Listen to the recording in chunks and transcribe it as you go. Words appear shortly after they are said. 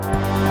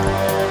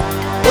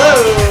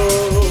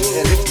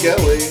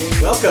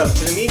Welcome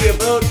to the Media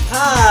Boat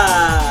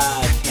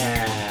Podcast.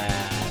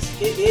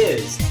 It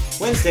is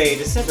Wednesday,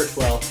 December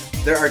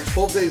 12th. There are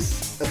 12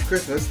 days of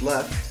Christmas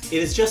left.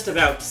 It is just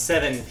about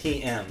 7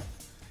 p.m.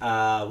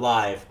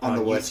 Live on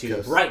the West YouTube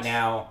Coast. right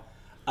now.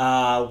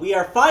 We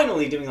are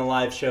finally doing a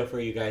live show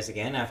for you guys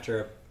again after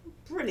a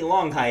pretty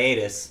long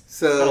hiatus.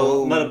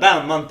 So,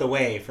 About a month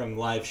away from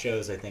live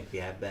shows, I think we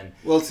have been.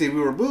 we'll see. We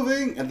were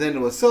moving, and then it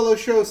was solo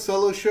show,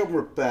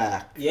 we're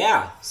back.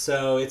 Yeah,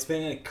 so it's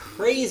been a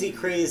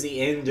crazy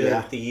end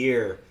of the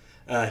year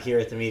here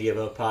at the Media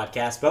Boat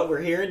Podcast. But we're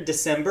here in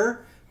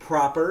December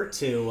proper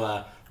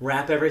to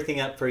wrap everything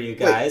up for you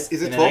guys. Wait,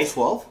 is it in a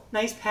 12-12?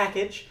 nice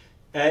package.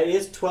 It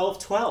is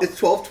 12-12. It's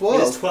 12-12.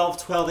 It is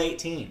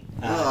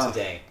 12-12-18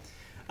 today.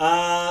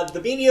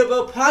 The Media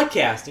Boat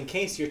Podcast, in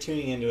case you're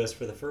tuning into us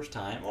for the first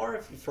time, or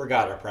if you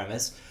forgot our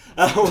premise,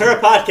 we're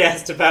a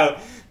podcast about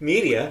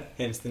media,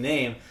 hence the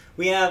name.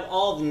 We have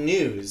all the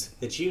news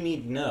that you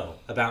need to know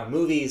about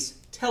movies,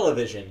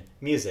 television,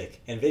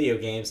 music, and video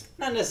games.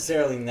 Not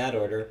necessarily in that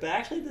order, but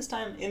actually this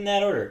time in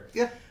that order.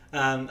 Yeah.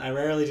 I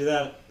rarely do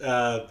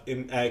that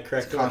in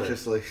correct order.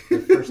 Consciously.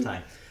 The first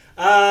time.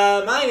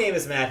 My name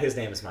is Matt, his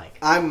name is Mike.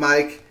 I'm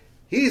Mike.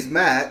 He's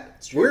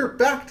Matt. We're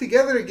back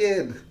together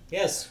again.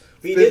 Yes.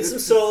 We did some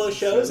solo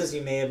shows, as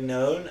you may have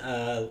known,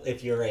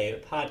 if you're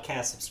a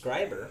podcast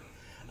subscriber.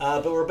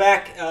 But we're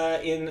back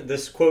in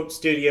this quote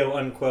studio,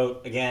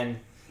 unquote, again,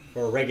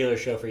 for a regular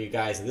show for you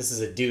guys. And this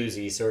is a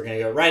doozy, so we're going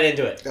to go right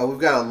into it. Oh, we've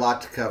got a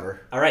lot to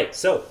cover. All right,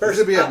 so first There's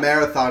going to be a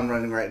marathon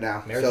running right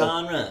now.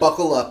 Marathon so run.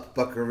 Buckle up,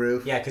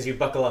 buckaroo. Yeah, because you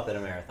buckle up at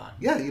a marathon.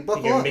 Yeah, you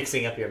buckle You're up.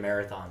 mixing up your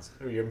marathons,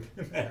 or your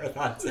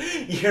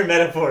marathons, your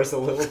metaphors a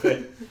little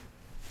bit.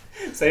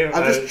 Same,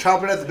 I'm just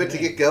chomping at the bit to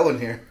get going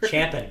here. You're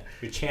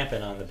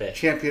champing on the bit.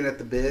 Champion at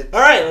the bit.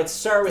 All right, let's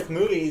start with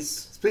movies.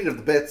 Speaking of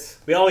the bits.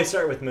 We always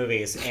start with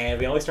movies, and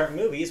we always start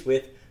movies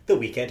with the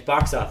weekend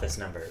box office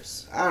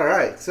numbers. All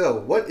right,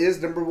 so what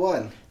is number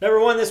one? Number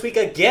one this week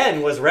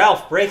again was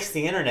Ralph Breaks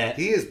the Internet.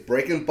 He is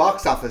breaking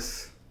box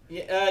office.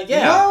 Yeah.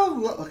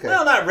 No, okay.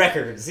 Well, not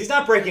records. He's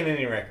not breaking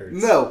any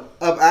records. No,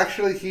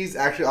 actually, he's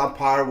actually on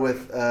par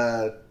with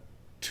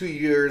 2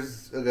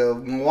 years ago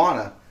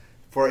Moana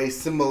for a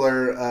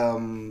similar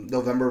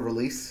November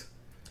release.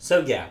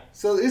 So yeah,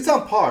 So it's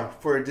on par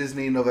for a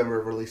Disney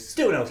November release. it's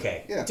doing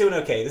okay. Yeah. Doing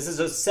okay. This is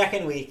the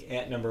second week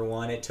at number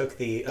one. It took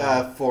the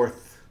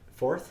Fourth.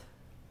 fourth.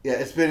 Yeah,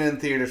 it's been in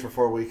theaters for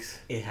 4 weeks.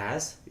 It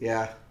has.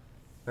 Yeah.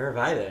 Where have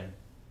I been?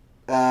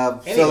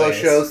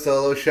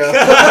 Solo show.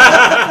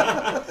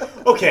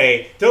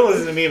 Okay, don't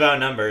listen to me about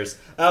numbers.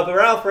 But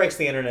Ralph Breaks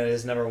the Internet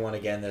is number one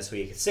again this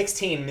week.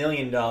 $16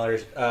 million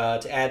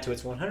to add to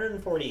its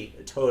 140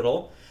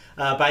 total.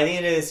 By the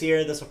end of this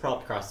year, this will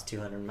probably cross the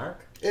 200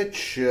 mark. It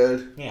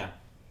should. Yeah,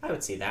 I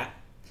would see that.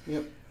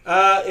 Yep.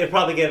 It'll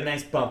probably get a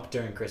nice bump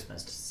during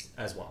Christmas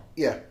as well.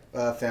 Yeah,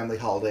 family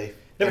holiday.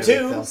 Number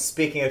Family two, film.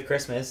 speaking of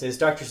Christmas, is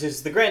Dr.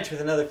 Seuss's The Grinch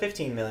with another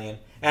 $15 million,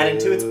 adding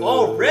to its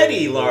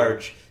already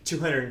large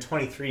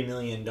 $223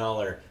 million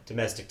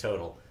domestic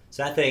total.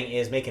 So that thing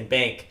is making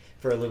bank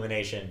for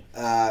Illumination.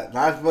 Not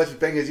as much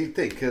bang as you'd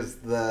think, because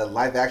the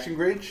live-action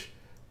Grinch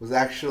was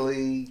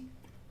actually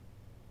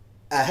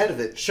ahead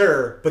of it.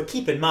 Sure, but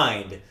keep in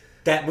mind,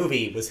 that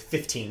movie was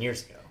 15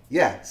 years ago.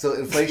 Yeah, so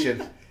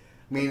inflation,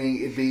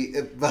 meaning it'd be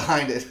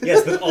behind it.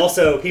 Yes, but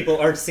also people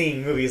aren't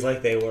seeing movies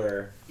like they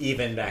were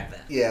even back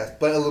then. Yeah,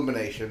 but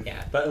Illumination.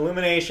 Yeah, but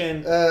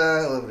Illumination,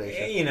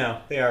 Illumination. you know,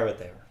 they are what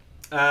they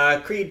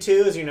were. Creed 2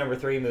 is your number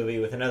 3 movie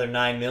with another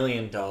 $9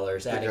 million,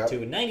 adding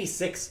to a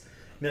 $96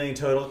 million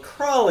total.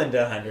 Crawl into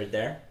 100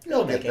 there.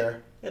 It'll get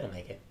there. It'll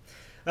make it.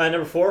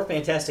 Number 4,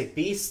 Fantastic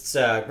Beasts,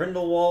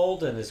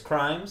 Grindelwald and His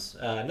Crimes.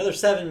 Another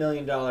 $7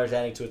 million,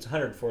 adding to its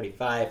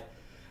 $145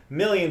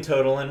 million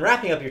total. And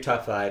wrapping up your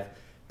top 5,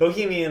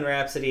 Bohemian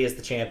Rhapsody is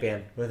the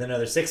champion with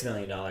another $6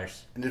 million.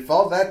 And if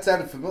all that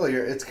sounded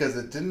familiar, it's because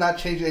it did not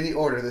change any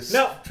order this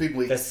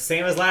week. That's the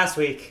same as last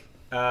week.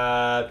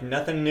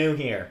 Nothing new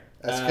here.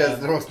 That's because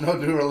there was no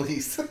new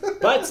release.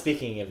 But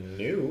speaking of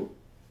new...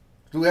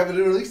 Do we have a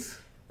new release?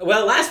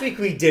 Well, last week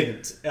we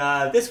didn't.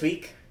 This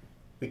week,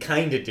 we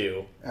kind of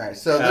do. Alright,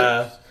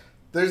 so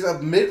there's a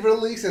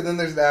mid-release and then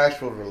there's the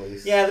actual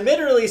release. Yeah, the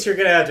mid-release, you're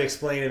going to have to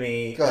explain to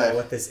me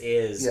what this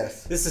is.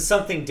 Yes. This is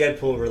something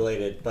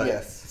Deadpool-related, but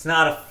it's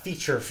not a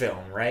feature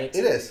film, right?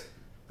 It is.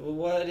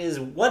 What is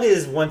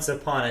Once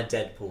Upon a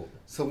Deadpool?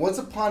 So Once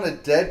Upon a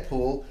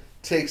Deadpool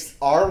takes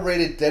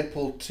R-rated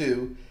Deadpool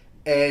 2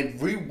 and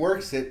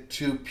reworks it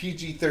to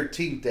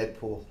PG-13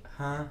 Deadpool.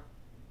 Huh?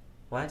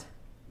 What?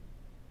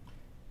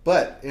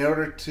 But in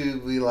order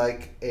to be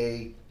like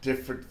a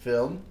different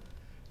film,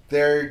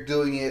 they're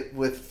doing it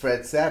with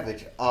Fred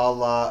Savage, a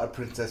la A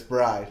Princess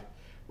Bride,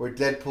 where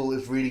Deadpool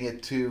is reading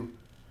it to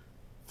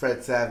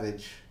Fred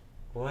Savage.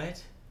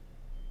 What?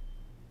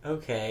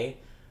 Okay.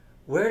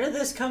 Where did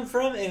this come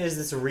from? And is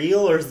this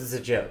real or is this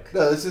a joke?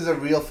 No, this is a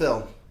real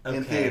film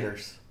in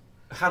theaters.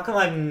 How come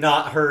I've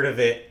not heard of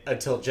it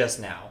until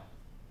just now?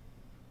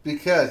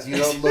 Because you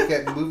don't look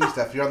at movie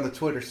stuff. You're on the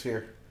Twitter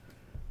sphere.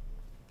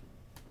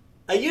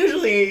 I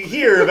usually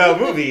hear about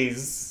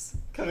movies.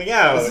 coming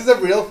out. This is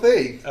a real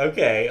thing.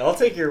 Okay, I'll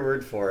take your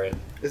word for it.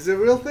 This is a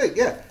real thing,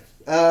 yeah.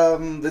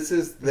 This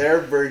is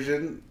their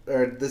version,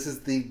 or this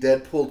is the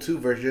Deadpool 2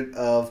 version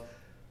of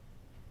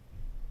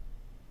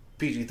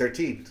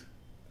PG-13.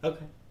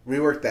 Okay.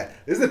 Rework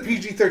that. This is the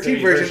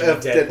PG-13 version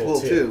of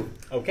Deadpool 2.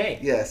 Okay.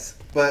 Yes,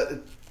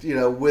 but,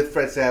 with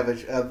Fred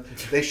Savage.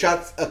 They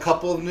shot a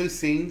couple of new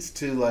scenes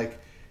to,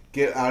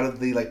 get out of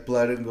the,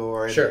 blood and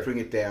gore and bring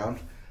it down.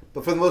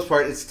 But for the most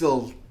part, it's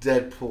still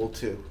Deadpool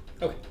 2.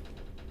 Okay.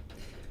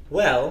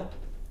 Well,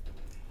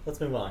 let's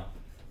move on.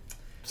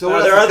 So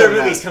there are other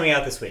movies coming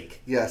out this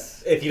week.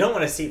 Yes. If you don't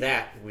want to see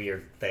that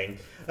weird thing,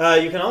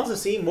 you can also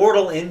see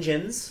Mortal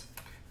Engines.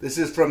 This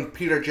is from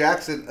Peter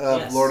Jackson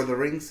of Lord of the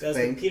Rings That's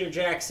fame. the Peter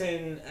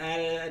Jackson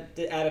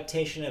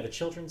adaptation of a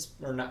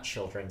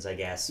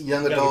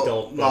young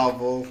adult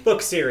novel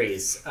book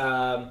series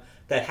that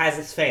has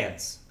its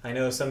fans. I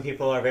know some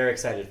people are very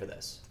excited for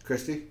this.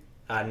 Christy?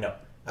 No.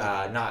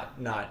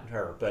 Not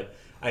her, but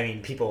I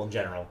mean people in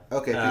general.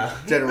 Okay,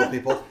 general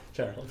people.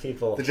 General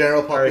people. The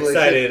general population. Are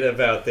excited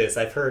about this.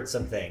 I've heard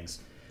some things.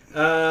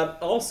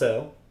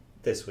 Also,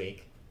 this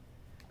week,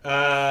 you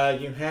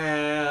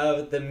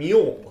have The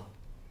Mule.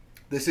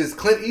 This is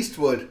Clint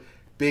Eastwood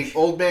being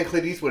old man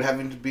Clint Eastwood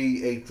having to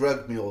be a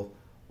drug mule,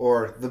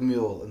 or the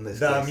mule in this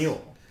case. The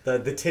mule.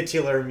 The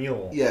titular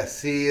mule.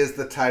 Yes, he is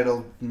the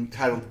titled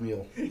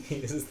mule. He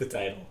is the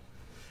title.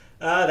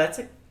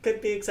 Could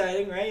be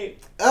exciting,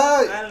 right?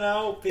 I don't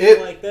know.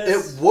 People like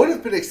this. It would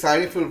have been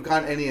exciting if it would have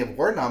gotten any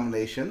award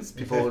nominations.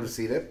 People would have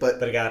seen it,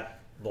 but it got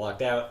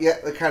blocked out. Yeah,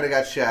 it kind of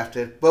got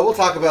shafted. But we'll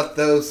talk about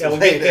those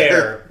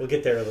later. We'll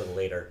get there a little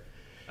later.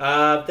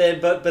 But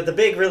the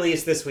big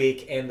release this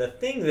week, and the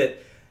thing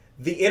that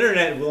the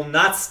internet will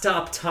not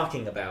stop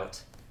talking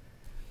about,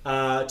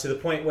 to the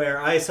point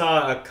where I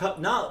saw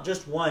not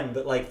just one,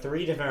 but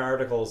 3 different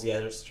articles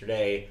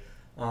yesterday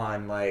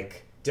on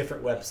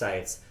different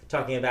websites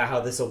talking about how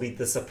this will be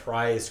the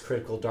surprise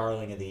critical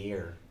darling of the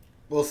year.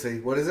 We'll see.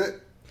 What is it?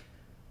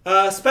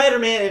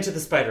 Spider-Man Into the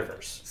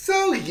Spider-Verse.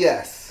 So,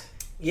 yes.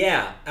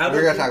 Yeah.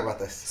 We're going to talk about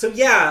this. So,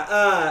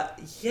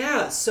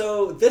 yeah.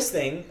 So, this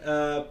thing,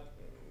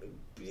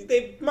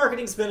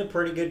 marketing's been done a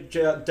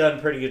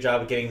pretty good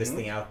job of getting this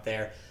thing out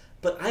there.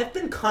 But I've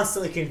been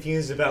constantly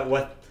confused about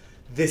what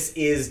this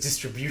is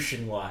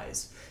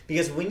distribution-wise.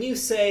 Because when you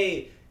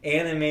say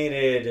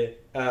animated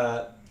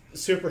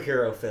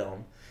superhero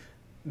film,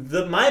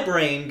 my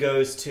brain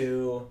goes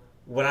to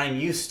what I'm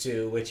used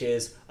to, which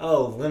is,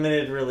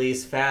 limited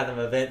release Fathom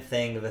event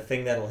thing of a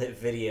thing that'll hit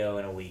video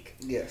in a week.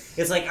 Yes.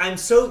 It's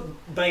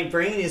my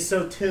brain is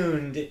so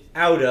tuned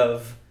out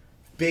of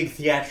big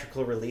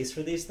theatrical release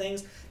for these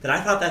things that I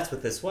thought that's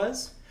what this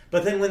was.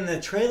 But then when the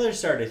trailer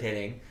started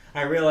hitting,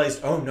 I realized,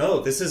 oh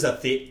no, this is a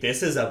big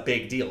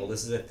deal.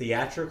 This is a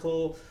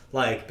theatrical,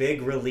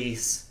 big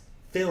release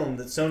film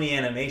that Sony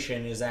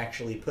Animation is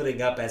actually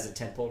putting up as a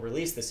tentpole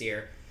release this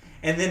year.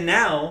 And then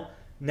now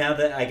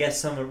that I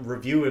guess some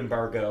review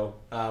embargo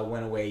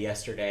went away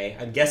yesterday,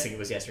 I'm guessing it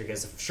was yesterday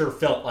because it sure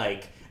felt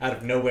like out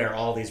of nowhere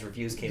all these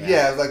reviews came out.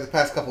 Yeah, the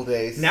past couple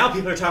days. Now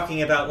people are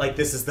talking about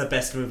this is the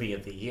best movie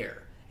of the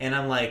year. And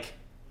I'm like,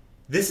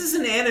 this is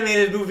an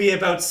animated movie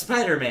about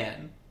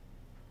Spider-Man.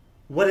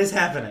 What is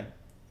happening?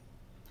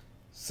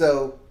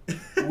 So,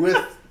 with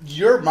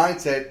your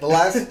mindset, the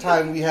last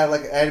time we had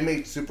an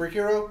animated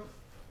superhero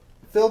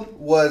film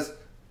was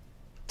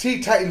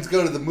Teen Titans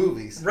Go to the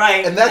Movies.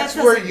 Right. And that's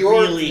where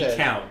your really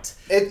count.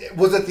 It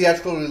was a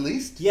theatrical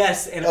release?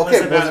 Yes, and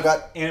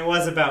it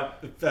was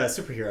about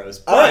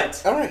superheroes.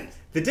 But all right.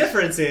 The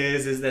difference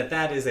is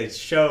that is a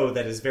show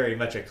that is very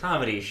much a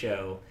comedy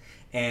show,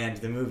 and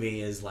the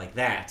movie is like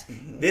that.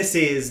 Mm-hmm. This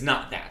is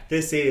not that.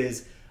 This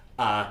is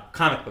a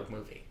comic book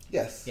movie.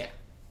 Yes. Yeah.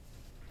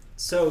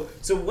 So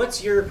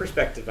what's your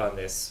perspective on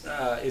this?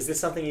 Is this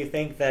something you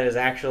think that is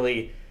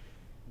actually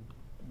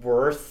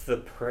worth the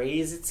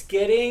praise it's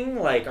getting?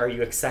 Are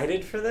you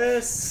excited for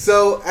this?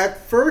 So, at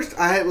first,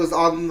 I was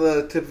on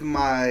the tip of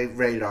my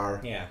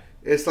radar. Yeah.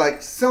 It's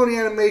Sony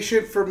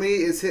Animation, for me,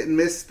 is hit and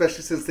miss,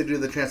 especially since they do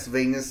the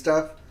Transylvania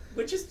stuff.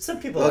 Which is, some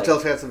people Hotel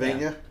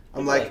Transylvania. Yeah.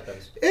 I'm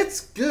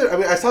it's good. I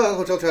mean, I saw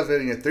Hotel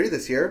Transylvania 3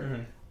 this year.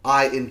 Mm-hmm.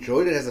 I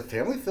enjoyed it as a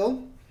family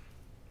film.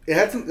 It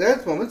had some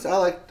moments.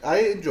 I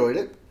enjoyed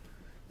it.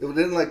 It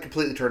didn't,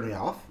 completely turn me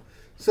off.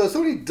 So,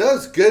 Sony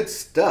does good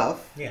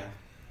stuff. Yeah.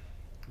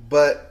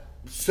 But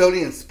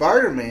Sony and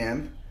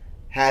Spider-Man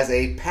has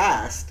a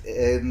past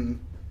in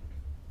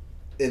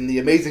the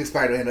Amazing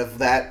Spider-Man of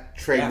that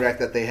train wreck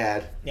that they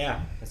had.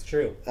 Yeah, that's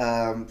true.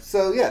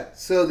 So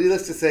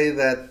needless to say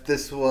that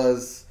this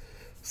was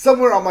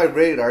somewhere on my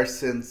radar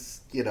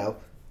since,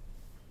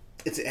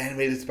 it's an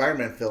animated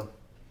Spider-Man film.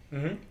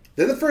 Mm-hmm.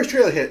 Then the first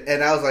trailer hit,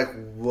 and I was like,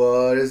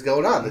 what is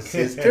going on? This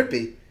is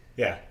trippy.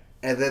 Yeah.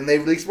 And then they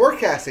released more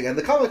casting and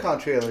the Comic-Con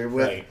trailer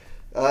with...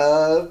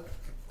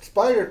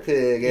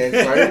 Spider-Pig and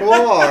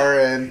Spider-Noir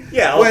and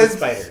all the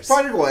spiders.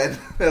 Spider-Gwen.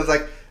 I was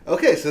like,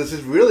 okay, so this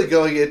is really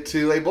going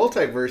into a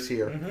multiverse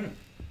here. Mm-hmm.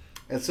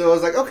 And so I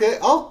was like, okay,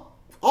 I'll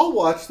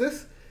watch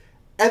this.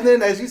 And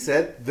then, as you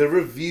said, the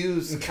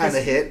reviews kind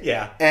of hit.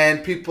 Yeah.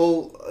 And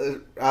people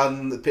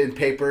in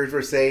papers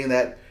were saying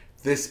that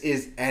this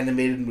is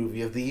animated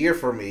movie of the year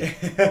for me.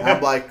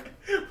 I'm like,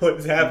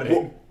 what's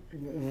happening?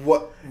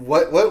 What?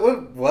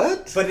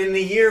 But in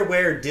a year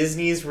where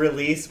Disney's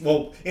release,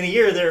 in a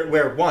year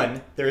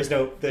where there's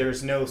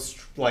no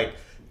like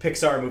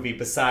Pixar movie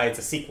besides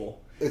a sequel.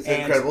 It's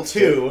and incredible.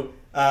 2,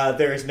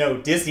 there is no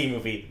Disney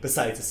movie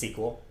besides a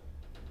sequel.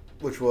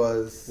 Which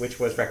was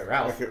Wreck-It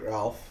Ralph. Wreck-It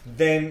Ralph.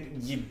 Then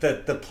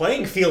the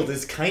playing field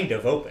is kind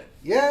of open.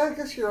 Yeah, I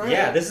guess you're right.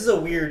 Yeah, this is a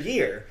weird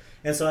year.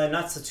 And so I'm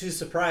not too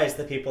surprised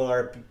that people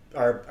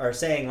are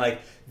saying,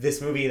 like,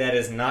 this movie that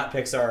is not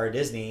Pixar or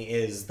Disney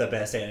is the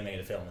best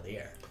animated film of the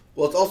year.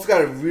 Well, it's also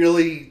got a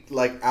really,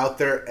 like, out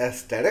there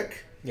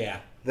aesthetic. Yeah.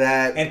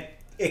 And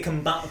it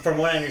from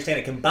what I understand,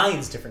 it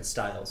combines different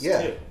styles,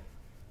 too.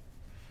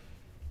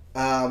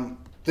 I'm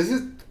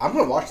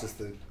going to watch this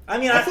thing. I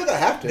mean, I think I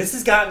have to. This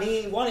has got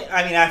me wanting...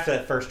 I mean, after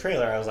that first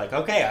trailer, I was like,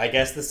 okay, I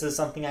guess this is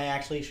something I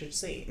actually should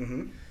see.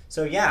 Mm-hmm.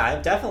 So, yeah,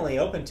 I'm definitely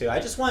open to it. I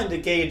just wanted to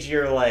gauge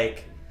your,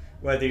 like...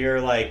 whether you're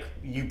like,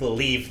 you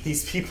believe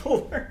these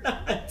people or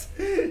not.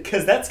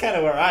 Because that's kind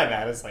of where I'm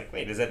at. It's like,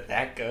 wait, is it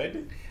that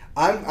good?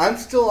 I'm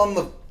still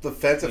on the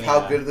fence of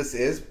how good this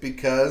is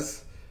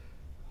because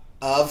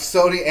of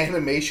Sony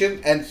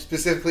Animation, and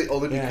specifically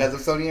only because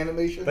of Sony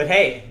Animation. But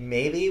hey,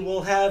 maybe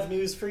we'll have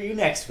news for you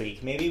next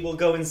week. Maybe we'll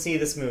go and see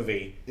this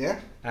movie. Yeah.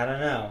 I don't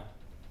know.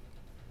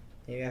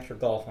 Maybe after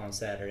golf on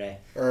Saturday.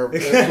 Or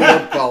if we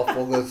love golf,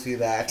 we'll go see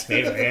that.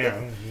 Maybe, yeah.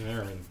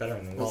 Better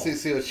than golf. We'll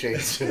see what's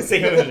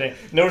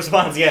changed. No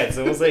response yet,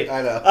 so we'll see.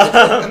 I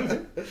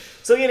know.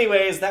 So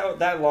anyways,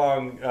 that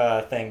long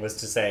thing was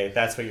to say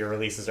that's what your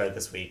releases are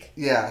this week.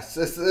 Yeah,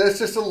 it's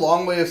just a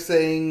long way of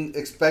saying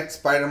expect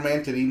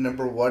Spider-Man to be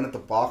number 1 at the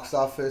box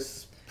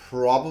office,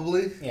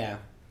 probably. Yeah.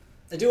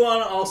 I do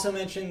want to also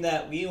mention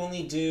that we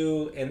only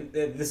do, and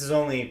this is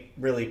only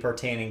really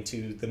pertaining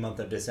to the month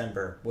of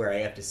December, where I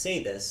have to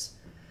say this,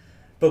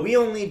 but we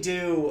only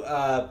do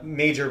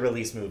major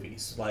release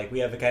movies. Like, we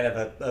have a kind of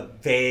a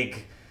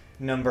vague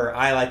number.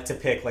 I like to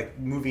pick, like,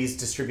 movies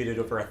distributed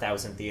over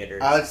 1,000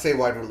 theaters. I would say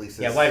wide releases.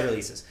 Yeah, wide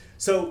releases.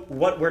 So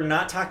what we're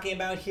not talking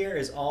about here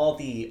is all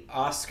the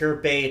Oscar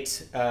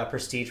bait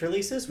prestige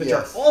releases, which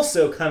are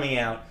also coming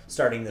out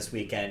starting this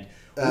weekend.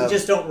 We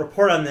just don't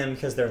report on them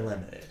because they're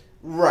limited.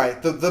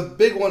 Right. The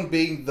big one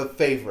being The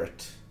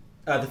Favorite.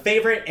 The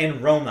Favorite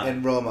and Roma.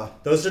 And Roma.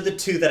 Those are the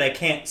two that I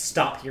can't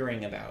stop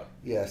hearing about.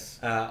 Yes.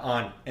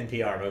 On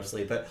NPR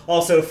mostly, but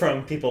also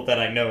from people that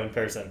I know in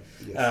person.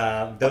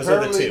 Yes. Those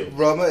Apparently, are the two.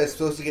 Roma is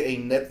supposed to get a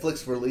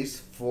Netflix release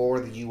for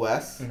the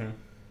U.S.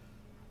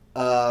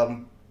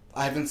 Mm-hmm.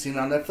 I haven't seen it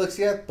on Netflix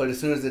yet, but as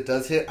soon as it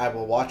does hit, I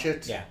will watch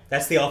it. Yeah,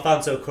 that's the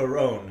Alfonso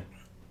Cuarón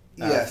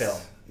film.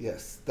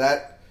 Yes.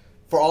 That,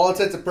 for all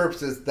intents and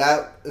purposes,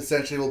 that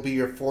essentially will be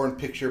your foreign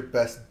picture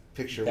best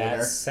picture winner.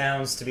 That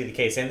sounds to be the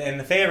case. And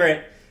The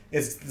Favorite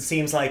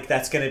seems like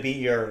that's going to be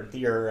your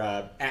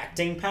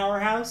acting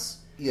powerhouse.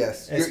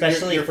 Yes,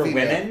 especially you're for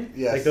female. women.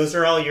 Yes, like those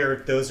are all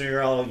your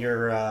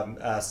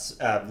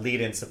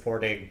lead and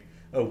supporting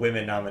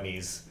women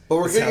nominees. But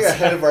we're getting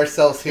ahead of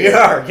ourselves here. We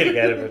are getting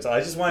ahead of ourselves.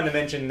 I just wanted to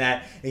mention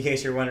that in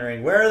case you're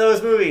wondering where are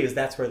those movies.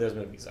 That's where those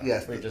movies are.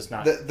 Yes, we're just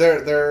not.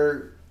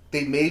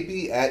 They may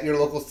be at your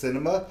local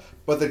cinema,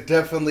 but they're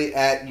definitely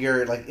at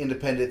your like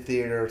independent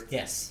theater.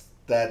 Yes,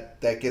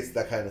 that gets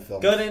that kind of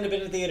film. Go to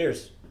independent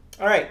theaters.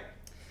 All right,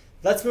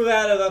 let's move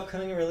out of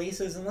upcoming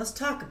releases and let's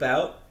talk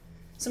about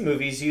some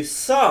movies you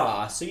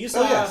saw. So you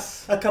saw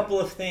a couple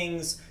of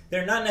things.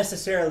 They're not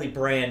necessarily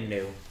brand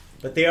new,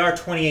 but they are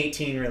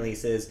 2018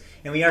 releases,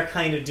 and we are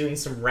kind of doing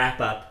some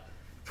wrap-up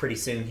pretty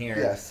soon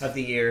here of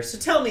the year. So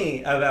tell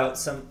me about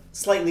some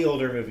slightly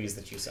older movies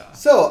that you saw.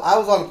 So, I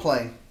was on a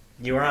plane.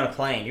 You were on a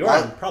plane. You were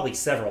on probably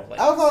several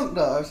planes. I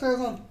was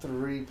on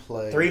 3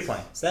 planes. 3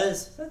 planes.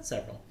 That's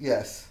several.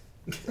 Yes.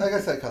 I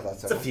guess I caught that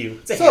several. It's a few.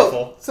 It's a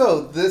handful.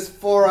 So this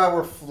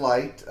 4-hour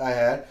flight I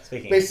had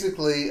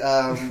basically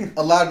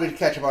allowed me to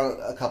catch up on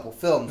a couple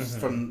films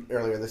from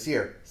earlier this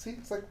year. See,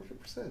 it's like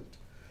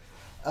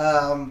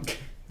 100%.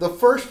 The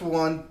first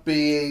one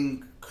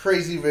being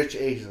Crazy Rich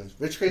Asians.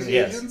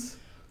 Asians?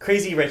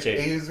 Crazy Rich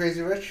Asians. Asians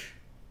Crazy Rich?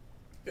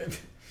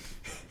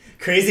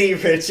 Crazy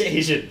Rich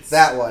Asians.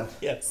 That one.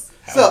 Yes.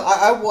 So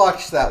I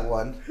watched that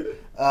one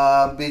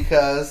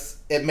because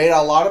it made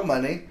a lot of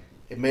money.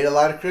 It made a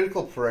lot of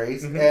critical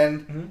praise,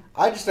 and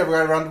I just never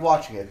got around to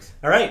watching it.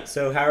 All right,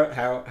 so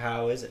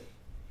how is it?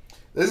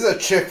 This is a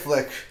chick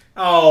flick.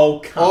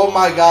 Oh, come on. Oh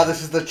my god,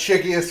 this is the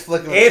chickiest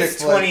flick of a chick flick.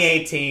 It's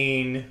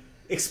 2018.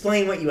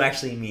 Explain what you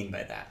actually mean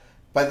by that.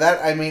 By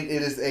that, I mean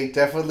it is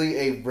definitely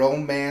a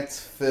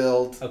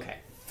romance-filled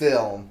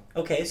film.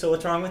 Okay, so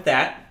what's wrong with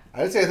that? I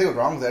didn't say anything was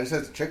wrong with that. I just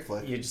said it's a chick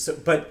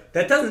flick. But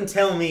that doesn't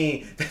tell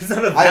me... That's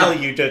not a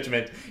value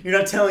judgment. You're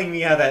not telling me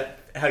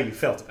how you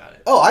felt about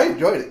it. Oh, I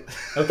enjoyed it.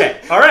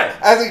 Okay, all right.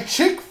 As a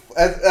chick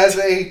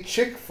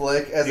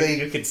flick,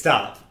 you could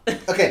stop.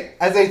 Okay,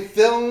 as a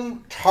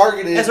film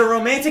targeted... As a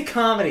romantic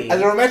comedy.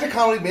 As a romantic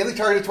comedy mainly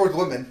targeted towards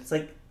women. It's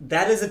like,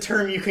 That is a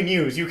term you can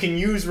use. You can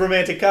use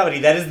romantic comedy.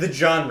 That is the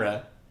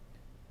genre.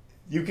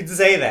 You can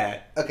say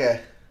that.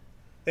 Okay.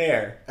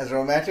 There. As a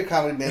romantic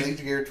comedy mainly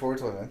geared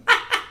towards women.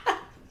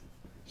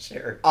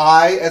 Sure.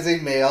 I, as a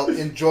male,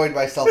 enjoyed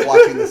myself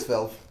watching this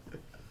film.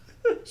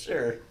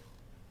 Sure.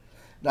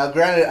 Now,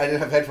 granted, I didn't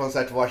have headphones, so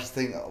I had to watch this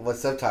thing with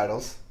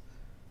subtitles.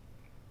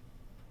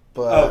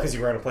 But Because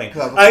you were on a plane.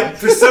 I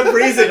For some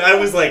reason, I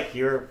was like,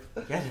 you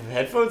have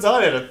headphones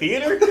on at a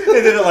theater? And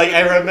then,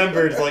 I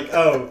remembered,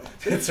 oh,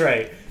 that's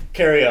right.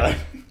 Carry on.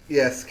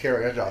 Yes,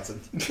 Carrie Ann Johnson.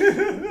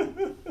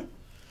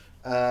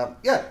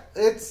 Yeah,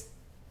 it's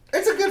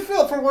a good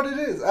film for what it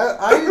is.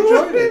 I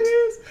enjoyed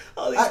it.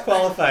 All these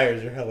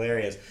qualifiers are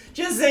hilarious.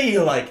 Just say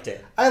you liked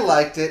it. I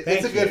liked it. Thank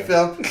it's a good you.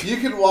 film. You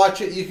can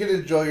watch it. You can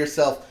enjoy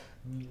yourself.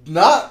 It's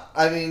not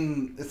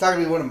going to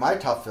be one of my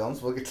top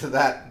films. We'll get to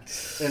that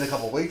in a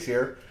couple weeks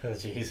here. Oh,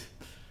 jeez.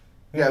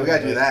 Yeah, we got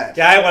to do that.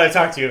 Yeah, I want to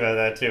talk to you about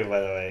that, too, by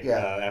the way, Yeah.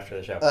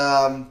 after the show.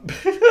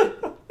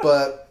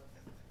 But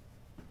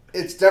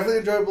it's definitely an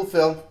enjoyable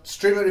film.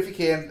 Stream it if you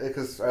can,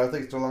 because I don't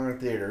think it's no longer in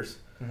theaters.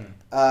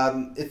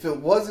 Mm-hmm. If it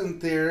was in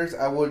theaters,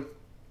 I would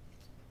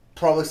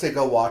probably say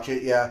go watch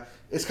it. Yeah,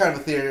 it's kind of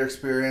a theater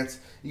experience.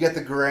 You get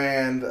the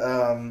grand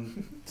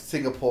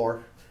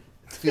Singapore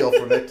feel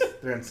from it.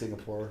 They're in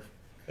Singapore.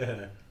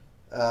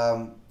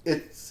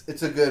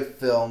 It's a good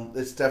film.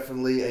 It's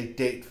definitely a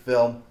date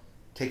film.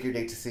 Take your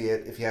date to see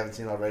it if you haven't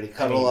seen it already.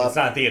 Cuddle up. It's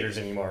not in theaters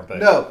anymore, but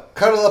No,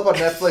 cuddle up on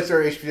Netflix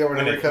or HBO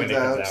whenever it comes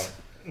when out.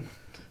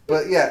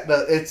 But yeah, no,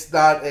 it's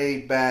not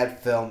a bad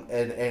film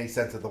in any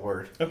sense of the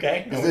word.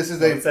 Okay. No one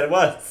said it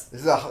was.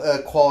 This is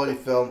a quality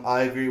film.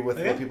 I agree with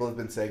Okay. what people have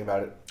been saying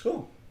about it.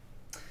 Cool.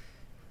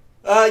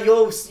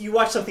 You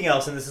watch something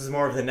else, and this is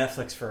more of the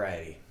Netflix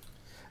variety.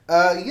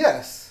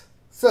 Yes.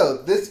 So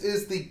this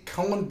is the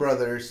Coen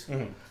Brothers,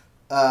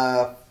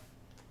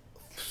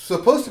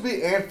 supposed to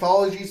be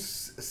anthology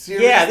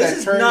series. Yeah, that this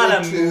is turned not a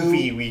into-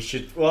 movie. We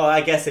should. Well,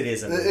 I guess it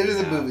is a movie. It is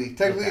a now. movie.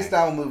 Technically, Okay. it's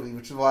now a movie,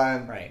 which is why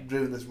I'm Right.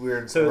 doing this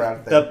weird So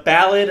round thing. the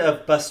Ballad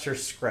of Buster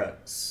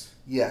Scruggs.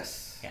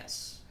 Yes.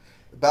 Yes.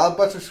 The Ballad of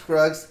Buster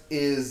Scruggs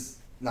is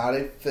not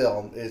a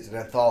film. It's an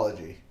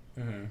anthology.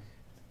 Mm-hmm.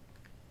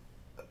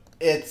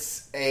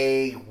 It's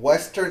a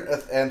Western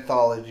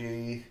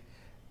anthology,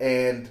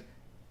 and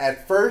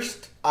at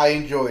first, I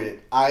enjoyed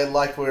it. I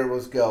liked where it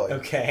was going.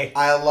 Okay.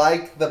 I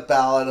like the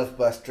Ballad of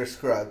Buster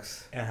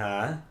Scruggs.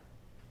 Uh-huh.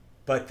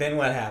 But then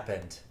what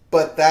happened?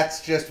 But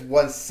that's just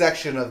one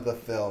section of the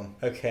film.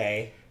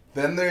 Okay.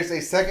 Then there's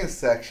a second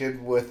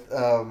section with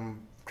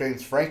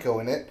James Franco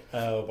in it.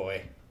 Oh,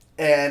 boy.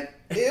 And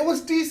it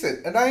was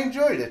decent, and I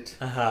enjoyed it.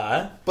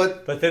 Uh-huh.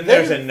 But then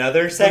there's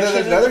another section. Then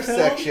there's another of the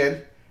film?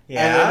 section,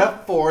 Yeah. and then a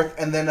fourth,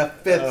 and then a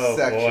fifth Oh,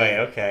 section. boy.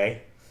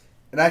 Okay.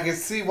 And I can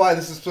see why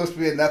this is supposed to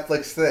be a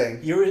Netflix thing.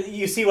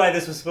 You see why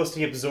this was supposed to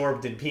be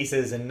absorbed in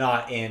pieces and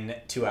not in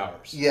 2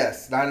 hours.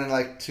 Yes, not in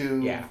like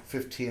 2:15,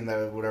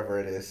 Yeah. whatever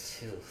it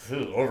is.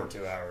 Ooh, over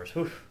 2 hours.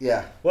 Ooh.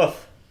 Yeah,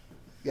 Woof.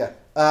 yeah.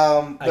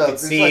 I could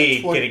there's see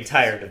like 20 getting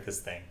tired of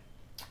this thing.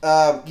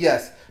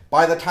 Yes.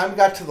 By the time we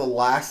got to the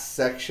last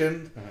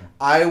section,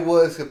 I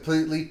was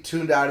completely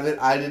tuned out of it.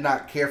 I did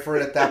not care for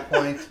it at that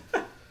point.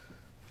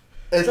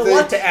 It's a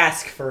lot to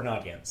ask for an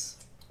audience.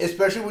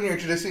 Especially when you're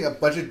introducing a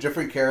bunch of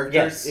different characters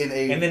Yes. in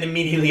a... And then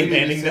immediately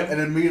abandoning them. And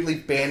immediately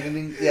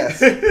abandoning...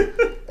 Yes.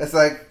 It's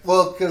like,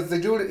 well, because they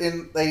do it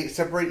in... They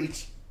separate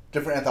each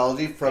different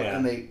anthology from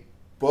in a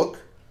book.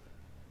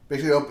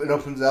 Basically, it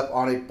opens up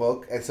on a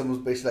book, and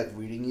someone's basically like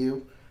reading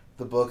you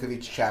the book of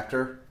each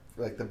chapter.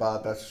 Like the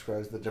Ballad of Buster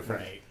Scruggs, the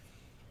different... Right.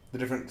 The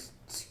different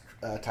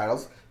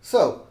titles.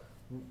 So,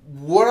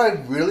 what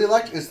I really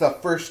liked is the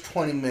first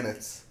 20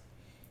 minutes,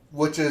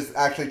 which is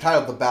actually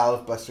titled The Ballad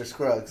of Buster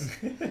Scruggs.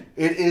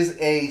 It is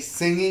a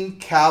singing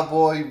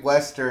cowboy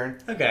western.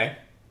 Okay.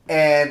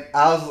 And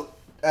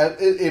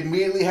it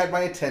immediately had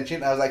my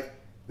attention. I was like,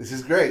 this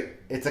is great.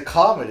 It's a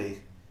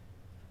comedy.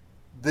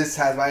 This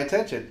has my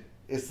attention.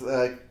 It's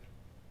like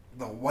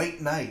the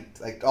White Knight,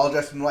 like all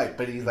dressed in white,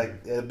 but he's like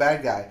a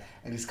bad guy,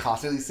 and he's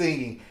constantly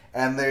singing.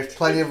 And there's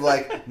plenty of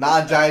like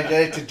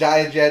non-diegetic to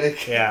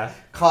diegetic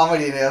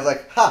comedy in it. I was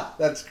like, ha,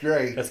 that's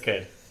great. That's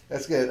good.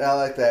 That's good. I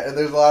like that. And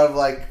there's a lot of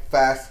like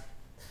fast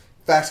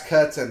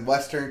cuts and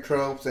Western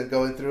tropes and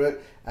going through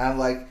it. And I'm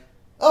like,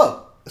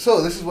 oh,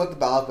 so this is what the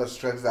Ballad of Buster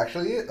Scruggs is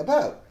actually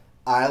about.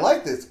 I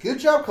like this. Good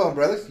job, Coen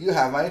Brothers. You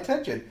have my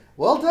attention.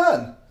 Well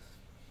done.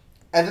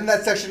 And then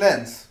that section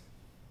ends.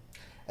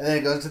 And then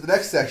it goes to the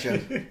next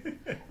section.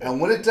 And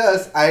when it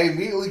does, I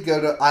immediately go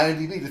to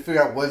IMDb to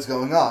figure out what's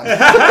going on.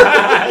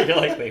 You're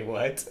like, wait,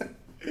 what?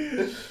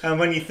 How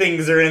many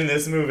things are in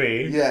this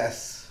movie?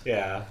 Yes.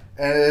 Yeah.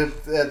 And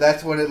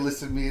that's when it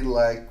listed me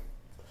like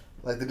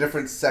the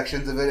different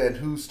sections of it and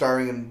who's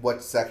starring in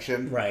what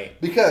section. Right.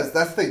 Because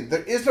that's the thing.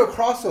 There is no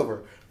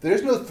crossover.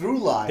 There's no through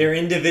line. They're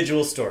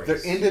individual stories.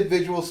 They're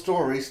individual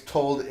stories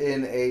told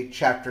in a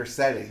chapter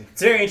setting.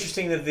 It's very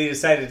interesting that they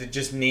decided to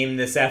just name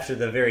this after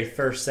the very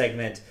first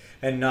segment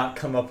and not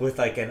come up with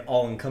like an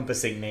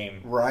all-encompassing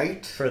name.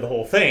 Right. For the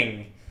whole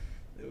thing.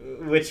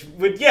 which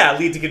would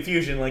lead to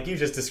confusion, like you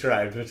just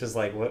described, which is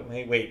like, what?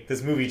 Wait,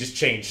 this movie just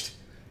changed.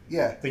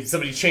 Yeah. Like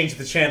somebody changed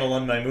the channel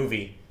on my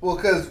movie. Well,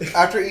 because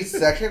after each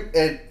section,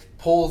 it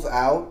pulls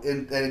out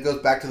and it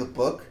goes back to the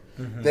book.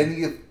 Mm-hmm.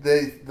 Then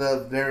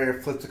the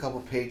narrator flips a couple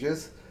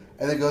pages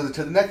and then goes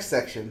into the next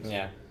section.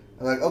 Yeah.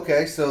 I'm like,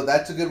 okay, so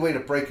that's a good way to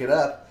break it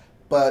up,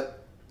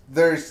 but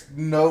there's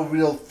no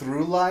real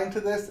through line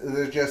to this.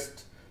 There's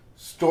just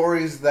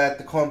stories that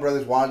the Coen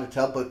brothers wanted to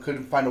tell but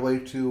couldn't find a way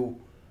to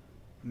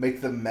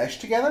make them mesh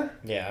together.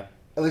 Yeah.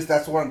 At least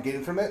that's what I'm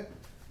getting from it.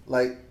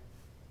 Like,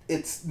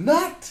 it's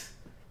not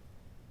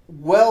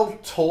well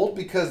told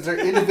because they're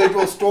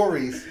individual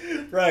stories.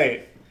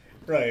 Right.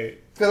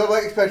 Because I'm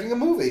like expecting a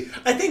movie.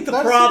 I think the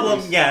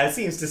problem, it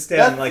seems to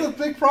stem That's the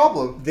big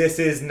problem. This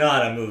is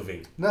not a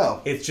movie.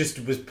 No. It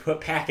just was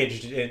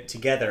packaged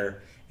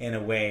together in a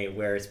way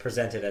where it's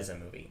presented as a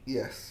movie.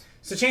 Yes.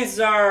 So chances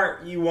are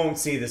you won't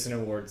see this in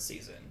awards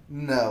season.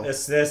 No.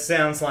 This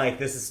sounds like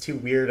this is too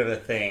weird of a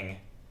thing.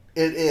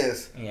 It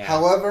is. Yeah.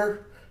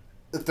 However,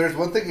 if there's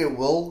one thing it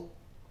will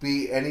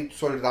be any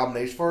sort of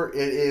nomination for, it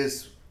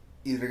is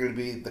either going to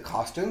be the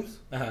costumes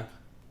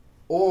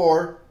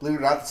or, believe it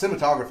or not, the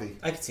cinematography.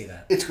 I can see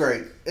that. It's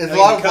great. It's the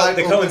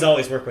Coens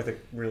always work with a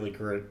really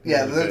good.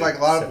 Yeah, there's like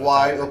a lot of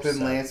wide open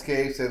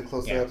landscapes and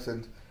close-ups,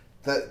 and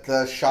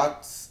the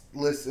shots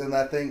list in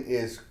that thing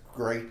is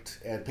great,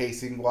 and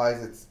pacing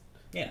wise, it's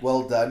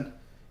well done.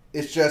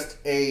 It's just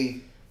a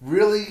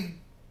really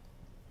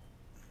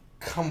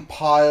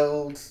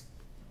compiled,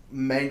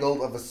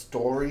 mangled of a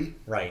story.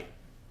 Right.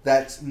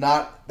 That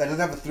doesn't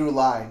have a through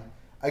line.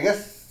 I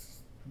guess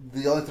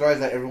the only through line is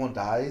that everyone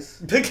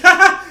dies.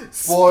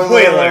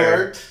 Spoiler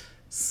alert.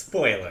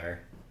 Spoiler.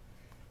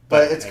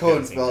 But it's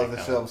Coen's spell in the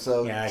film,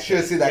 so you should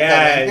have seen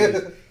that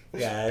coming.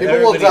 Yeah, people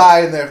will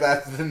die in their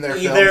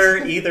films.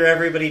 Either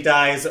everybody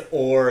dies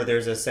or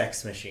there's a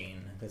sex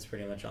machine. That's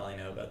pretty much all I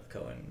know about the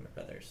Coen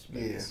brothers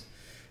movies.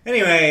 Yeah.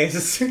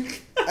 Anyways, stream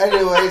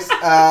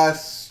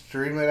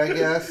it, I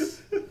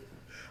guess.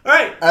 All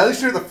right. At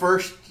least you're the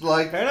first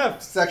fair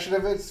enough section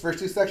of it, first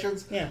two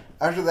sections. Yeah.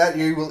 After that,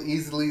 you will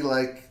easily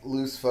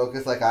lose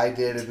focus, like I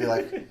did, and be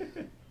like,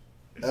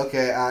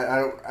 okay,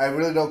 I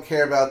really don't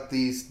care about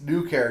these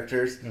new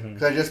characters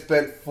because I just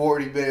spent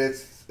 40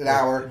 minutes, an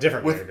hour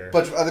with a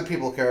bunch of other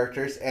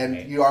characters,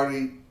 and you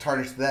already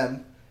tarnished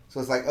them. So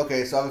it's like,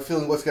 okay, so I have a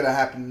feeling what's going to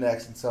happen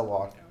next, and so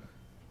on.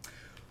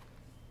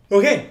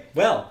 Okay,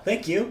 well,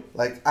 thank you.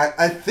 Like,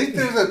 I think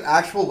there's an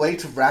actual way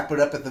to wrap it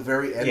up at the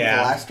very end of the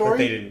last story.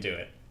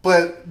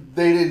 But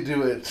they didn't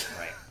do it.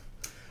 Right.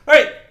 All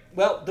right,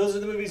 well, those are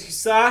the movies you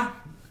saw.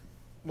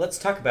 Let's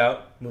talk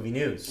about movie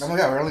news. Oh my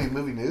god, we're only in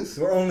movie news?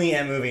 We're only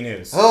at movie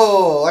news.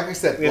 Oh, like I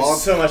said, we have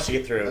so much to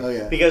get through. Oh,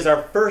 yeah. Because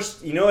our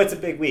first, it's a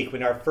big week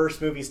when our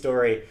first movie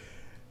story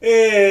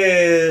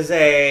is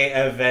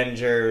a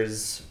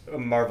Avengers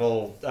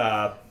Marvel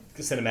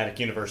Cinematic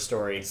Universe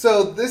story.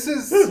 So this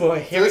is this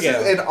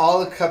is an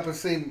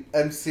all-encompassing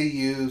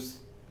MCU's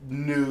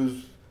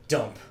news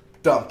dump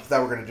that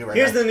we're going to do right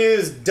Here's now. the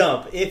news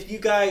dump. If you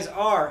guys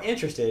are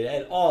interested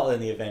at all in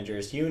the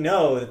Avengers, you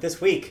know that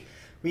this week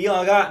we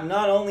all got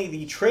not only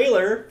the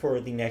trailer for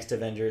the next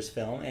Avengers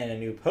film and a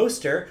new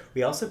poster,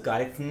 we also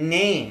got its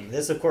name.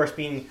 This, of course,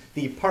 being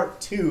the Part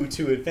 2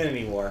 to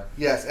Infinity War.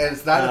 Yes, and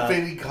it's not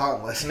Infinity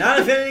Gauntlet. Not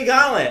Infinity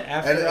Gauntlet,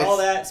 after all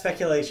that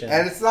speculation.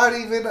 And it's not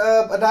even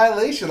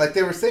Annihilation, like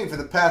they were saying for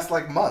the past,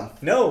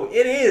 month. No,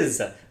 it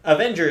is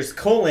Avengers: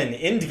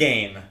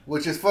 Endgame.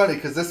 Which is funny,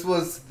 because this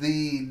was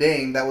the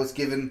name that was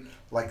given,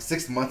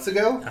 6 months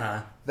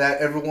ago.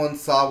 That everyone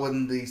saw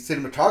when the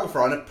cinematographer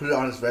on it put it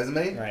on his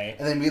resume. Right.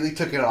 And then immediately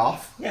took it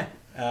off. Yeah.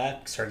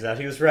 Turns out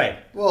he was right.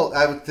 Well,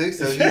 I would think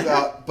so. He's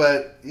out,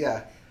 but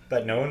yeah.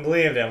 But no one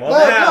believed him. Well,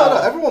 no,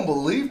 everyone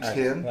believed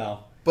him.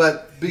 Well.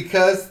 But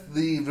because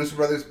the Russo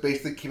brothers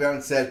basically came out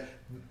and said,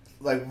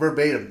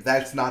 verbatim,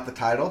 that's not the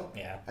title.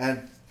 Yeah.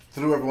 And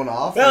threw everyone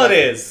off. Well, it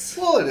is.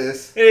 Well, it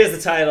is. It is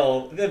the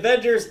title. The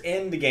Avengers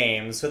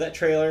Endgame. So that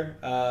trailer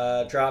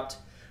dropped.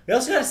 We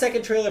also got a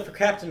second trailer for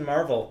Captain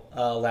Marvel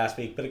last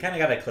week, but it kind of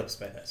got eclipsed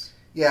by this.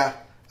 Yeah.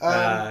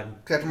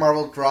 Captain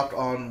Marvel dropped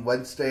on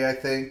Wednesday, I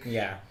think.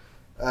 Yeah.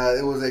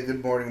 It was a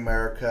Good Morning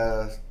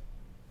America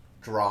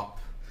drop.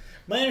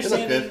 My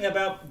understanding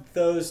about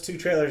those two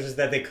trailers is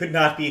that they could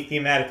not be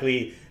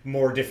thematically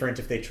more different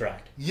if they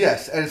tried.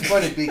 Yes, and it's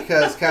funny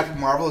because Captain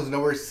Marvel is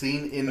nowhere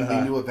seen in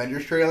the new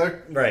Avengers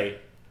trailer. Right.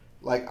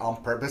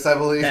 On purpose, I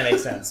believe. That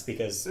makes sense,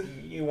 because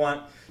you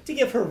want to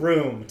give her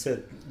room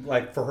to,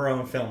 for her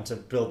own film to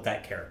build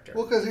that character.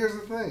 Well, because here's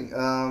the thing.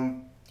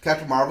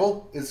 Captain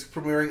Marvel is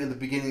premiering in the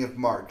beginning of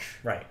March.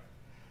 Right.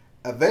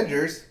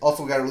 Avengers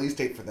also got a release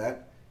date for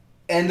that.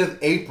 End of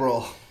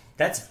April.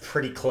 That's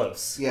pretty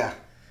close. Yeah.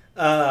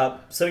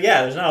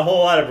 There's not a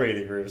whole lot of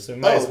breathing room, so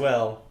might as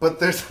well.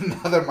 But there's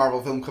another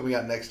Marvel film coming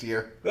out next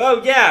year.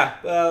 Oh, yeah.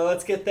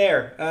 Let's get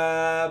there.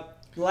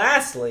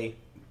 Lastly...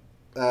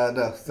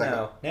 No, second.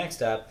 No,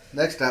 next up.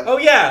 Oh,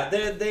 yeah.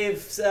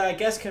 They've, I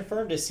guess,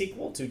 confirmed a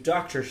sequel to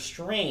Doctor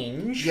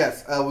Strange.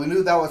 Yes, we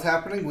knew that was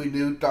happening. We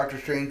knew Doctor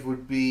Strange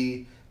would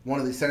be one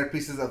of the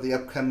centerpieces of the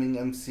upcoming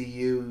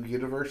MCU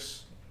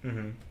universe.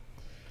 Mm-hmm.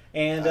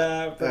 And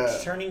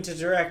returning to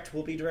direct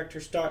will be director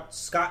Scott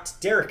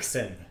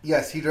Derrickson.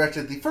 Yes, he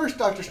directed the first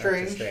Doctor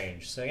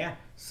Strange. So yeah.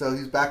 So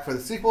he's back for the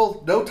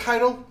sequel. No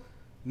title,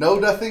 no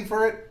nothing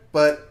for it,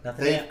 but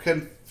they've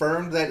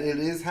confirmed that it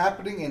is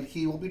happening and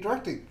he will be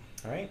directing.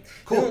 All right.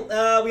 Cool.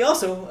 Then, we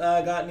also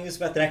got news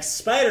about the next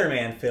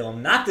Spider-Man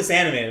film, not this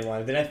animated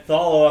one, the next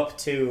follow-up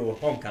to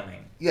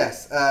Homecoming.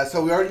 Yes.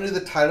 So we already knew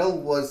the title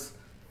was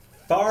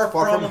Far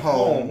From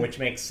Home, which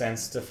makes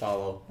sense to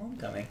follow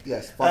Homecoming.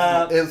 Yes.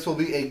 This will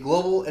be a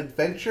global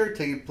adventure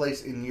taking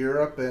place in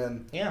Europe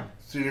and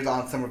students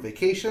on summer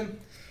vacation.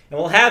 And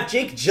we'll have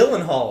Jake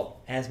Gyllenhaal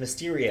as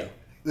Mysterio.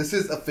 This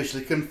is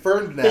officially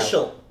confirmed now.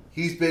 Official.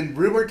 He's been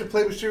rumored to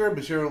play Mysterio.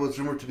 Mysterio was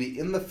rumored to be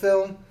in the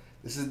film.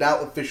 This is now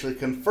officially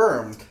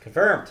confirmed.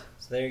 Confirmed.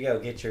 So there you go.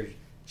 Get your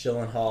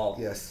Gyllenhaal.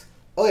 Yes.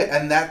 Oh yeah,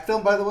 and that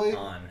film, by the way,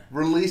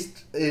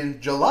 released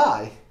in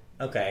July.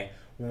 Okay.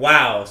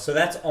 Wow. So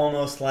that's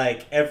almost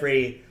like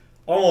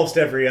almost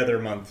every other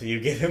month you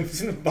get him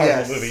in a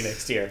Marvel movie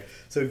next year.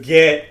 So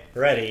get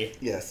ready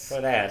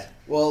for that.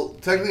 Well,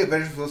 technically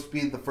Avengers was supposed to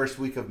be the first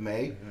week of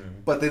May,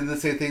 but they did the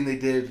same thing they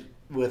did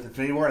with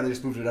Infinity War, and they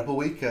just moved it up a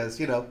week because,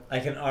 I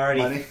can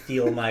already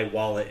feel my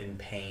wallet in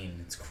pain.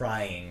 It's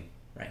crying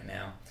right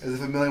now. As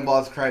if a million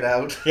wallets cried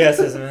out. Yes,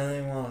 as a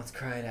million wallets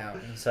cried out,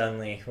 and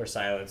suddenly we're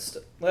silenced.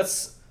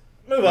 Let's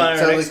move on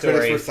to our next story.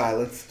 Critics were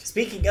silenced.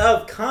 Speaking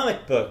of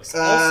comic books,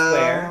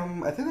 elsewhere...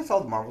 I think that's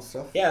all the Marvel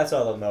stuff. Yeah, that's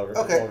all the Marvel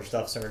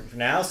stuff for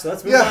now, so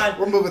let's move on.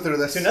 We're moving through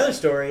this. To another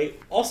story,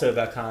 also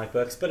about comic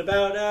books, but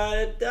about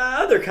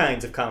other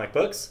kinds of comic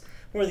books.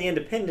 More the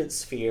independent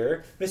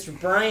sphere. Mr.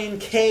 Brian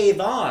K.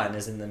 Vaughan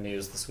is in the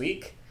news this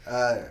week.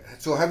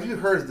 So have you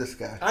heard of this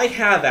guy? I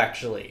have,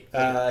 actually.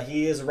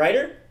 He is a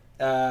writer.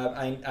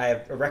 I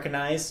have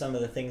recognized some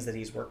of the things that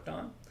he's worked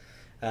on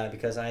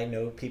because I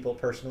know people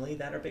personally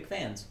that are big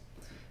fans.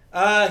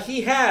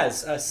 He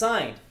has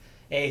signed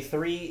a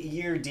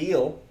 3-year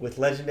deal with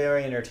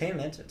Legendary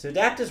Entertainment to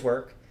adapt his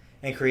work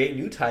and create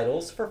new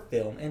titles for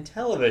film and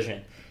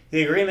television.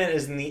 The agreement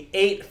is in the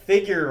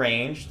 8-figure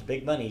range, the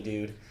big money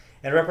dude,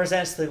 and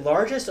represents the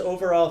largest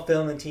overall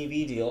film and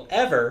TV deal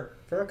ever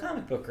for a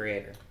comic book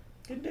creator.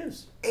 Good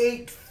news.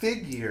 8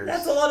 figures.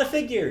 That's a lot of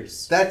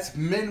figures. That's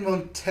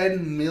minimum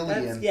 $10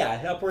 million.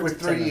 Upwards for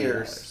 3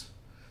 years.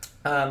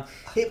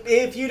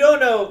 If you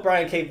don't know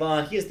Brian K.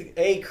 Vaughan, he is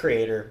a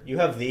creator. You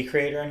have the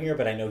creator on here,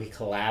 but I know he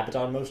collabed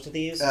on most of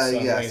these, so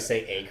I'm going to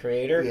say a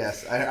creator.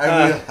 Yes,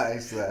 I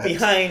realize that.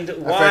 Behind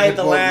Why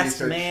the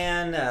Last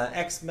Man,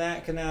 Ex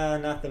Machina,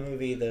 not the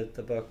movie,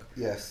 the book.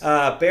 Yes.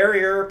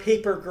 Barrier,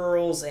 Paper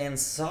Girls, and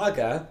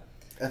Saga.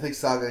 I think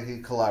Saga he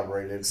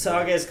collaborated.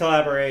 Saga is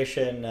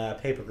collaboration.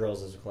 Paper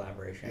Girls is a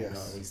collaboration. Yes. I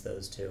know at least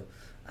those two.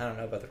 I don't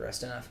know about the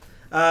rest enough.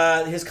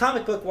 His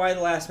comic book, Why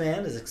the Last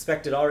Man, is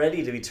expected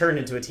already to be turned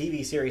into a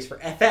TV series for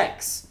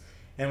FX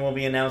and will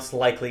be announced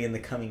likely in the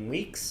coming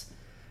weeks.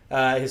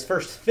 His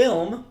first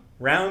film,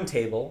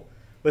 Roundtable,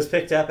 was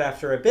picked up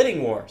after a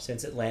bidding war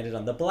since it landed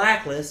on the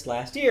Blacklist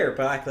last year.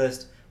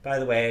 Blacklist, by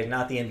the way,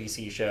 not the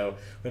NBC show.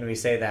 When we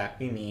say that,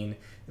 we mean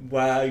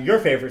your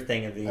favorite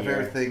thing of the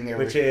year,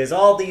 which is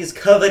all these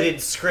coveted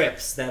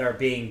scripts that are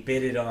being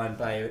bidded on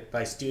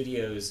by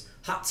studios,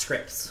 hot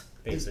scripts.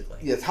 Basically.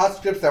 Yes, hot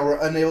scripts that were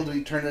unable to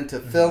be turned into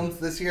films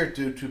this year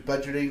due to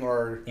budgeting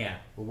or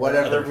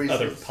whatever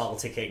reasons. Other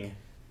politicking.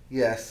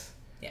 Yes.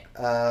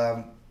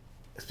 Yeah.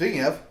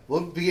 Speaking of,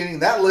 we'll be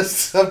getting that list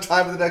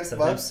sometime in the next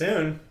month.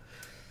 Soon.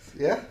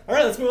 Yeah. All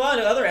right, let's move on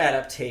to other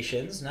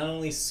adaptations. Not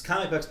only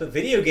comic books, but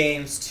video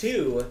games,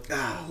 too.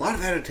 A lot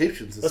of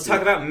adaptations. Let's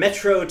talk about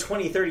Metro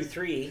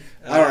 2033.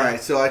 All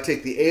right, so I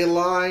take the A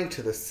line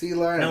to the C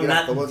line. No,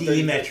 not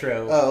the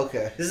Metro. Oh,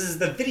 okay. This is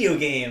the video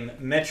game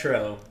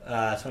Metro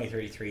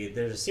 2033.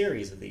 There's a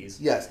series of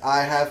these. Yes,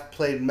 I have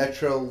played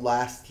Metro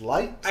Last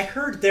Light. I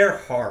heard they're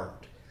hard.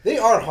 They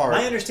are hard.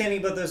 My understanding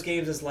about those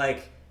games is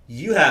like,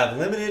 you have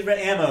limited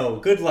ammo.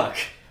 Good luck.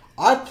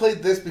 I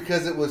played this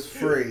because it was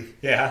free.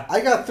 Yeah. I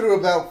got through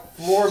about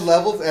 4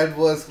 levels and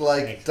was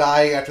like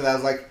dying after that. I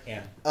was like,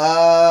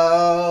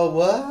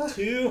 what?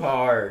 Too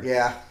hard.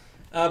 Yeah.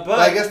 But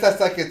I guess that's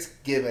like its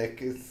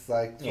gimmick. It's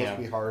like supposed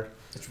to be hard.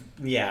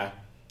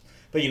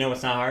 But you know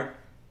what's not hard?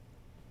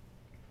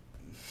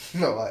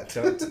 No, what?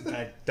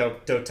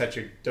 Don't touch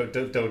your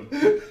don't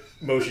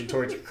motion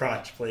towards your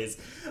crotch, please.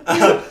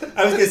 I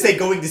was gonna say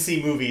going to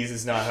see movies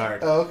is not hard.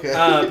 Oh,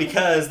 okay.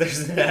 Because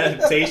there's an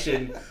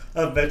adaptation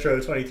of Metro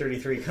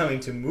 2033 coming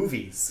to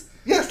movies.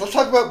 Yes, let's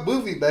talk about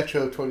movie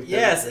Metro 2033.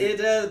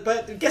 Yes,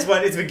 but guess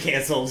what? It's been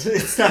canceled.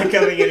 It's not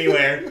coming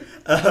anywhere.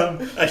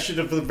 I should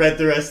have read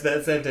the rest of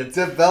that sentence.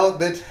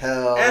 Development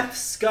hell. F.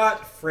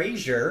 Scott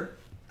Fraser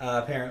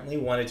apparently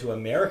wanted to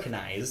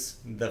Americanize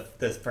the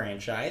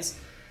franchise.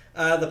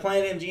 The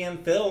planned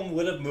MGM film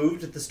would have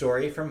moved the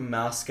story from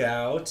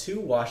Moscow to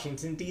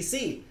Washington,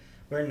 D.C.,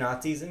 where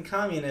Nazis and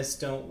communists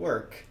don't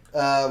work.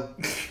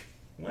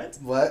 What?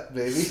 What,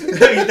 baby?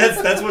 I mean,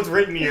 that's what's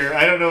written here.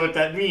 I don't know what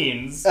that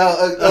means.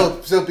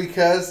 So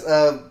because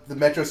the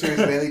Metro series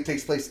mainly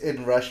takes place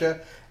in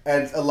Russia,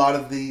 and a lot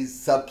of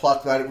these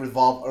subplots about it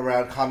revolve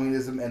around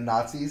communism and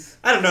Nazis.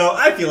 I don't know.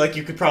 I feel like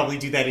you could probably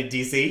do that in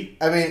DC.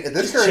 I mean, at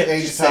this current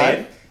age of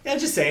time... Yeah,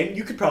 just saying.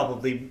 You could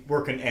probably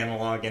work an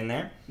analog in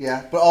there.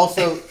 Yeah, but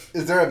also,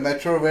 is there a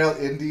Metro Rail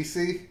in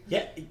DC?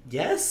 Yeah.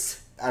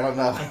 Yes? I don't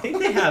know. I think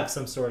they have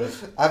some sort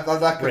of I'm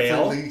not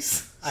rail. completely...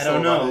 I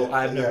don't know.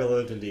 I've never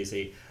lived in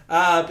DC.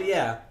 But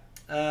yeah.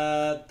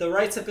 The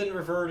rights have been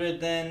reverted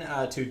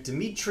then to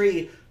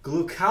Dmitry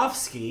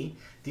Glukovsky,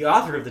 the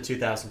author of the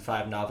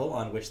 2005 novel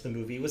on which the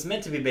movie was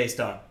meant to be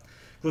based on.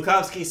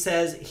 Glukovsky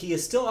says he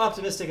is still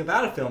optimistic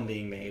about a film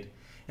being made,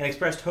 and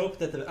expressed hope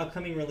that the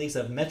upcoming release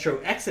of Metro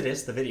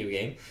Exodus, the video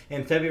game,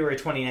 in February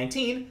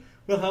 2019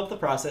 will help the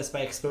process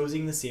by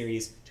exposing the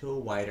series to a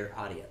wider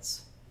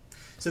audience.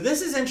 So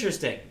this is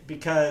interesting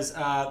because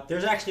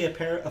there's actually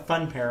a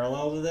fun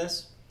parallel to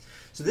this.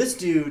 So this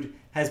dude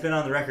has been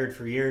on the record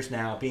for years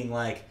now being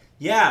like,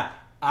 yeah,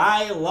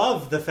 I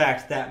love the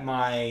fact that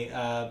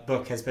my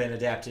book has been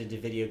adapted to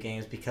video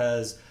games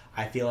because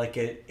I feel like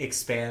it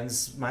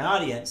expands my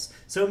audience.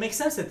 So it makes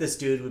sense that this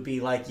dude would be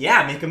like,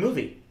 yeah, make a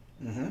movie.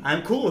 Mm-hmm.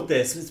 I'm cool with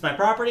this. It's my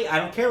property. I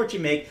don't care what you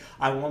make.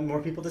 I want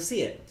more people to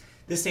see it.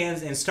 This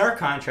stands in stark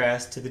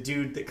contrast to the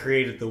dude that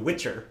created The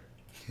Witcher,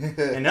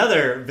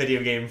 another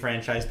video game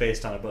franchise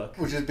based on a book.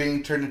 Which is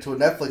being turned into a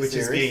Netflix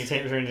series.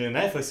 Turned into a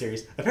Netflix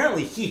series.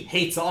 Apparently, he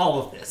hates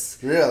all of this.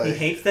 Really? He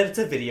hates that it's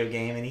a video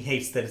game, and he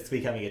hates that it's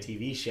becoming a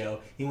TV show.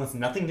 He wants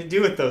nothing to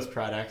do with those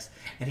products,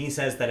 and he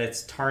says that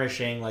it's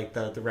tarnishing like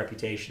the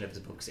reputation of his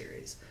book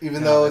series.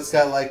 Even though it's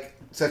got like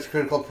such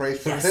critical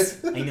praise from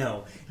yes, it. I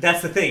know.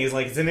 That's the thing. Is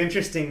like it's an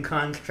interesting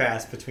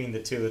contrast between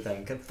the two of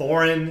them.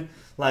 Foreign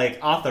like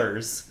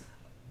authors.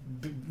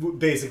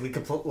 Basically,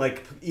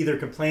 either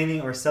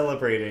complaining or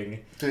celebrating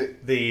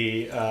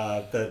the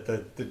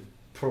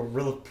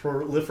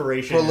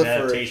proliferation and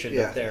adaptation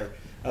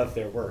of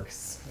their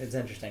works. It's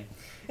interesting.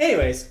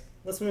 Anyways,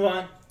 let's move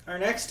on. Our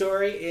next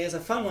story is a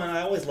fun one.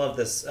 I always love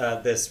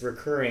this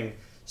recurring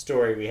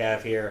story we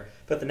have here.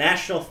 But the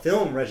National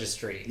Film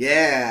Registry.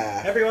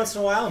 Yeah. Every once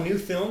in a while, new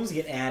films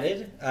get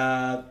added.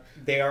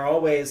 They are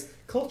always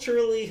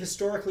culturally,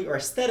 historically, or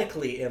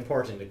aesthetically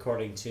important,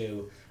 according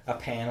to a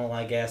panel,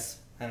 I guess.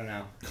 I don't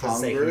know.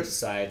 Congress? Who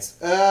decides?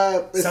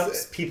 Some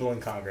people in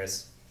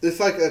Congress.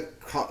 It's like a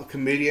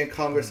committee in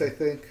Congress, I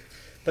think.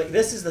 But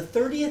this is the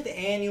 30th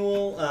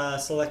annual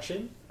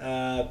selection.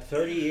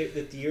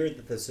 30th year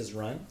that this is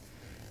run.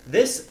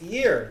 This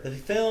year, the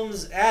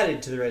films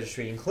added to the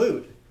registry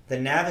include The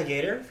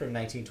Navigator from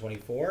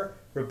 1924,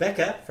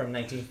 Rebecca from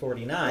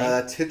 1949.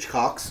 That's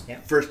Hitchcock's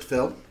first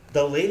film.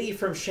 The Lady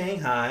from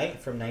Shanghai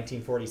from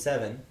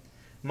 1947.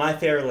 My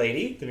Fair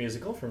Lady, the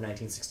musical from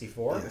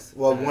 1964. Yes.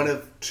 Well, one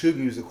of two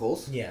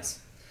musicals. Yes.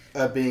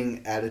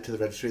 Being added to the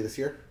registry this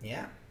year.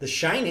 Yeah. The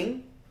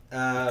Shining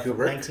from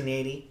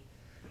 1980.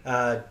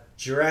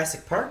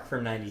 Jurassic Park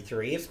from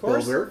 93, of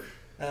course. Spielberg.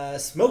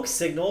 Smoke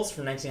Signals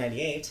from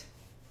 1998.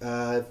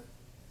 I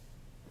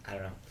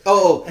don't know.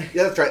 Oh,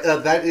 yeah, that's right.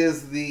 That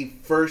is the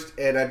first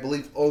and I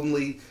believe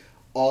only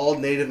all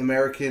Native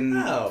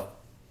American,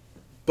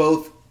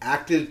 both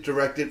acted,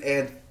 directed,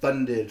 and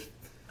funded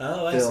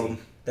I film.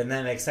 see. Then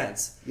that makes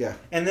sense. Yeah.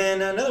 And then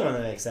another one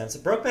that makes sense,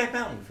 Brokeback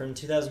Mountain from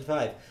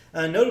 2005.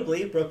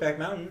 Notably, Brokeback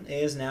Mountain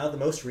is now the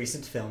most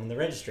recent film in the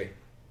registry.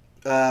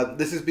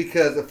 This is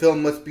because a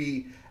film must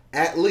be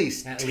at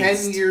least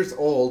 10 years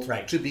old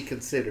to be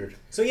considered.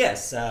 So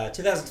yes,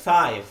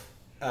 2005.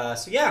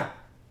 So yeah,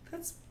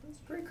 that's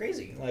pretty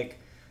crazy. Like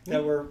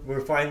that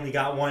we're finally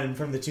got one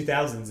from the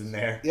 2000s in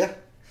there. Yeah.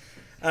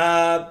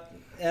 The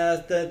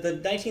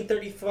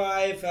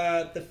 1935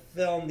 the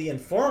film The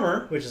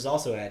Informer, which is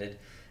also added.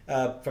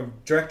 From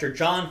director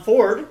John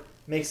Ford,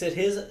 makes it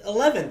his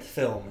 11th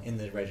film in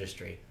the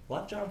registry. A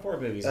lot of John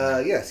Ford movies.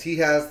 Yes, he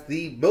has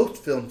the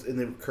most films in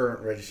the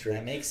current registry.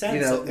 That makes sense.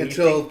 You know,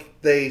 until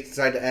they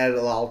decide to add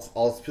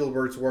all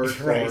Spielberg's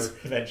work or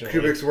eventually.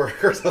 Kubrick's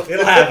work or something.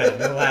 It'll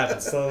happen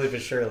slowly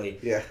but surely.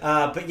 Yeah.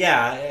 But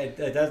yeah,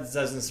 it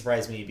doesn't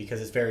surprise me because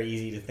it's very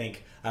easy to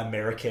think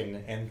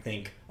American and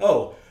think,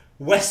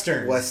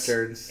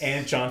 Westerns.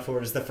 And John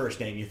Ford is the first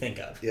name you think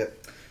of.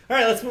 Yep. All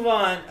right, let's move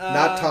on.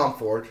 Not Tom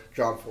Ford,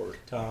 John Ford.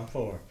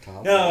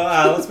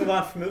 Let's move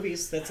on for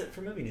movies. That's it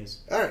for movie news.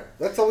 All right,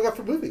 that's all we got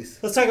for movies.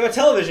 Let's talk about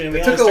television.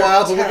 It took a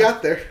while, but we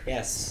got there.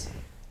 Yes.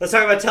 Let's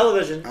talk about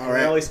television. All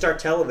right. We always start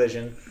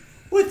television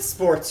with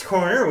Sports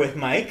Corner with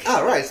Mike.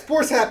 All right,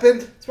 sports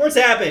happened.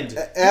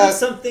 There's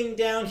something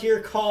down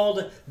here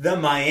called the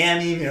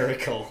Miami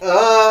Miracle.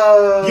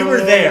 Oh. You were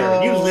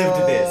there. You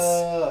lived this.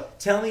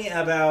 Tell me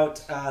about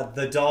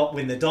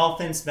when the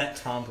Dolphins met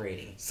Tom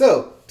Brady.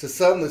 So, to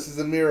some, this is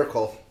a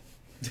miracle.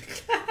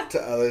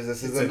 To others,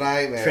 this is a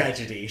nightmare.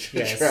 Tragedy.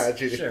 Yes.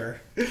 Tragedy.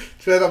 Sure.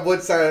 Depends on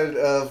which side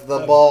of the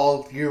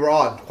ball you're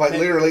on. Quite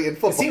literally in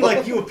football. It seemed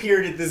like you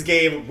appeared at this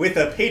game with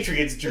a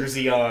Patriots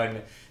jersey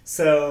on.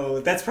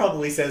 So that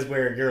probably says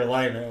where your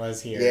alignment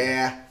was here.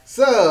 Yeah.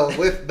 So,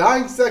 with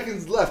 9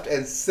 seconds left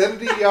and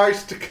 70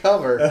 yards to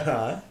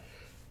cover,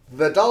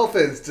 the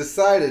Dolphins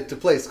decided to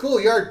play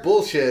schoolyard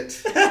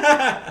bullshit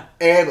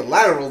and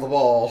lateral the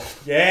ball.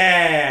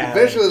 Yeah.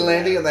 Eventually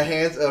landing in the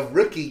hands of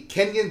rookie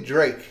Kenyon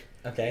Drake.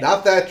 Okay.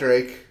 Not that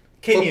Drake.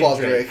 Kenyon Football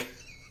Drake.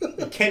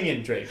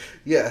 Kenyon Drake.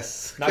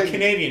 Yes. Not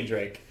Canadian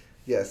Drake.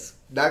 Yes.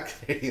 Not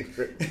Canadian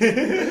Drake.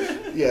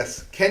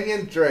 Yes.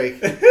 Kenyon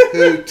Drake,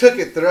 who took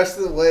it the rest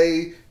of the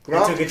way.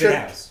 Gronk took it to the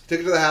house. Took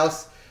it to the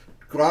house.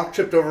 Gronk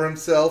tripped over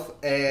himself,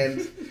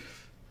 and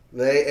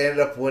they ended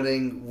up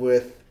winning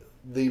with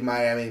the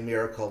Miami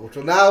Miracle, which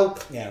will now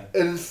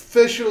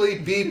officially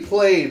be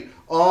played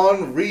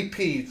on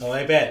repeat. Oh,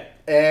 I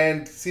bet.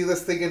 And see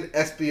this thing in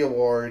ESPY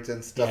Awards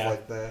and stuff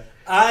like that.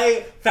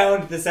 I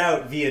found this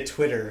out via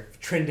Twitter,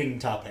 trending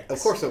topics. Of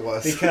course it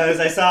was. Because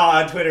I saw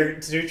on Twitter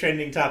two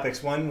trending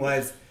topics. One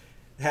was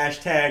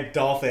hashtag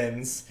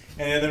Dolphins,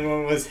 and the other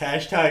one was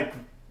hashtag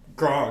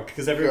Gronk,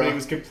 because everybody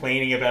was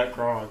complaining about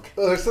Gronk.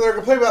 So they're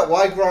complaining about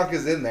why Gronk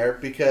is in there,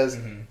 because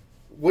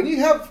when you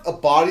have a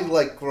body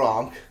like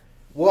Gronk,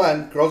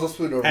 one, girls will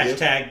swoon over you.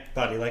 Hashtag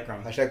body like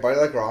Gronk. Hashtag body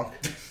like Gronk.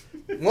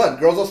 One,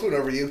 girls will swoon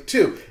over you.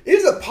 Two, it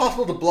is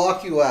impossible to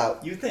block you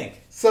out. You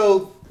think.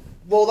 So,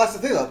 well, that's the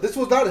thing, though. This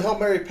was not a Hail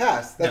Mary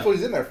pass. That's what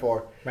he's in there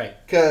for. Right.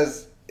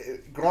 Because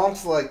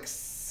Gronk's like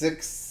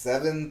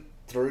 6'7",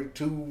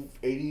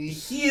 280.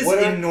 He is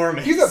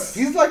enormous.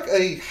 He's like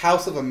a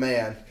house of a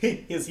man.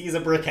 He's a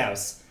brick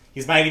house.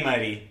 He's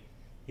mighty.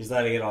 He's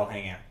letting it all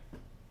hang out.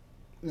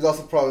 He's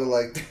also probably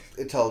like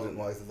intelligent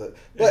wise with it.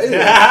 But anyway.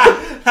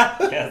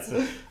 That's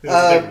a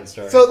different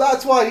story. So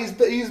that's why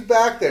he's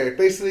back there,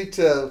 basically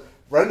to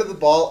run to the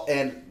ball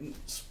and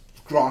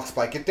Gronk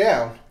spike it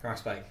down. Gronk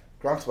spike.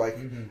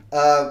 Mm-hmm.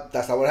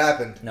 That's not what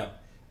happened. No.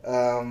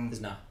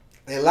 It's not.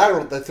 They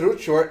threw it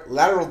short,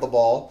 lateraled the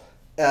ball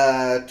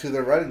to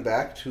the running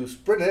back to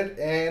sprint it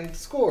and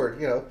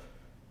scored.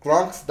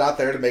 Gronk's not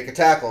there to make a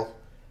tackle.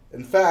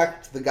 In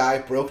fact, the guy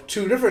broke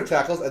 2 different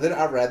tackles and then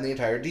outran the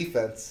entire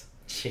defense.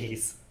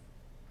 Jeez.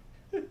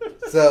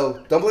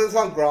 So, don't blame this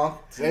on Gronk.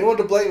 There's anyone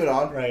to blame it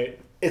on. Right.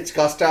 It's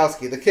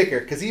Gostowski, the kicker,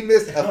 because he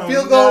missed a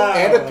field goal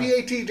and a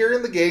PAT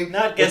during the game.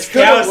 Not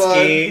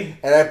Gostowski.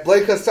 And I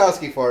blame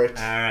Gostowski for it.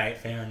 All right,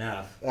 fair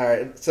enough. All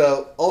right.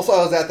 So, also,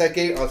 I was at that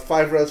game. I was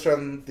 5 rows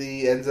from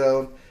the end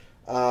zone.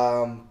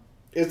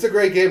 It's a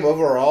great game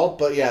overall,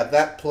 but yeah,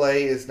 that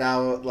play is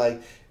now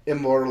like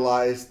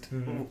immortalized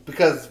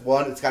because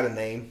one, it's got a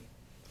name.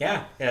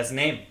 Yeah, it has a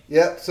name.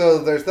 Yep.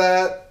 So there's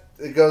that.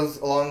 It goes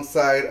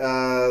alongside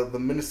the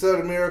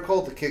Minnesota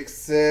Miracle, the Kick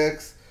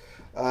 6,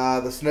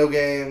 the Snow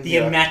Game, the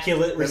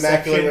Immaculate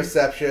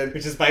Reception,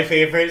 which is my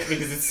favorite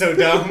because it's so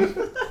dumb.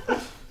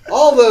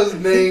 All those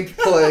named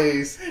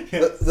plays,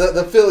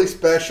 the Philly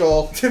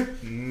Special,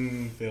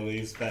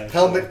 Philly Special,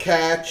 Helmet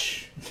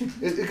Catch.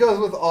 It goes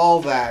with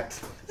all that.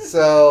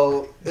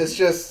 So it's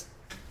just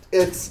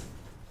it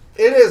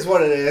is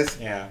what it is.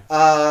 Yeah.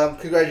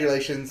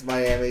 Congratulations,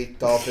 Miami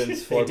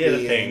Dolphins, for they did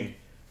a thing.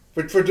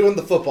 For doing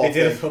the football thing.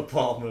 They did a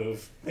football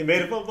move. They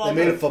made a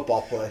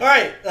football play. All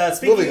right.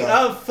 Speaking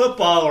of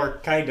football, or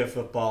kind of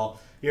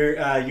football,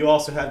 you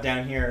also have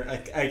down here,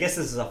 I guess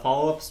this is a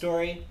follow-up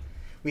story.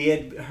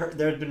 There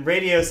had been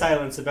radio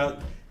silence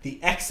about the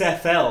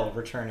XFL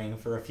returning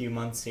for a few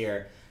months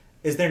here.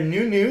 Is there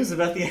new news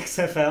about the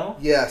XFL?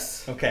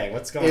 Yes. Okay,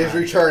 what's going on? It is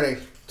returning.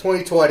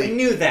 2020. We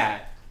knew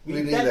that. We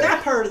knew that.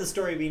 That part of the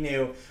story we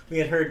knew. We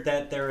had heard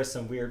that there were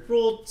some weird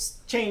rule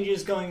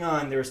changes going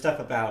on. There was stuff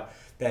about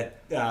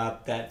that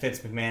Vince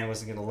McMahon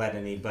wasn't going to let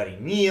anybody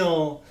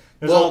kneel.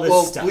 There's all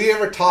this stuff. We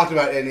never talked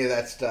about any of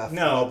that stuff.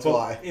 No, that's but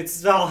why.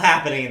 It's all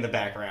happening in the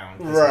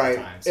background. Right.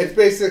 So it's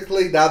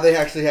basically, now they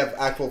actually have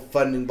actual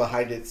funding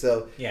behind it,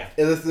 so yeah,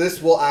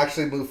 this will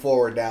actually move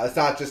forward now. It's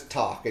not just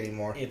talk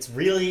anymore. It's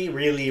really,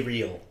 really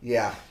real.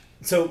 Yeah.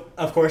 So,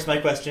 of course, my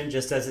question,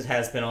 just as it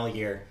has been all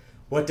year,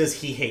 what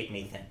does He Hate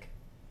Me think?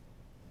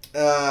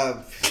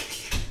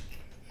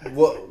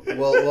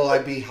 Will I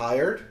be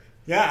hired?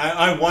 Yeah,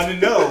 I want to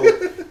know.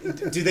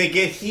 Do they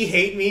get He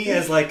Hate Me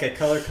as like a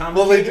color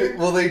commentator?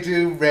 Will they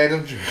do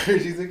random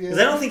jerseys again? Because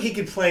I don't think he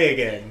could play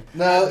again.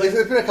 No,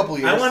 it's been a couple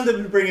years. I wanted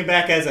them to bring him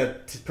back as a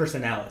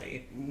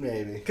personality.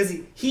 Maybe. Because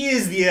he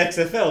is the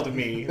XFL to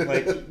me.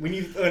 Like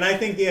when I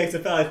think the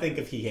XFL, I think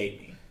of He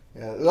Hate Me.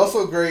 Yeah, it's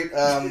also great.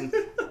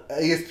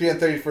 ESPN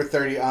 30 for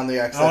 30 on the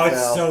XFL. Oh,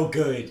 it's so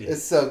good.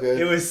 It's so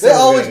good. It was so They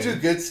always good. do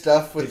good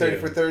stuff with 30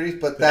 for 30s,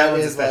 but that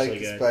is like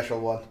good. a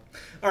special one.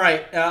 All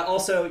right.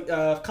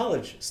 Also,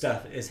 college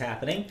stuff is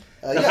happening.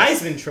 The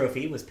yes. Heisman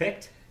Trophy was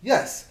picked.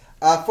 Yes.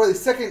 For the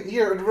second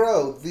year in a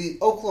row, the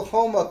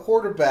Oklahoma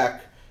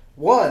quarterback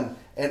won,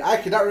 and I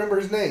cannot remember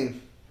his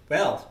name.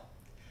 Well,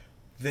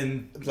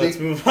 then let's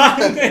move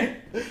on.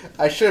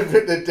 I should have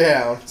written it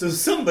down. So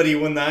somebody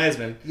won the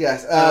Heisman.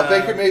 Yes.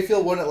 Baker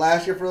Mayfield won it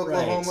last year for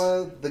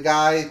Oklahoma. Right. The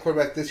guy,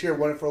 quarterback this year,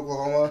 won it for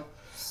Oklahoma.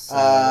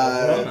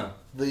 Oklahoma.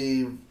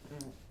 The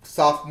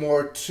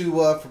sophomore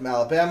Tua from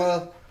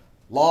Alabama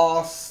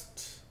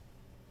lost.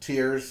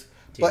 Tears.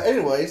 But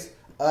anyways,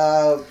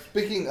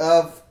 speaking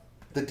of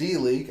the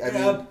D-League, I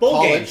mean bowl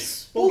college.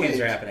 Games. Bowl games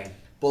are happening.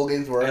 Bowl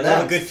games were announced. I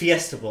love a good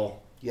Fiesta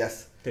Bowl.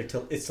 Yes.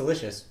 It's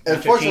delicious. Nacho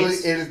Unfortunately,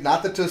 cheese. it is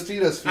not the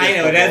Tostitos Fiesta I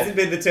know, it Bowl. hasn't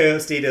been the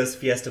Tostitos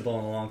Fiesta Bowl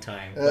in a long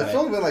time. It's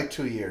only been like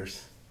 2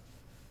 years.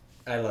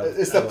 I love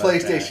It's the I love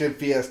PlayStation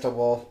Fiesta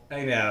Bowl. that.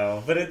 I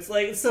know, but it's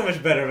like it's so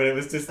much better when it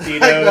was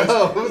Tostitos. I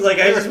know. It was like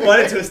I just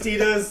wanted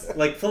Tostitos,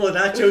 like full of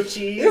nacho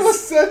cheese. It was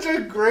such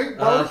a great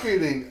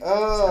marketing.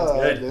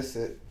 good. I miss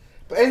it.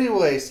 But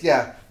anyways,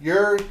 yeah,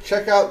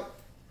 check out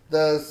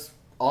the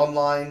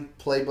online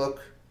playbook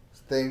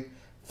thing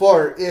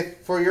for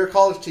your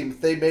college team if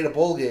they made a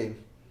bowl game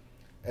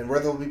and where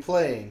they'll be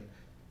playing.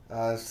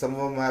 Some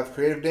of them have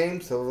creative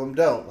names, some of them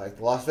don't, like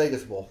the Las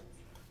Vegas Bowl.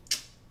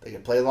 They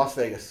can play in Las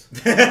Vegas.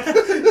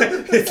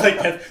 It's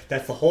like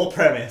that's the whole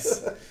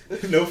premise.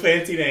 No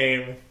fancy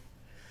name.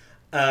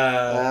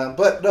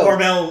 But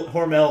no,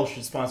 Hormel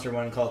should sponsor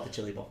one and call it the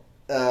Chili Bowl.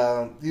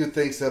 you'd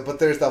think so, but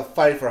there's the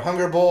Fight for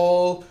Hunger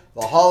Bowl,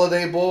 the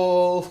Holiday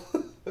Bowl,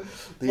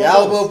 the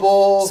Alamo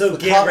Bowl, So the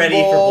get Cotton ready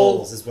Bowl, for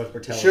bowls is what we're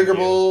telling Sugar you.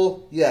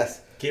 Bowl,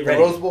 yes. Get the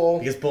ready. Rose Bowl,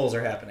 Because bowls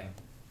are happening.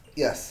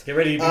 yes. Get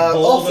ready to be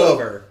bowled also,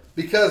 over.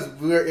 Because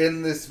we're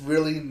in this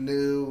really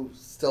new,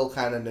 still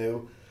kind of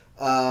new,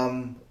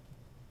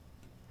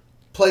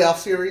 playoff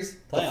series.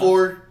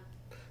 Playoff.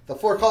 The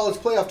four college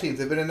playoff teams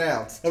have been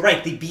announced. Oh,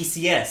 right, the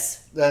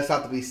BCS. That's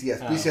not the BCS.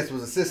 Oh. BCS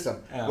was a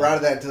system. Oh. We're out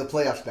of that into the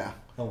playoffs now.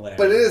 Oh,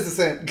 whatever. But it is the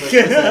same. But it's the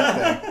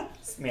same thing.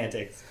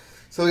 Semantics.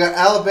 So we got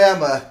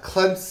Alabama,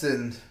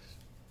 Clemson,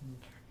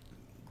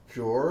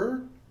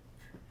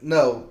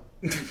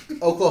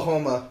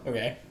 Oklahoma,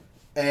 Okay.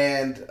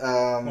 and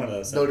One of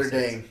those Notre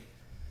episodes. Dame.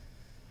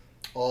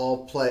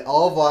 All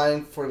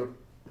vying for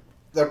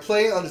they're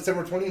playing on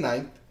December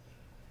 29th,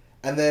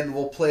 and then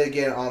we'll play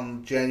again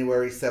on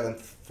January 7th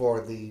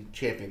for the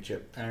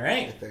championship. All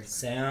right. I think.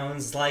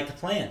 Sounds like a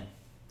plan.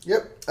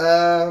 Yep.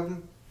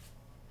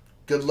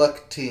 Good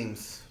luck,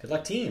 teams. Good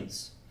luck,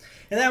 teams.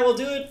 And that will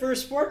do it for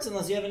sports,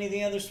 unless you have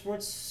anything other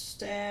sports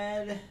to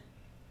add.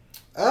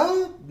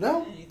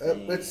 No.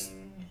 Anything? It's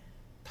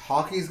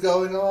hockey's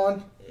going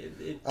on.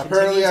 It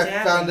Apparently, continues I to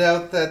happen. found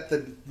out that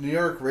the New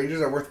York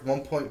Rangers are worth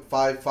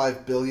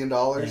 $1.55 billion.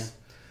 Yeah.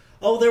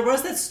 Oh, there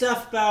was that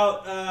stuff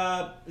about.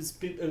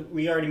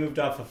 We already moved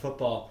off of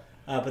football,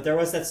 but there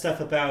was that stuff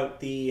about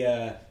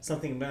the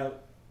something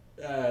about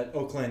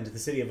Oakland, the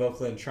city of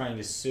Oakland, trying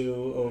to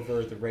sue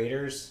over the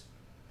Raiders.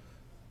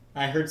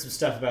 I heard some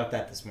stuff about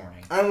that this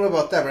morning. I don't know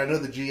about that, but I know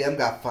the GM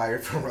got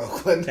fired from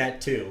Oakland. That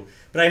too,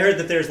 but I heard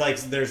that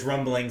there's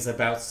rumblings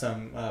about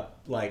some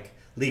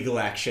legal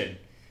action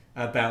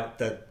about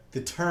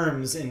the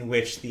terms in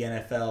which the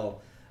NFL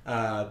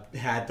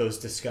had those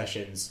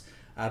discussions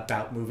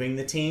about moving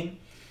the team,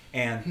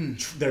 and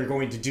they're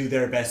going to do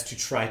their best to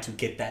try to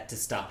get that to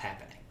stop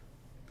happening.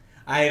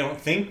 I don't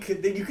think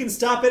that you can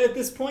stop it at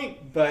this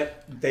point,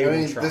 but they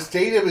will try. The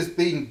stadium is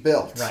being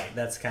built. Right,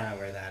 that's kind of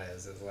where that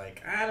is. It's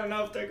like, I don't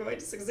know if they're going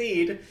to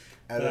succeed.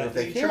 I don't know if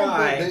they can, can,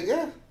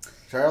 but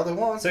try all they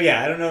want. So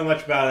yeah, I don't know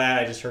much about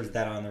that. I just heard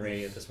that on the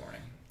radio this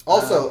morning.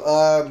 Also,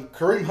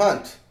 Kareem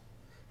Hunt,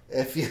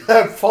 if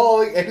you're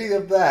following any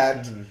of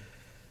that,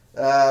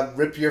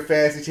 rip your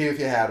fantasy team if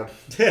you had him.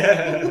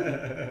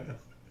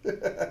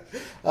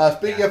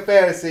 Speaking of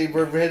fantasy,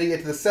 we're heading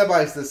into the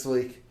semis this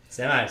week.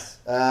 Semis.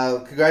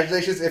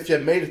 Congratulations if you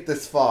made it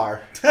this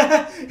far.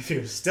 If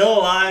you're still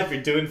alive,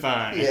 you're doing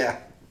fine. Yeah.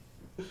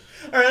 All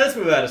right, let's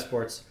move out of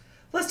sports.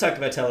 Let's talk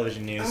about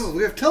television news. Oh,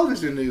 we have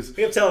television news.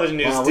 We have television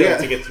news Wow, still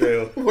to get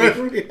through.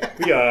 we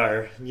We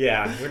are.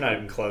 Yeah, we're not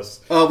even close.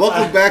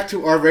 welcome back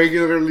to our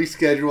regularly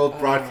scheduled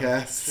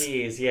broadcasts.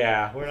 Jeez,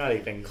 yeah, we're not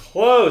even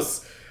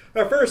close.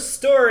 Our first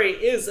story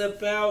is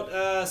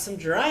about some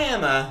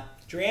drama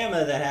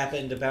that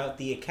happened about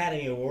the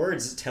Academy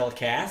Awards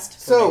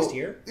telecast for next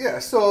year. Yeah,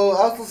 so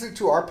I was listening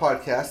to our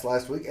podcast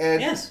last week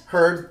and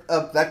heard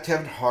that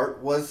Kevin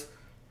Hart was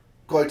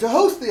going to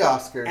host the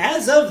Oscars.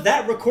 As of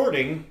that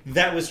recording,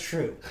 that was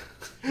true.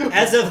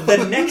 As of the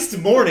next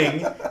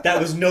morning, that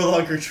was no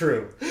longer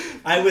true.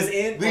 I was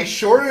in... the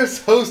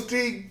shortest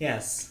hosting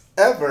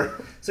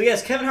ever. So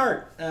yes, Kevin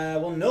Hart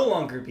will no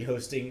longer be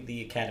hosting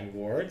the Academy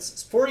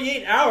Awards.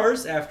 48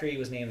 hours after he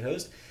was named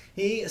host,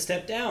 he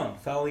stepped down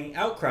following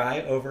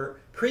outcry over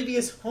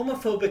previous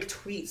homophobic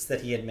tweets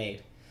that he had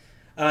made.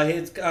 He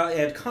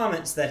had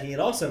comments that he had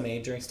also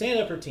made during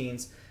stand-up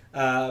routines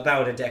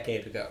about a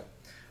decade ago.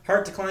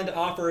 Hart declined to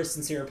offer a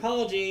sincere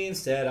apology,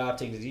 instead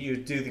opting to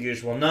do the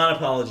usual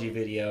non-apology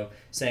video,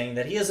 saying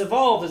that he has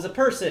evolved as a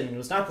person and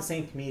was not the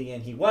same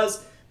comedian he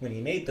was when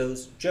he made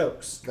those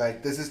jokes.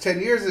 Like, this is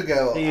 10 years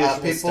ago.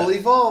 People stuff.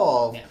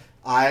 Evolve. Yeah.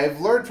 I've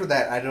learned from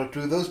that. I don't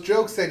do those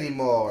jokes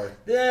anymore.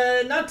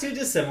 Not too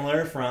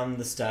dissimilar from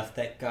the stuff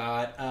that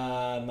got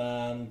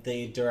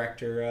the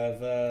director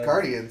of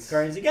Guardians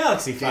of the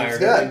Galaxy fired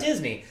Gunn. at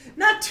Disney.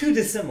 Not too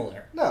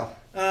dissimilar. No.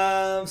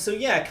 So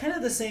yeah, kind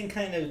of the same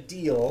kind of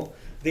deal.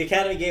 The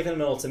Academy gave him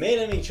an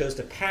ultimatum. He chose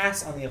to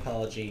pass on the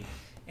apology,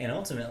 and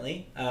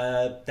ultimately,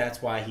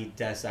 that's why he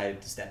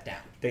decided to step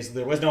down. Basically,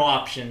 there was no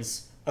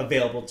options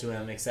available to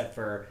him except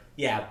for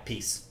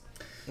peace.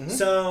 Mm-hmm.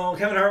 So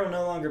Kevin Hart will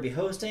no longer be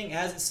hosting.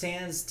 As it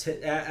stands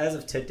as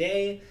of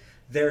today,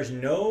 There's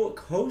no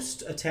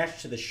host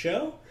attached to the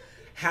show.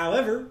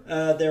 However,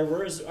 there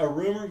was a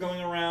rumor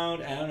going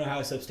around. I don't know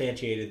how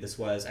substantiated this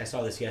was. I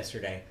saw this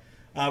yesterday.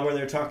 Where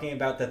they're talking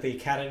about that the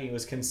Academy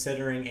was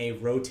considering a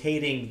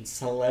rotating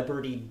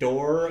celebrity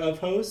door of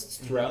hosts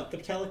throughout the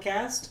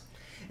telecast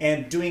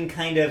and doing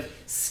kind of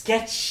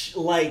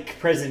sketch-like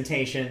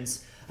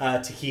presentations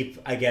to keep,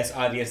 I guess,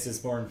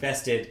 audiences more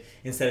invested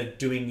instead of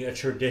doing a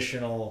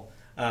traditional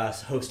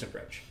host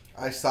approach.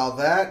 I saw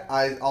that.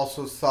 I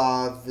also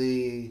saw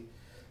the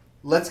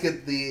let's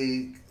get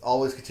the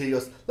always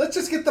continuous. Let's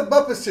just get the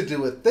Muppets to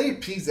do it. They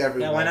appease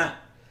everyone. Yeah, why not?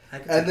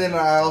 And then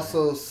I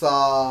also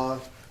saw...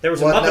 There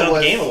was a Muppet on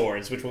the Game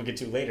Awards, which we'll get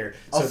to later.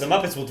 So the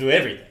Muppets will do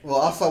everything.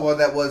 Well, I saw one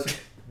that was,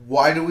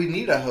 why do we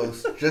need a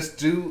host? Just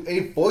do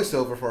a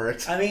voiceover for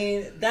it. I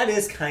mean, that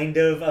is kind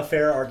of a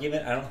fair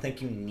argument. I don't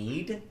think you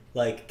need,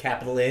 like,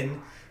 capital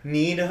N,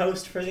 need a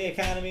host for the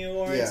Academy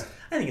Awards. Yeah.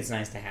 I think it's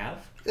nice to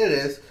have. It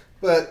is.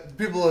 But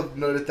people have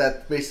noted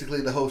that basically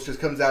the host just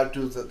comes out,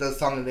 does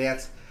song and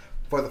dance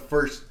for the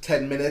first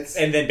 10 minutes.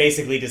 And then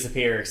basically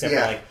disappear, except for,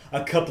 like,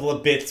 a couple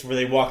of bits where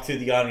they walk through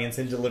the audience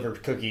and deliver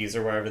cookies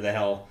or wherever the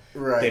hell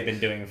they've been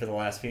doing for the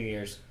last few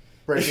years.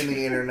 Breaking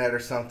the internet or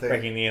something.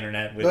 Breaking the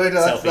internet with selfies.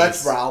 selfies.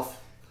 That's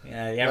Ralph.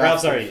 Yeah,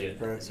 Ralph's already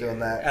doing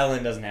that.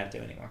 Ellen doesn't have to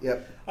anymore.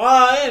 Yep.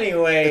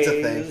 Anyways.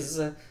 It's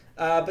a thing.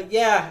 But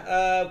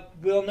yeah,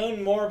 we'll know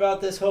more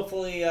about this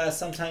hopefully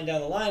sometime down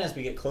the line as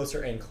we get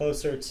closer and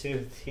closer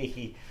to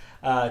the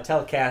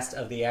telecast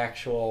of the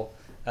actual...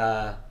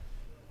 Thank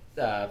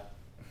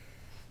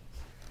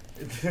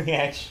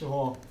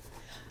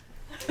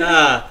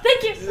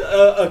you.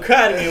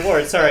 Academy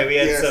Award. Sorry, we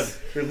had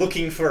we're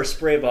looking for a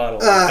spray bottle.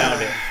 We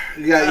found it.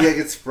 Yeah,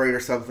 get sprayed or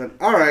something.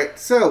 All right,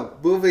 so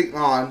moving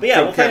on. But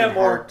yeah, we'll find out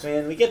more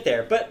when we get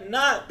there. But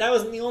that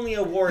wasn't the only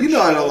award. You know,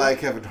 show I don't like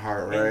Kevin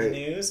Hart, right? In the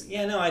news.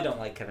 Yeah, no, I don't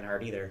like Kevin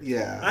Hart either.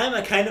 Yeah,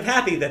 I'm kind of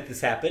happy that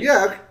this happened.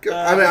 Yeah,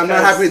 I mean, I'm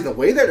not happy with the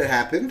way that it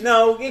happened.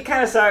 No, it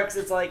kind of sucks.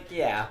 It's like,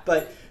 yeah,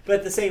 but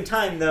at the same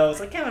time, though, it's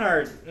like Kevin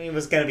Hart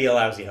was going to be a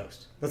lousy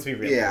host. Let's be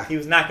real. Yeah. He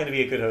was not going to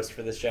be a good host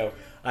for this show.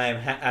 I am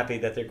happy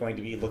that they're going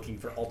to be looking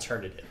for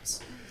alternatives.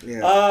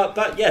 Yeah.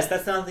 But yes,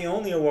 that's not the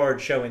only award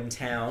show in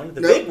town.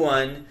 The big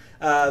one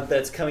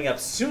that's coming up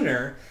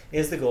sooner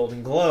is the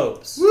Golden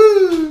Globes.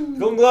 Woo!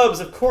 Golden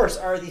Globes, of course,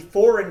 are the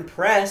foreign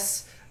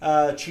press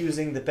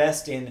choosing the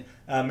best in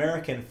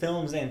American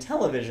films and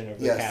television over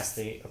the past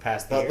years.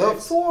 The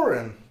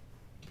foreign.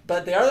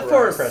 But they are the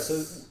foreign press.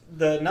 So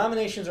the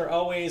nominations are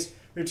always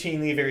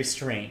routinely very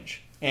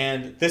strange.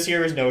 And this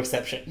year is no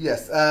exception.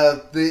 Yes,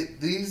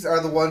 these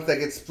are the ones that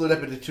get split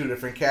up into two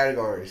different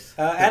categories: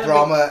 the Adam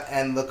drama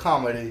and the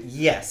comedy.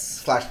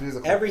 Yes, /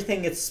 musical.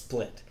 Everything gets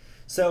split.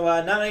 So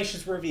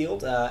nominations were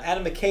revealed.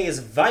 Adam McKay's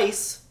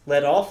Vice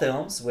led all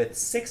films with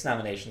 6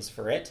 nominations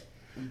for it.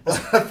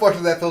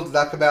 Unfortunately, that film did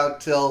not come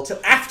out till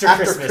after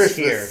Christmas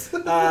here.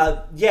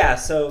 Yeah,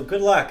 so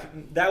good luck.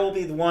 That will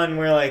be the one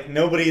where like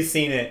nobody's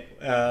seen it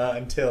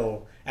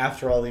until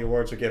after all the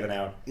awards are given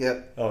out.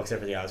 Yep. Oh,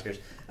 except for the Oscars.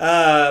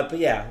 But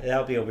yeah,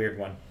 that'll be a weird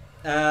one.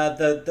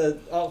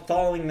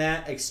 Following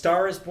that, A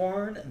Star Is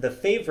Born, The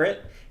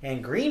Favorite,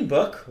 and Green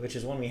Book, which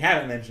is one we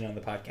haven't mentioned on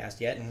the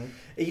podcast yet,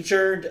 each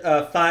earned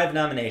 5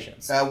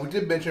 nominations. We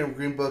did mention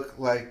Green Book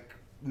like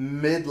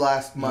mid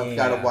last month,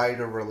 got a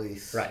wider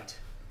release. Right.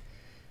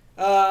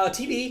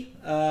 TV,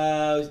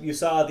 you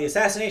saw The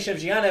Assassination of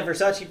Gianni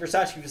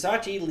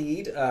Versace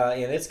lead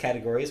in its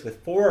categories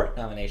with 4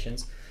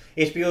 nominations.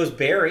 HBO's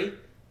Barry,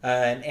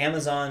 and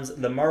Amazon's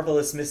The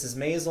Marvelous Mrs.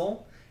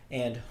 Maisel,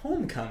 and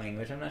Homecoming,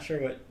 which I'm not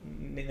sure what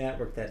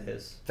network that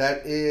is.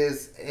 That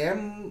is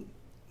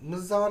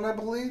Amazon, I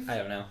believe. I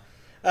don't know.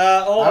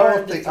 I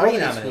don't think 3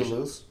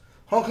 nominations.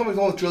 Homecoming's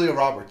one with Julia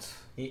Roberts.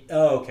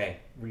 Oh, okay.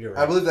 You're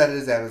right. I believe that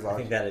is Amazon. I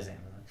think that is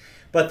Amazon.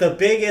 But the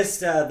biggest,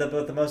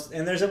 the most,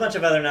 and there's a bunch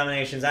of other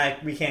nominations.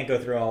 We can't go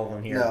through all of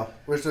them here. No,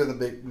 we're still the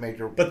big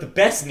major. But the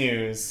best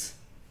news,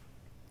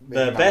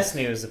 best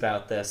news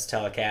about this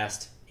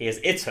telecast is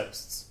its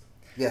hosts.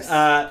 Yes.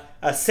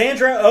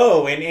 Sandra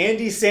Oh and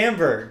Andy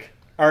Samberg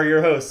are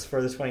your hosts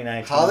for the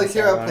 2019 How they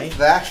came up with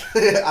that,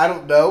 I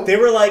don't know. They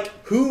were like,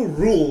 who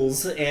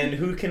rules and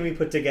who can we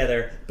put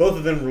together? Both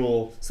of them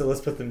rule, so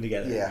let's put them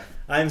together. Yeah.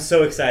 I'm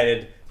so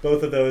excited.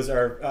 Both of those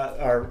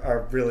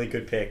are really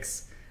good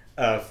picks.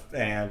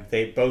 And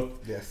they both...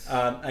 Yes.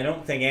 I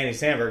don't think Andy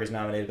Samberg is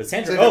nominated, but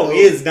Sandra Oh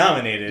is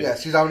nominated. Yeah,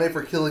 she's nominated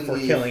for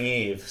Killing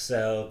Eve.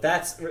 So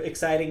that's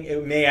exciting.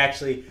 It may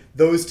actually...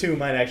 Those two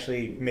might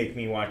actually make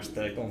me watch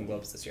the Golden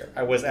Globes this year.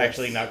 I was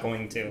actually not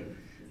going to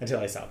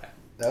until I saw that.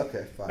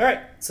 Okay, fine. All right,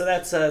 so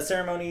that's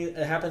ceremony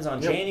happens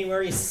on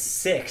January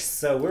 6th.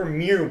 So we're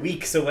mere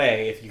weeks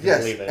away, if you can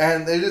believe it.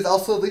 And it is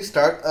also the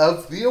start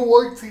of the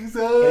award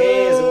season. It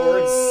is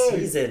award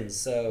season,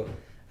 so...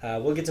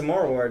 we'll get to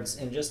more awards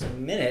in just a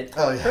minute.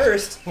 Oh, yeah.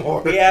 First,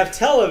 we have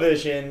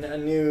television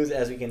news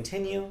as we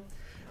continue.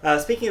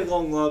 Speaking of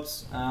Golden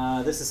Globes,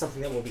 this is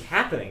something that will be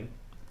happening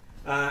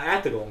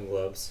at the Golden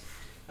Globes.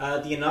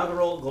 The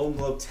inaugural Golden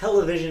Globe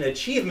Television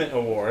Achievement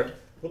Award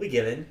will be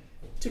given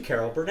to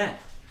Carol Burnett.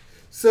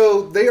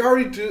 So they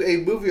already do a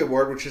movie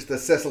award, which is the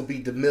Cecil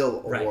B.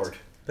 DeMille Award. Right.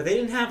 But they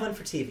didn't have one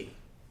for TV.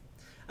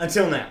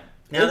 Until now.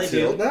 Now they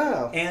do.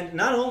 Now. And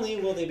not only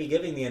will they be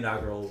giving the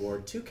inaugural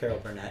award to Carol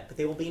Burnett, but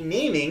they will be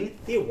naming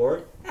the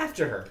award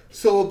after her.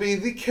 So it will be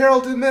the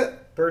Carol DeMille.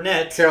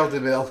 Burnett. Carol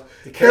DeMille.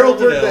 The Carol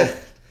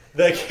Burnett.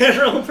 The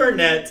Carol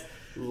Burnett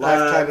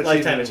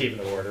Lifetime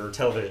Achievement Award or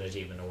Television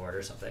Achievement Award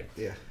or something.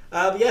 Yeah.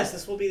 But yes,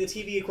 this will be the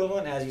TV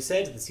equivalent, as you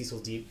said, to the Cecil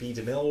B.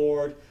 DeMille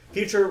Award.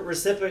 Future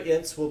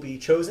recipients will be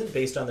chosen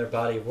based on their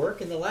body of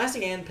work and the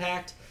lasting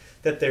impact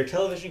that their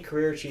television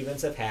career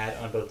achievements have had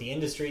on both the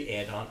industry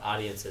and on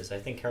audiences. I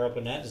think Carol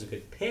Burnett is a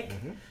good pick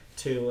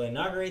to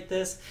inaugurate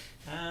this.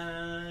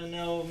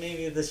 No,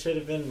 maybe this should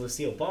have been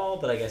Lucille Ball,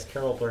 but I guess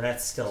Carol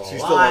Burnett's still alive.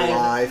 She's still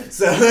alive.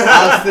 So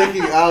I was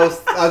thinking, I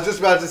was just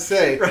about to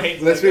say,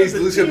 right, let's means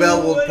Lucille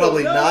Bell will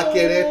probably not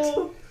get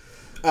it.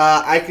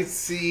 I could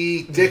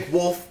see Dick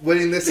Wolf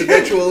winning this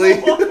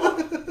eventually.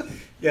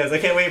 Yes, I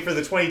can't wait for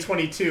the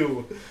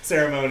 2022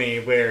 ceremony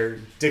where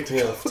Dick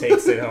Wolf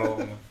takes it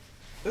home.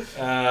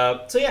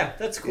 So yeah,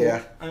 that's cool.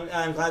 Yeah.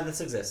 I'm glad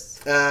this exists.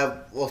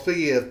 Well,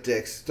 speaking of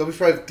dicks, don't be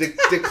surprised if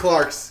Dick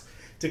Clark's.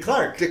 Dick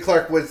Clark. Dick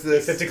Clark wins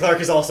this. Except Dick Clark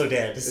is also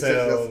dead.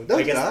 So no, I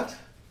he's guess not.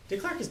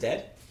 Dick Clark is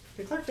dead.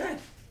 Dick Clark died.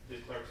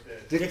 Dick Clark's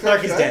dead. Dick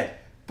Clark is dead.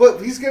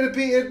 But he's going to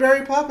be in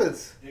Mary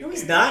Poppins. No,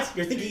 he's not.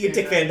 You're thinking of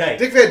Dick Van Dyke.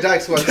 Dick Van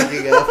Dyke's who I'm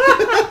thinking of.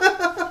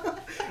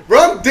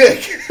 Wrong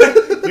Dick.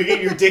 You're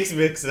getting your dicks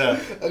mixed up.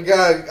 Oh,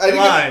 God.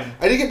 I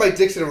didn't get my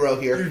dicks in a row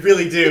here. You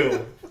really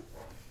do.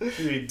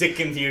 Dick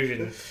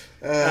confusion.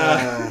 All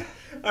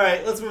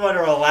right, let's move on to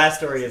our last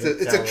story. It's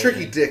a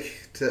tricky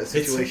dick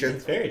situation.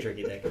 It's very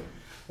tricky dick.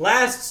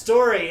 Last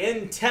story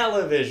in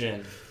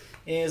television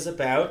is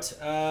about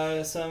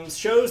some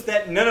shows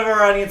that none of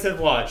our audience have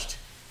watched.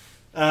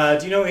 Do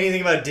you know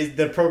anything about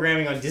the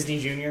programming on Disney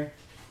Junior?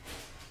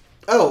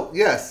 Oh,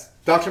 yes.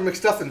 Dr.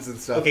 McStuffins and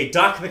stuff. Okay,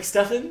 Doc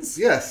McStuffins?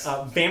 Yes.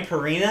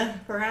 Vampirina,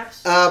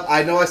 perhaps?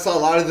 I know I saw a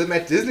lot of them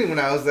at Disney when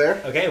I was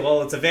there. Okay,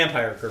 well, it's a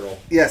vampire girl.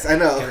 Yes, I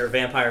know. And her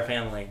vampire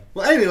family.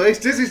 Well, anyways,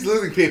 Disney's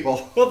losing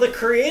people. Well, the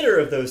creator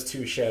of those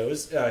two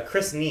shows,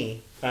 Chris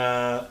Nee,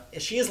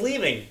 she is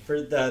leaving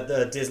for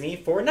the Disney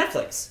for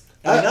Netflix.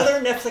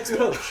 Another Netflix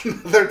poach.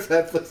 Another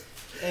Netflix.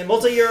 A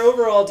multi-year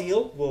overall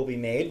deal will be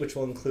made, which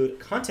will include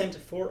content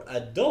for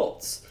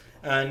adults.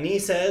 Nee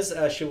says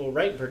she will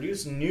write and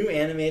produce new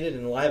animated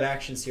and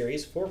live-action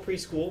series for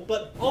preschool,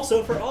 but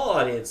also for all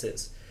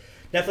audiences.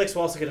 Netflix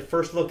will also get a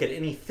first look at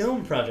any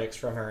film projects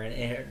from her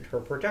and her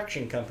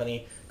production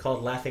company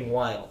called Laughing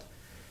Wild.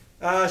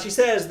 She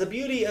says, the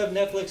beauty of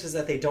Netflix is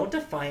that they don't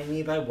define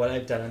me by what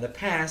I've done in the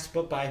past,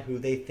 but by who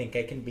they think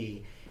I can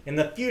be in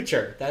the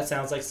future. That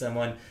sounds like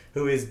someone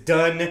who is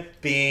done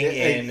being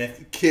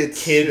in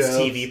kids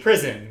TV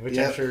prison, which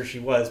I'm sure she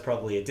was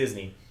probably at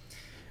Disney.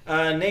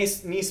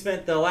 Nee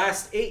spent the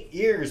last 8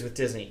 years with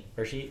Disney,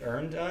 where she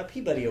earned a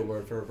Peabody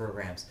Award for her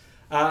programs.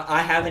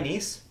 I have a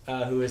niece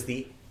who is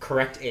the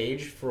correct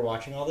age for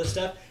watching all this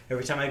stuff.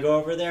 Every time I go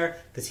over there,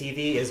 the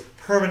TV is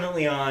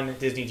permanently on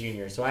Disney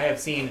Junior. So I have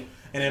seen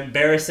an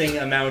embarrassing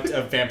amount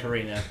of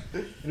Vampirina.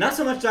 Not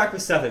so much Doc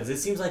McStuffins. It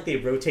seems like they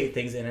rotate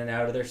things in and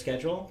out of their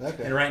schedule.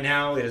 Okay. And right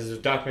now it is a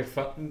Doc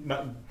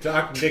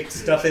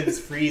McStuffins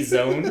free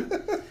zone.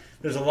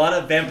 There's a lot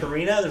of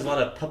Vampirina. There's a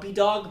lot of puppy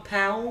dog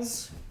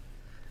pals.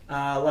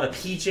 A lot of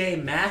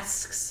PJ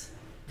Masks.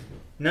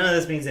 None of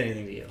this means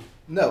anything to you.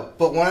 No,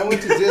 but when I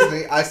went to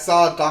Disney, I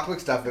saw Doc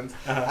McStuffins.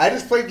 I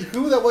just explained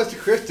who that was to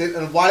Kristen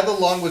and why the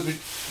line was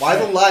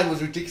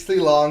ridiculously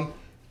long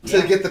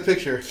to get the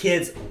picture.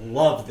 Kids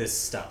love this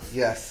stuff.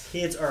 Yes.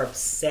 Kids are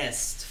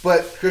obsessed.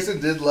 But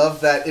Kristen did love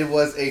that it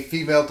was a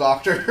female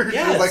doctor.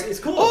 Yeah, it's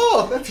cool.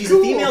 Oh, that's She's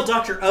cool. a female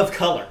doctor of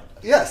color.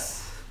 Yes.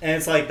 And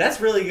it's like,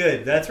 that's really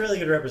good. That's really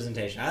good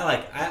representation.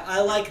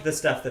 I like the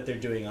stuff that they're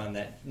doing on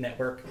that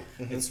network.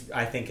 Mm-hmm.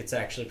 I think it's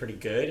actually pretty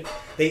good.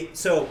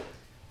 So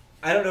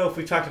I don't know if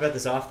we've talked about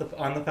this on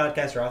the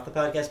podcast or off the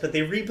podcast, but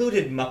they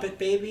rebooted Muppet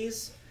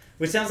Babies,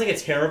 which sounds like a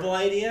terrible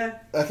idea.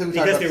 I think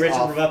because the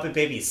original Muppet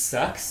Babies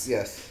sucks.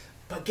 Yes.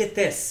 But get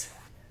this.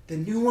 The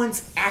new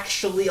one's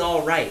actually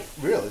all right.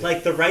 Really?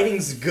 Like, the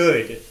writing's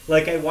good.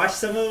 Like, I watched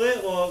some of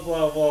it.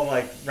 Well,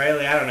 like,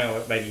 Riley, I don't know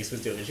what my niece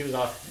was doing. She was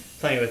off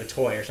playing with a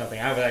toy or something.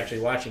 I was actually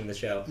watching the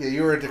show. Yeah,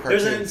 you were into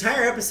cartoons. There's an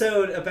entire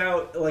episode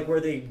about, like, where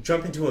they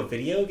jump into a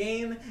video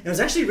game. And it was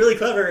actually really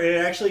clever. And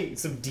it actually,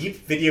 some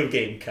deep video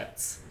game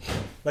cuts.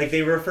 Like,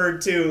 they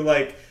referred to,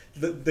 like,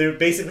 they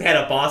basically had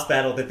a boss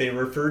battle that they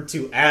referred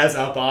to as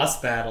a boss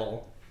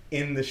battle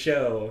in the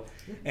show.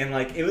 And,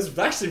 like, it was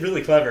actually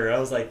really clever. I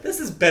was like, this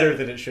is better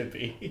than it should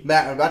be.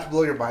 Matt, I'm about to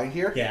blow your mind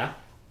here. Yeah.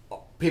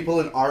 People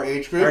in our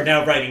age group are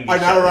now writing these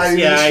shows.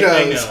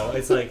 I know.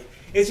 It's like,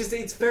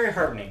 it's very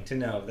heartening to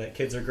know that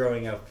kids are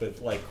growing up with,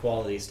 like,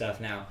 quality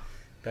stuff now.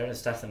 Better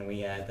stuff than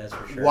we had, that's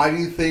for sure. Why do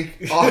you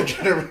think our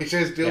generation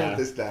is dealing with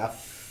this now?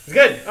 It's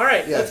good. All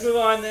right, let's move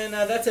on then.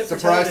 That's it for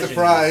television.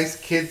 Surprise,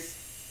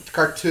 kids'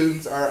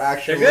 cartoons are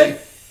actually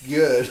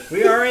good.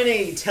 We are in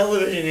a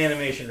television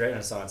animation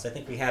renaissance. I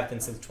think we have been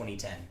since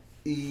 2010.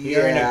 We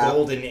are in a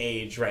golden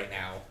age right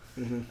now.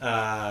 Mm-hmm.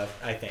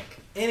 I think.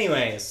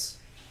 Anyways,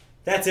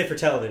 that's it for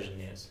television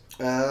news.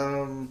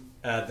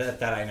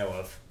 That I know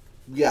of.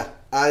 Yeah,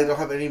 I don't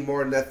have any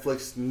more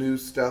Netflix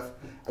news stuff.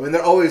 I mean,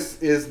 there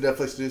always is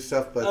Netflix news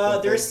stuff,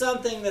 but there's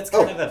something that's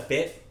kind of a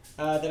bit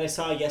that I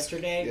saw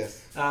yesterday.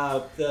 Yes.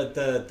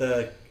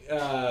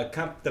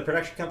 The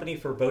production company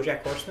for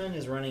BoJack Horseman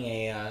is running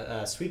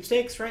a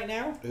sweepstakes right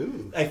now.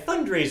 Ooh. A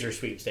fundraiser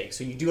sweepstakes.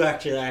 So you do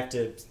actually have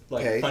to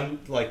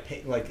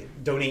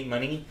donate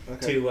money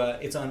to.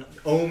 It's on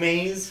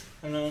Omaze.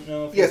 I don't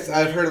know if yes,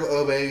 I've heard of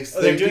Omaze.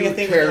 They're doing a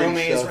thing with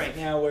Omaze right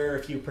now where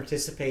if you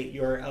participate,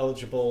 you're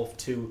eligible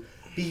to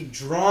be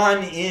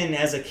drawn in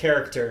as a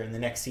character in the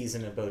next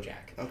season of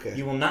BoJack. Okay.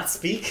 You will not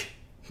speak.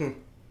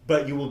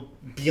 But you will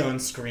be on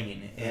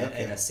screen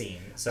in a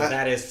scene. So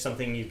that is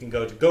something you can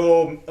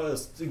Google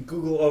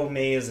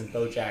Omaze and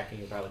BoJack and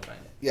you'll probably find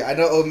it. Yeah, I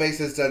know Omaze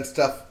has done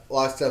a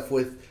lot of stuff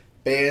with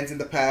bands in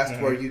the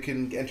past where you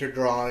can enter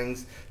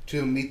drawings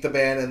to meet the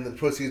band and the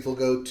proceeds will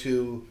go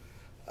to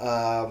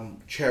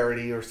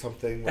charity or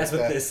something. That's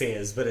what this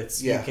is, but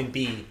it's you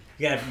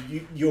have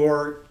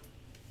your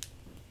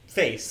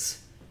face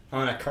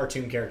on a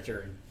cartoon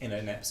character in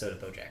an episode of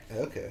BoJack.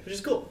 Okay. Which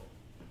is cool.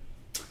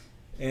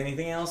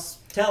 Anything else?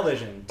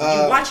 Television.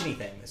 Did you watch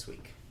anything this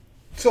week?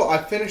 So I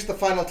finished The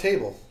Final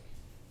Table.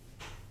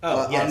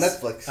 On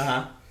Netflix.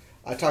 Uh-huh.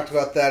 I talked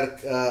about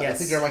that. I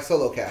think during my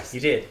solo cast.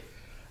 You did.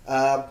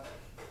 That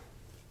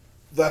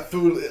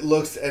food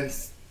looks and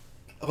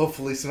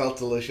hopefully smells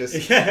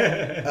delicious.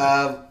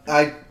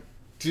 I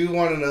do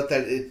want to note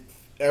that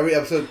every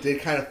episode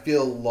did kind of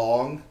feel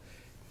long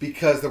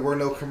because there were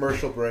no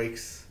commercial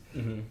breaks,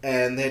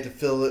 and they had to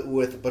fill it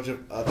with a bunch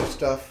of other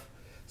stuff.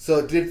 So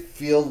it did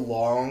feel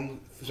long,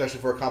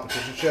 especially for a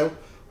competition show.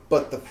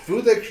 But the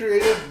food they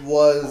created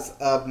was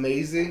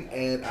amazing,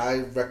 and I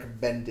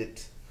recommend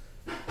it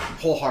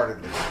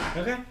wholeheartedly.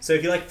 Okay. So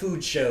if you like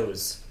food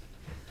shows,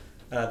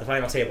 The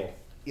Final Table.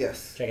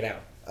 Yes. Check it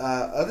out.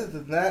 Other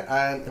than that,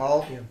 I'm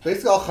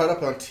basically all caught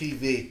up on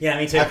TV. Yeah,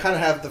 me too. I kind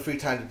of have the free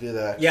time to do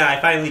that. Yeah,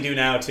 I finally do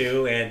now,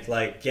 too. And,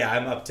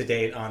 I'm up to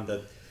date on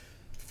the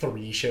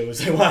 3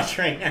 shows I watch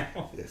right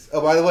now. Yes.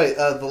 Oh, by the way,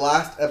 the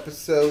last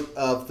episode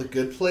of The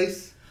Good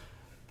Place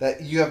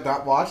that you have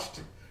not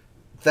watched,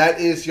 that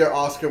is your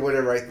Oscar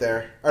winner right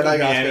there. Or not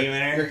your Oscar. Emmy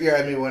winner? Your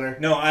Emmy winner.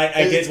 No,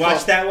 I did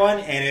watch that one,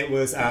 and it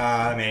was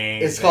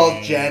amazing. It's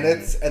called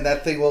Janet's, and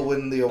that thing will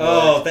win the award.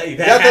 Oh,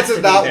 that has to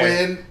does not be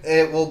there. win.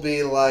 It will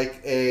be like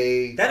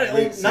a...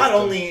 Not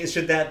only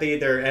should that be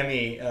their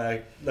Emmy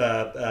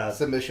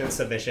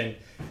submission,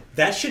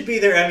 that should be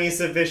their Emmy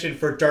submission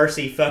for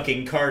Darcy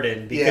fucking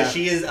Carden, because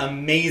she is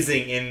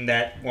amazing in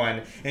that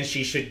one, and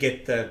she should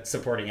get the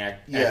supporting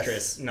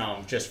actress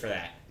nom just for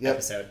that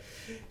episode.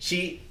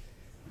 Just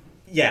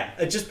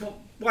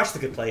watch The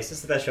Good Place.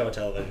 It's the best show on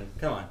television.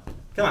 Come on.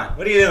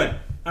 What are you doing?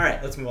 All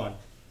right, let's move on.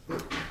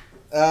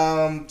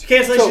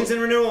 Cancellations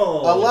and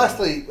renewals.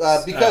 Lastly,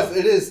 because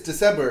it is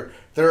December,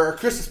 there are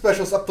Christmas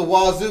specials up the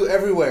wazoo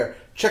everywhere.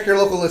 Check your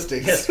local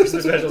listings. Yes,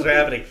 Christmas specials are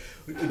happening.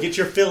 Get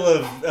your fill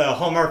of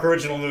Hallmark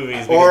original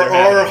movies. Or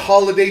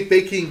holiday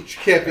baking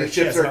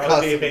championships or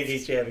holiday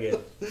baking champion.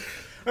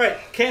 All right,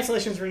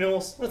 cancellations,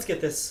 renewals. Let's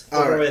get this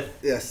over with.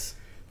 Yes.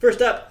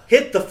 First up,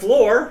 Hit the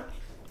Floor,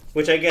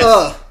 which I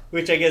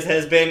guess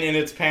has been in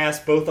its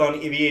past both on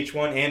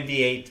VH1 and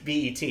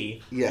BET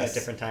at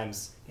different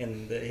times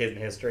in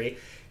history.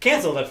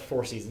 Canceled after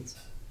 4 seasons.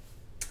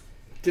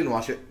 Didn't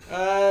watch it.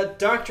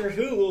 Doctor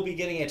Who will be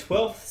getting a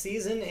 12th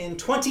season in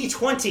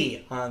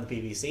 2020 on the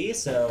BBC.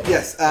 So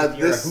yes, if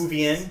you're a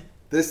Whovian,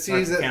 this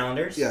season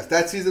calendars. Yes,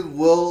 that season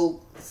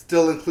will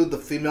still include the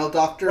female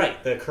Doctor.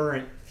 Right, the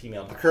current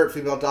female Doctor. The current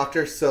female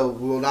Doctor. So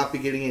we will not be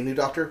getting a new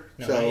Doctor.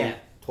 No, so not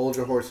yet. Hold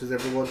your horses,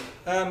 everyone.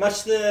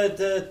 Much to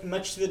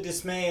the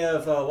dismay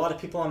of a lot of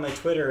people on my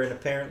Twitter and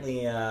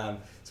apparently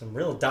some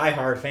real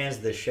diehard fans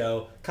of this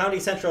show, Comedy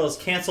Central has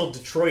canceled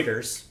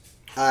Detroiters.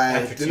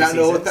 I did not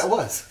know what that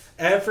was.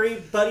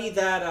 Everybody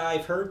that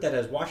I've heard that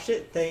has watched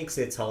it thinks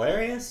it's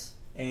hilarious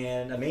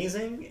and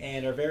amazing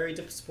and are very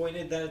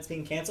disappointed that it's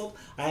being canceled.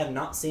 I have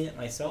not seen it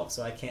myself,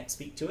 so I can't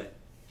speak to it.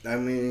 I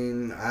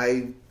mean,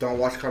 I don't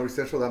watch Comedy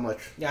Central that much.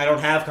 Yeah, I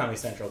don't have Comedy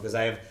Central because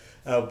I have...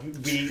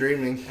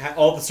 streaming.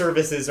 All the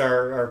services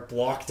are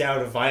blocked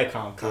out of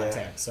Viacom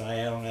content, so I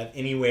don't have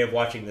any way of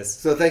watching this.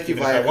 So thank you,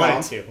 Viacom. If I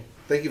wanted to.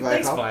 Thank you, Viacom.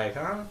 Thanks,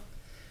 Viacom.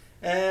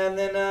 And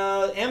then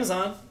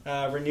Amazon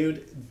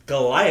renewed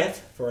Goliath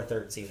for a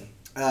 3rd season.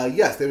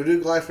 Yes, they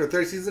renewed Goliath for a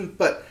 3rd season,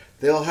 but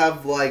they'll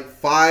have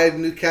 5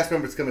 new cast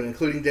members coming,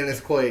 including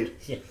Dennis Quaid.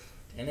 Yeah,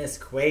 Dennis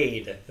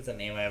Quaid. That's a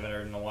name I haven't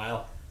heard in a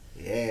while.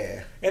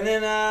 Yeah. And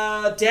then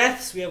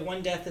deaths. We have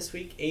 1 death this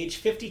week. Age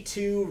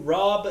 52,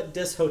 Rob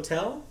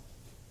Dishotel.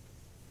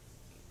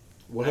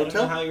 What I hotel?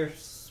 don't know how you're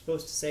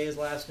supposed to say his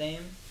last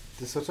name.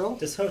 Dishotel?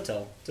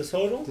 Dishotel.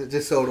 Dishotel?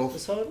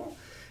 Dishotel.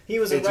 He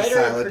was a writer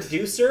and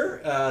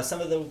producer.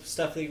 Some of the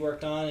stuff that he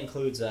worked on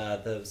includes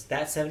That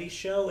 70s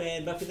Show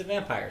and Buffy the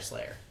Vampire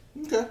Slayer.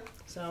 Okay.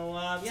 So,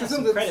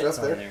 some credits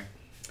on there.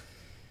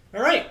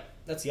 All right.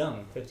 That's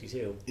young,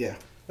 52. Yeah.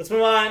 Let's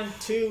move on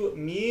to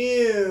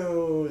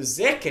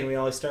music, and we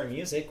always start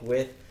music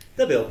with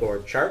the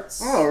Billboard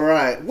charts. All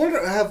right. What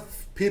have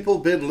people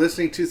been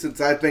listening to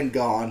since I've been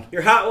gone?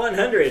 Your Hot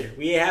 100.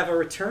 We have a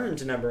return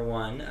to number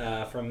one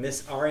from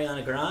Miss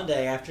Ariana Grande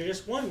after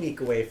just 1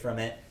 week away from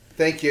it.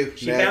 Thank you.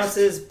 She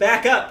bounces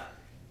back up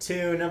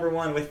to number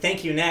one with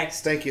Thank You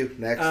Next. Thank you.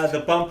 Next.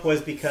 The bump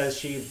was because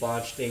she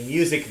launched a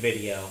music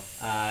video,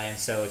 and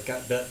so it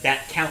got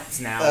that counts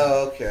now.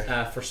 Oh,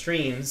 okay. For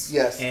streams.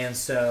 Yes. And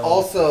so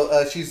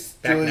also, she's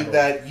Back doing number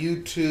that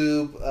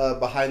YouTube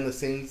behind the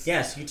scenes.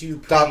 yes,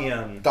 YouTube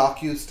Premium.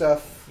 Docu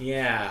stuff.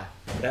 Yeah,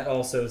 that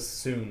also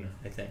soon,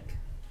 I think.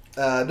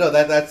 No,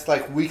 that's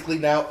like weekly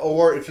now.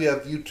 Or if you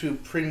have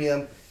YouTube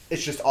Premium,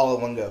 it's just all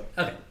in one go.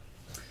 Okay.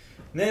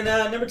 And then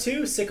number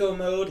two, Sicko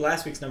Mode,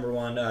 last week's number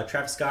one.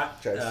 Travis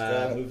Scott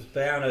moves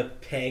down a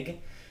peg.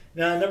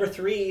 Number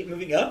three,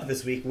 moving up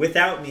this week,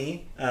 Without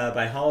Me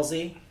by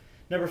Halsey.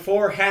 Number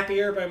four,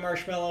 Happier by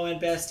Marshmello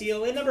and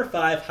Bastille. And number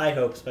five, High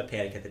Hopes by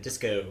Panic at the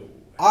Disco.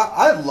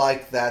 I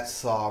like that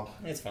song.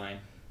 It's fine.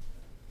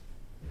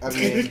 I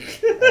mean,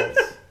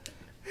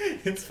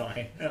 it's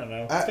fine. I don't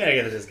know. It's Panic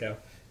at the Disco.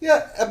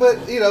 Yeah,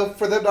 but you know,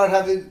 for them not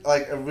having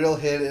like a real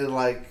hit in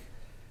like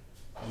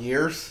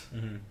years,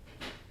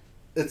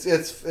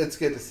 it's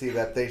good to see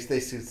that they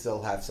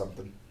still have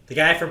something. The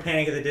guy from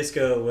Panic at the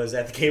Disco was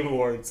at the Game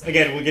Awards.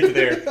 Again, we'll get to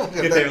there. We'll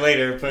get there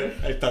later, but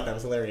I thought that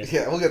was hilarious.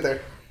 Yeah, we'll get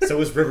there. So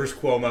was Rivers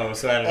Cuomo,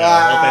 so I don't know.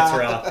 All bets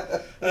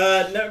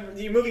are off.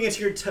 You're moving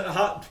into your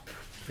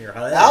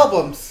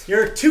albums.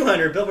 Your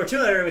 200, Billboard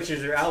 200, which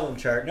is your album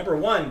chart. Number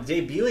one,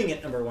 debuting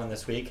at number one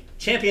this week,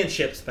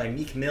 Championships by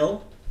Meek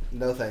Mill.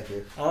 No, thank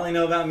you. All I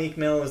know about Meek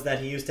Mill is that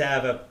he used to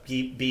have a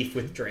beef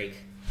with Drake,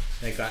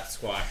 and it got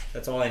squashed.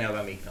 That's all I know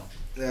about Meek Mill.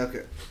 Yeah,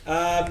 okay.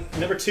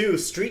 Number two,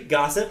 Street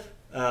Gossip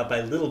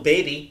by Lil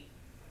Baby.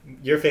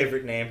 Your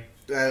favorite name.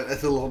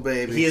 It's a Lil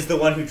Baby. He is the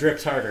one who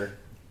drips harder.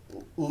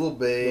 Lil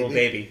Baby. Lil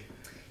Baby.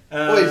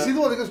 Wait, is he the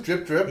one that goes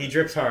drip drip? He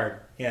drips hard.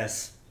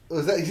 Yes.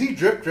 Is he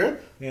drip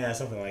drip? Yeah,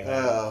 something like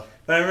that. Oh.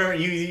 But I remember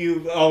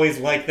you always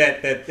liked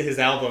that his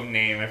album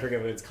name. I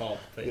forget what it's called.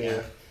 But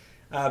yeah.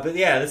 But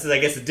yeah, this is I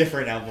guess a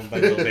different album by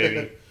Lil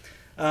Baby.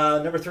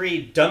 Number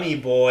three, Dummy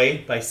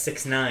Boy by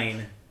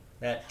 6ix9ine.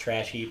 That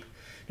trash heap.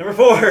 Number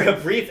four, A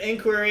Brief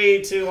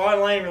Inquiry to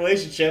Online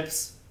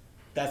Relationships.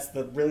 That's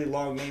the really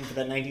long name for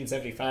that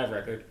 1975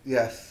 record.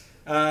 Yes.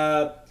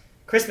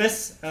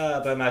 Christmas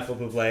by Michael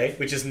Bublé,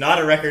 which is not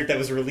a record that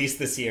was released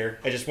this year.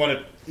 I just want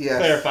to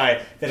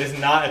clarify that is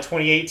not a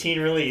 2018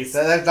 release.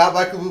 That's not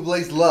Michael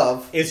Bublé's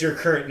Love. Is your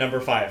current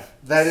number five.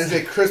 That is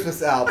a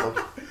Christmas album.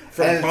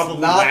 From and probably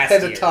it's not last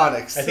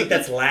Pentatonics. year. I think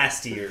that's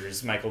last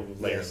year's Michael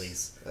Bublé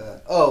release.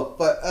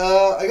 But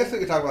I guess we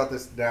can talk about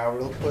this now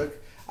real quick.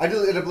 I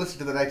did end up listening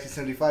to the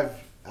 1975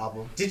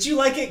 album. Did you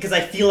like it? Because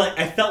I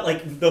felt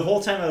like the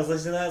whole time I was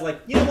listening to that, I was like,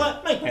 you know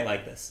what, Mike might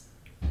like this.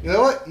 You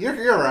know what? You're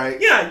right.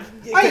 Yeah,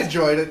 I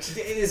enjoyed it.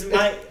 Is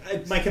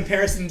my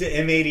comparison to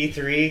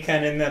M83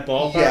 kind of in that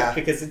ballpark? Yeah,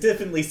 because it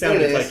definitely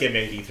sounded like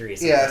M83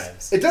 sometimes.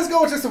 Yes, it does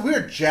go into some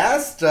weird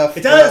jazz stuff.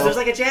 It does. There's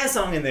like a jazz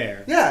song in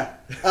there. Yeah.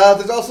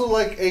 There's also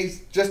like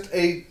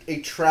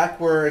a track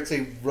where it's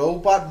a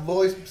robot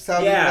voice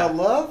sounding about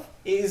love.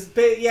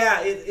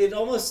 It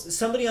almost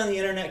somebody on the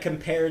internet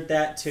compared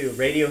that to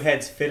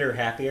Radiohead's "Fitter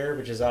Happier,"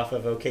 which is off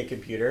of OK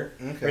Computer.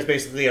 Okay. Where it's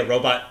basically a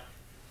robot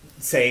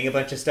saying a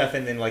bunch of stuff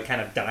and then like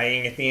kind of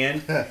dying at the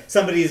end.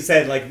 Somebody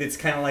said like it's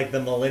kind of like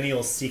the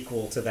millennial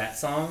sequel to that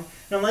song,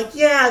 and I'm like,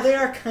 yeah, they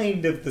are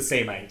kind of the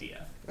same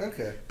idea.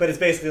 Okay. But it's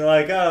basically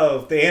like,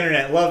 oh, the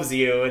internet loves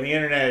you, and the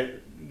internet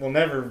will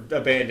never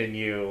abandon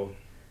you,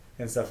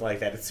 and stuff like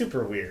that. It's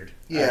super weird.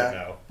 Yeah. I don't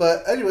know.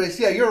 But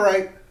anyways, yeah, you're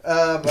right.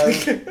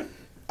 But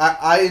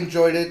I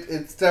enjoyed it.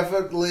 It's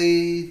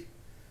definitely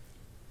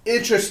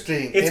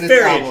interesting. It's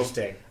very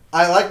interesting.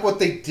 I like what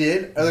they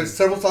did. There's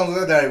several songs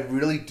there that I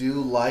really do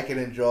like and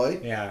enjoy.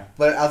 Yeah.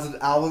 But as an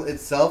album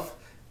itself,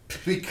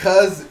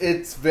 because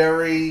it's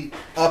very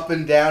up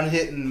and down,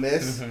 hit and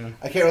miss,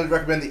 I can't really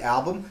recommend the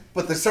album.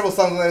 But there's several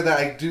songs there that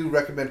I do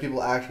recommend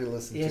people actually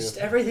listen to. Just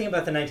everything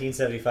about the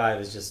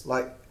 1975 is just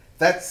like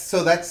that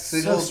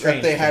singles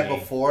that they had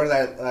before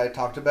that I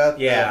talked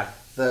about. Yeah.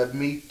 The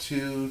Me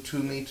Too, To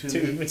Me, To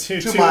Me.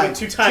 Two time.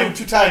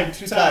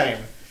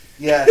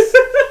 Yes.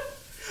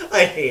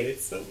 I hate it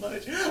so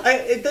much.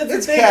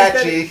 It's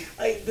catchy.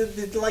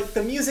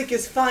 The music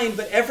is fine,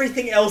 but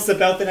everything else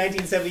about the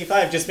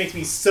 1975 just makes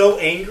me so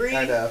angry.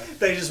 I know.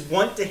 That I just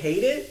want to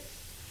hate it.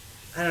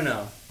 I don't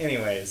know.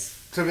 Anyways.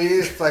 To me,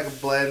 it's like a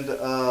blend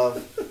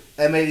of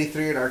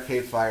M83 and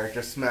Arcade Fire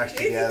just smashed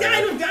together.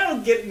 I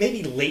don't get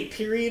maybe late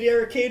period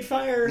Arcade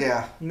Fire.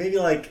 Yeah. Maybe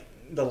like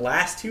the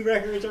last two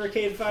records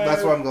Arcade Fire.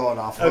 That's what I'm going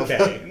off of.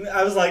 Okay.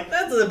 I was like,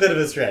 that's a bit of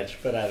a stretch,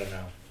 but I don't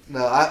know.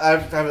 No, I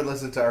haven't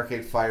listened to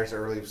Arcade Fire's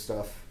early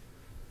stuff.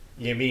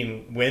 You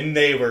mean when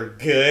they were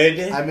good?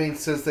 I mean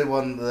since they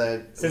won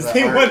the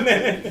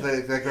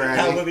Grammy.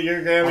 Album of the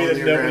Year Grammy that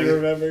nobody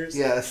remembers?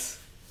 Yes.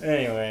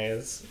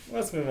 Anyways,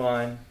 let's move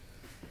on.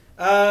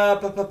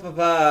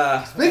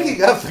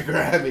 Speaking of the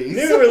Grammys.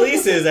 New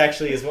releases,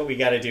 actually, is what we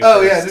got to do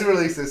Oh, first. yeah, new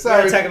releases. We're going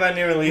Sorry. to talk about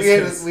new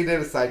releases. We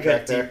did a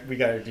sidetrack there. We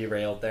got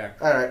derailed there.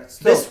 All right.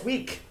 So, This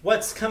week,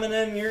 what's coming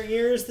in your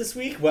ears this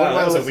week? Wow,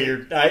 that was a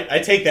weird... I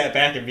take that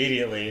back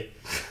immediately.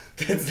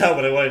 That's not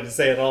what I wanted to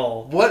say at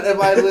all. what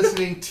am I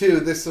listening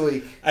to this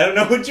week? I don't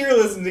know what you're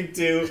listening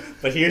to,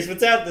 but here's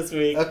what's out this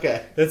week.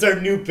 Okay. That's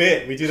our new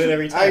bit. We do that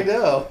every time. I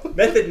know.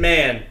 Method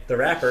Man, the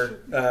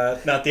rapper,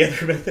 not the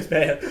other Method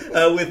Man,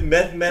 with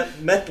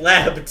Meth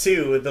Lab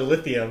 2 with the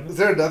lithium. Is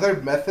there another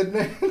Method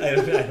Man? I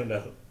don't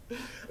know.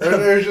 Or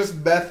there's just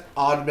Meth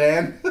Odd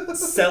Man?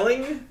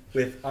 Selling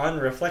with On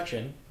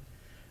Reflection.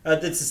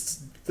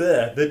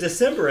 The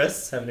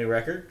Decemberists have a new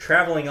record.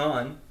 Traveling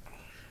On.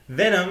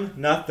 Venom,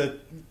 not the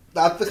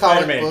Not the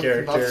comic Spider-Man book,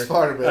 character. not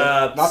Spider-Man.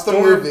 Not the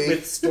Storm movie.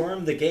 with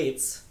Storm the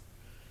Gates.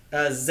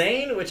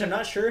 Zayn, which I'm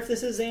not sure if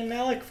this is Zayn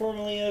Malik,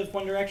 formerly of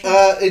One Direction.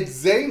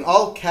 It's Zayn,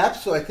 all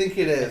caps, so I think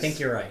it is. I think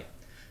you're right.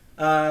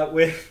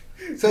 With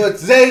So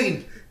it's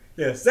Zayn!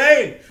 yeah,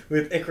 Zayn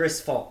with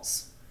Icarus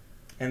Falls.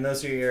 And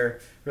those are your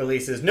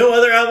releases. No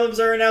other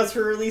albums are announced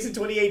for release in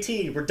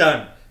 2018. We're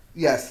done.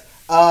 Yes.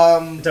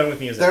 Done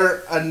with music.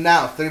 They're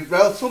announced.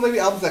 Well, so maybe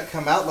albums that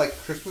come out, like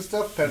Christmas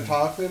stuff,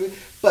 Pentatonic maybe,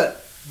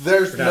 but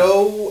there's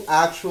no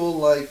actual,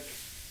 like,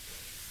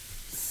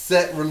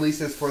 set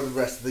releases for the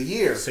rest of the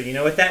year. So you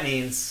know what that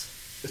means.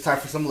 It's time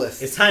for some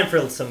lists. It's time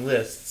for some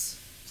lists.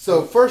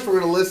 So first we're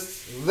going to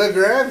list the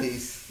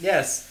Grammys.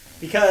 Yes,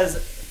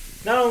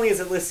 because not only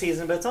is it list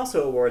season, but it's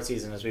also award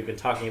season, as we've been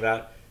talking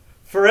about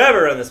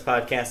forever on this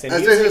podcast. And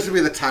That's supposed to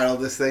be the title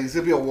of this thing. It's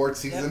going to be award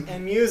season.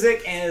 And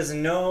music is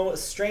no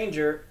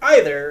stranger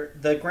either.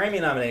 The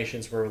Grammy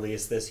nominations were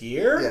released this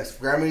year. Yes,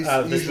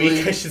 Grammys this usually...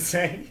 week, I should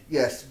say.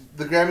 Yes,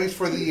 the Grammys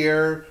for the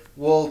year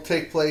will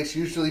take place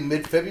usually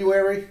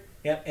mid-February.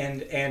 Yep,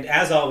 and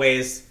as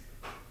always,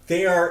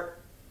 they are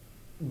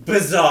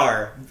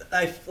bizarre.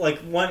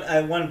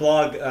 One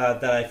blog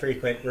that I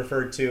frequent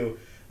referred to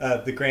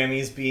the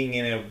Grammys being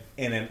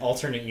in an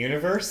alternate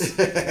universe,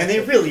 and they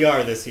really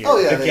are this year. Oh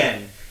yeah,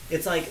 again,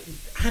 it's like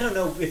I don't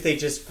know if they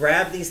just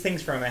grab these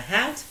things from a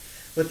hat,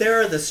 but there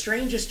are the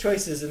strangest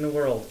choices in the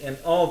world in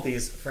all of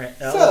these.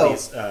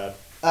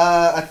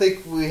 I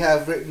think we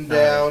have written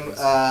down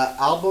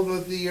Album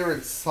of the Year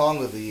and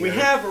Song of the Year. We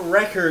have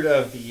Record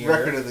of the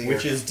Year,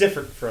 which is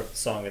different from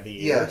Song of the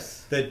Year.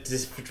 Yes. The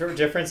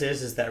difference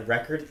is that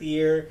Record of the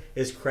Year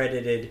is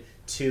credited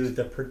to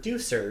the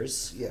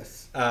producers.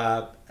 Yes.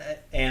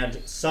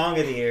 And Song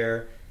of the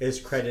Year is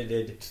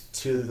credited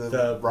to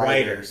the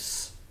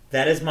writers.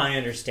 That is my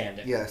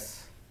understanding.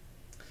 Yes.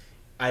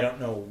 I don't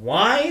know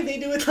why they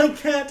do it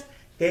like that.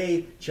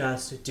 They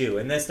just do.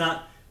 And that's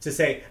not to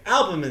say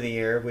Album of the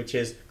Year, which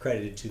is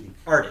credited to the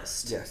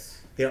artist.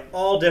 Yes. They're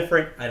all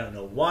different. I don't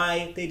know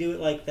why they do it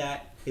like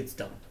that. It's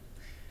dumb.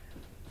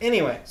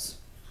 Anyways.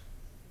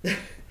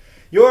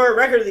 Your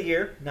Record of the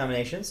Year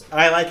nominations.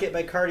 I Like It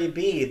by Cardi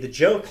B. The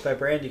Joke by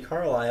Brandy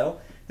Carlisle.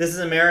 This Is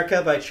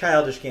America by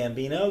Childish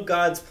Gambino.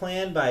 God's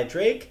Plan by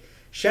Drake.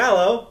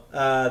 Shallow,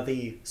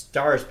 the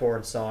Star is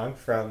Born song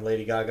from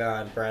Lady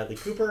Gaga and Bradley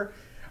Cooper.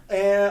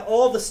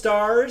 All the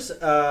Stars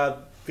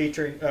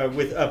featuring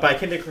by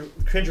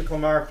Kendrick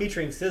Lamar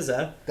featuring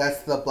SZA.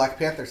 That's the Black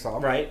Panther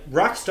song. Right.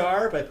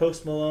 Rockstar by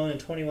Post Malone and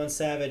 21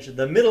 Savage.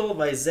 The Middle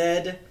by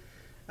Zedd.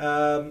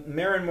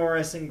 Maren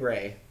Morris and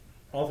Gray.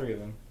 All three of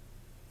them.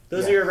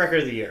 Those are your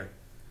Record of the Year.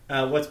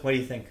 What do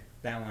you think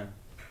that one?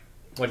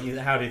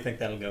 How do you think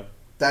that'll go?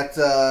 That's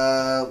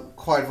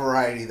quite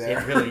variety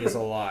there. It really is a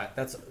lot.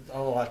 That's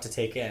a lot to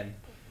take in.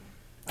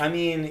 I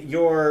mean,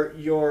 your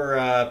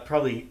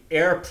probably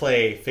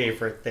airplay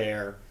favorite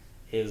there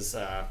is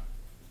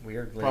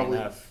weirdly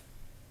enough.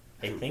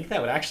 I think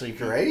that would actually be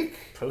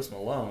Drake? Post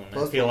Malone.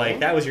 Post I feel Malone? like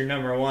that was your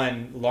number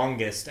one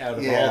longest out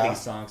of all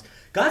these songs.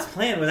 God's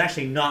Plan was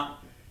actually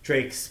not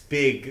Drake's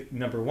big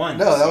number one.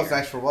 No, that was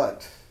Nice for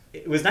What?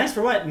 It was Nice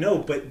for What? No,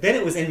 but then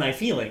it was In My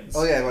Feelings.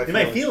 Oh yeah, In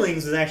My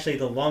Feelings was actually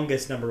the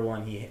longest number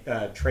one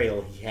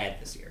trail he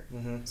had this year.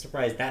 Mm-hmm.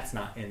 Surprised that's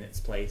not in its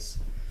place.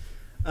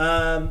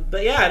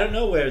 But yeah, I don't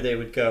know where they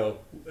would go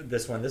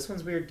this one. This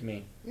one's weird to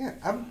me. Yeah,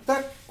 I'm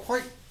not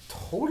quite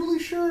totally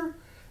sure.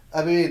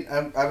 I mean,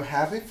 I'm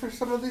happy for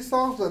some of these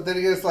songs, but then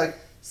again, it's like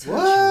Such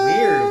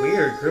a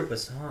weird group of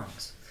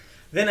songs.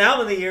 Then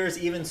Album of the Year is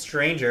even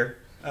stranger.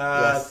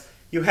 Yes.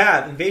 You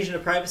have Invasion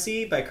of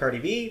Privacy by Cardi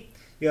B.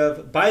 You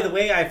have By the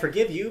Way I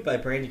Forgive You by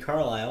Brandy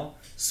Carlisle.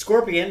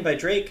 Scorpion by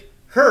Drake.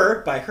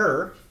 Her by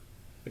Her,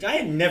 which I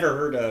had never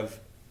heard of.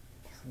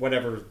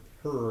 Whatever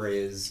Her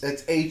is.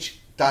 It's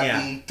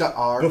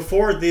H.E.R.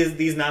 Before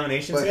these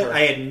nominations hit,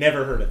 I had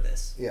never heard of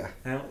this. Yeah.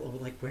 And I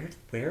was like,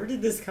 where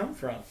did this come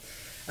from?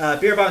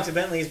 Beer Bongs and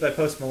Bentleys by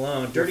Post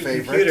Malone. Dirty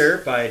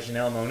Computer by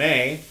Janelle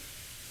Monáe.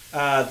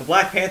 The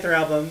Black Panther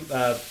album,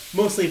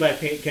 mostly by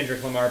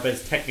Kendrick Lamar, but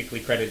it's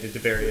technically credited to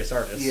various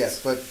artists.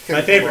 Yes, but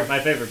my favorite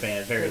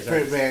band, various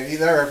artists. Band,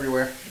 they're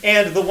everywhere.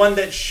 And the one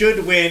that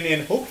should win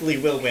and hopefully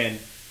will win,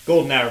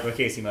 Golden Hour by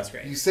Casey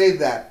Musgrave. You say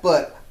that,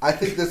 but I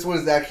think this one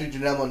is actually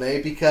Janelle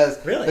Monáe because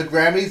Really? the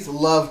Grammys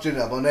love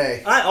Janelle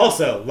Monáe. I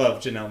also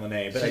love Janelle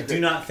Monáe, but I She's do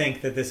great. not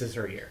think that this is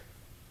her year.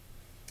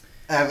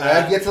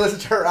 I've yet to listen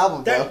to her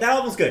album, though. That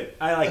album's good.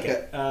 I like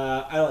Okay.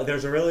 it.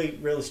 There's a really,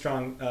 really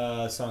strong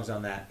songs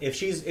on that. If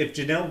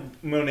Janelle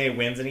Monáe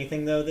wins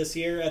anything though this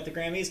year at the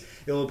Grammys,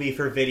 it will be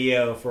for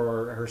video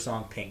for her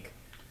song Pink.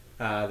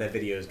 That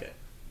video is good.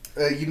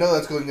 You know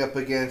that's going up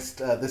against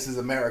This Is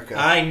America.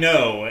 I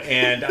know,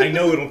 and I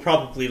know it'll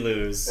probably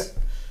lose,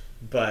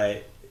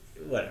 but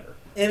whatever.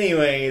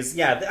 Anyways,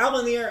 yeah, the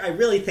album of the year. I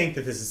really think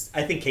that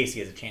I think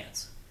Casey has a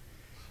chance.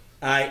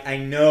 I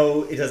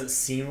know it doesn't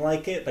seem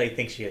like it, but I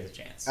think she has a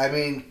chance. I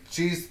mean,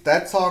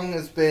 that song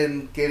has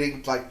been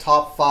getting like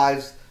top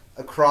 5s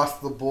across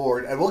the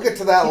board, and we'll get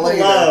to that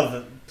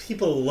later.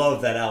 People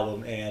love that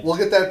album, and We'll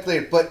get that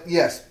later. But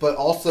yes, but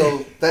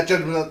also that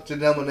Janelle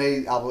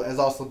Monáe album has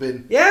also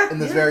been in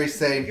this very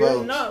same You're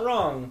boat. not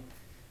wrong.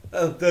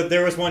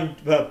 There was one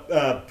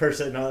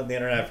person on the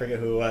internet, I forget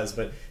who it was,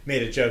 but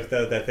made a joke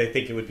though that they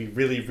think it would be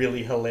really,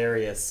 really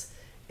hilarious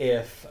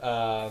if.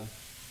 Oh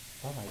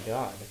my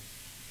god!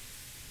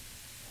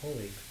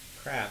 Holy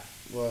crap!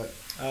 What?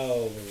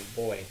 Oh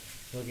boy!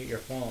 Look at your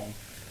phone.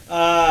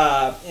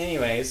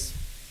 Anyways.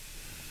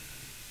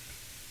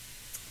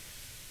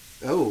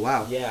 Oh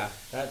wow! Yeah,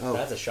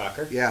 that's a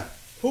shocker. Yeah.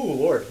 Oh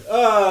Lord.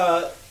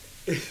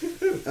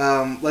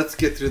 Let's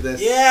get through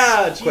this.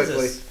 Yeah, Jesus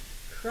quickly.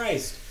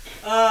 Christ.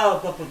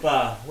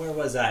 Where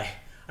was I?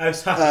 I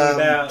was talking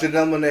about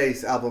Janelle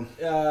Monáe's album.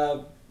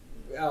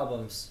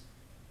 Albums.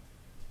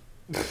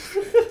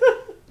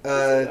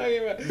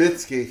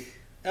 Mitski.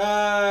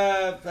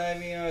 I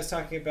was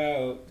talking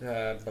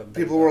about.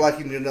 People were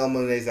liking Janelle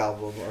Monáe's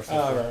album or something.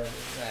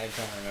 I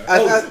don't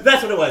remember.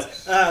 That's what it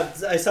was.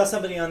 I saw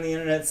somebody on the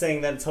internet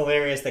saying that it's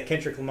hilarious that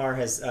Kendrick Lamar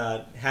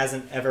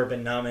hasn't ever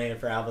been nominated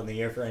for Album of the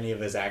Year for any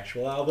of his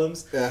actual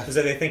albums. Yeah.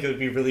 So they think it would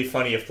be really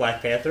funny if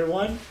Black Panther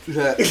won.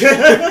 Yeah.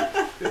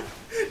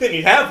 Then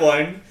he'd have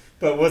one,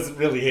 but it wasn't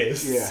really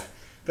his. Yeah.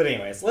 But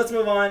anyways, let's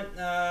move on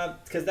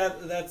because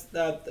that's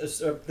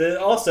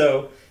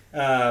also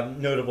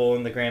notable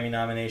in the Grammy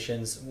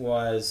nominations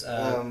was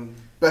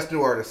Best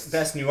New Artist.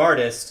 Best New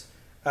Artist.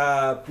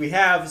 We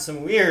have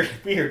some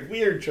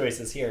weird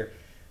choices here.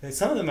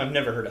 Some of them I've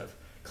never heard of.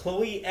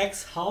 Chloe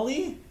X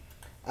Holly?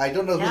 I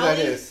don't know who that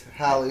is.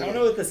 Halle. I don't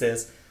know what this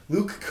is.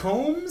 Luke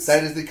Combs?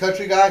 That is the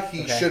country guy.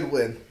 He Okay. should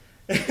win.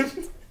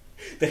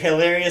 The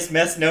hilarious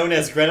mess known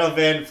as Greta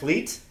Van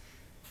Fleet,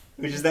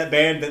 which is that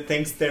band that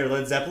thinks they're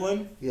Led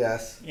Zeppelin.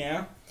 Yes.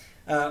 Yeah.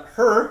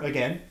 Her,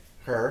 again.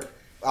 Her.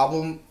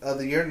 Album of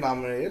the Year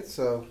nominated,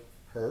 so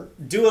her.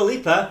 Dua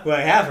Lipa, who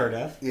I have heard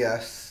of.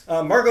 Yes.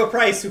 Margot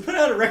Price, who put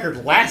out a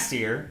record last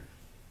year.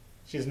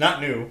 She's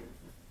not new,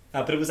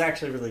 but it was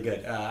actually really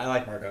good. I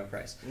like Margot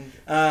Price.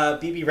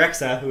 BB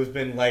Rexa, who's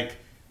been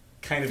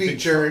kind of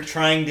featured, been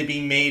trying to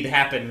be made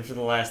happen for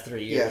the last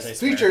 3 years. Yes,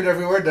 featured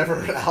everywhere, never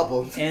an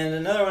album. And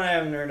another one I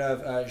haven't heard of,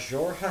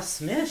 Jorja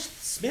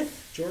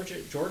Smith?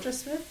 Georgia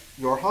Smith?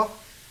 Jorja?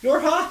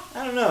 Jorja?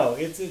 I don't know.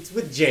 It's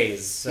with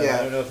J's, so yeah. I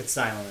don't know if it's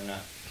silent or not.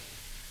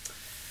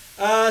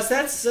 So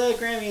that's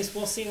Grammys.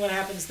 We'll see what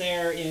happens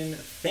there in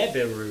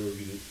February.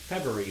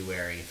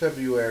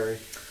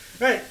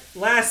 Right.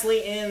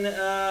 Lastly, in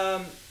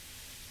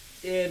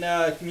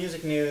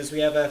music news, we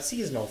have a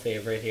seasonal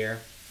favorite here.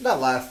 Not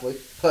lastly,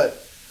 but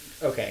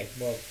okay.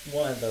 Well,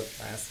 one of the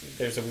last.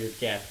 There's a weird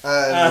gap. No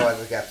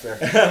other gaps there.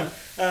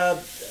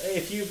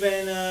 If you've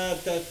been a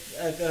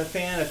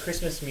fan of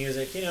Christmas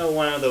music,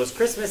 one of those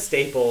Christmas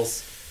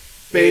staples.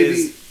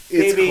 Baby,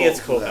 it's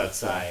cold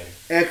outside.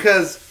 And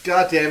because,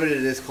 goddammit,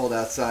 it is cold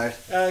outside.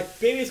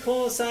 Baby, It's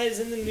Cold Outside is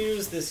in the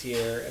news this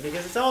year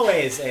because it's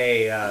always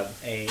a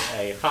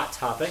hot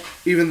topic.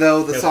 Even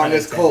though the song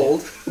is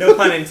cold. No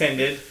pun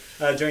intended.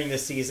 During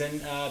this season,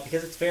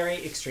 because it's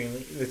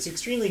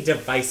extremely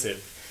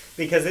divisive,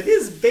 because it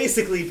is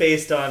basically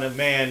based on a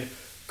man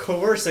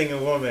coercing a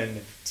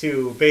woman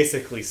to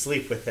basically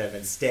sleep with him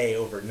and stay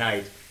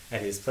overnight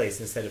at his place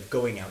instead of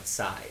going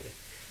outside.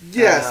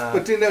 Yes,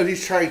 but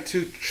he's trying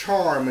to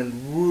charm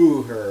and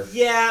woo her.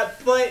 Yeah,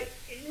 but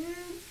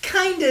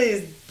kind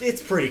of,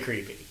 it's pretty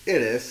creepy.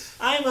 It is.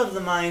 I'm of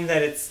the mind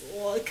that it's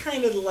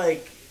kind of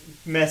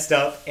messed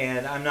up,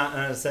 and I'm not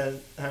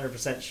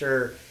 100%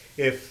 sure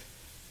if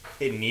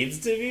it needs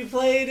to be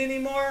played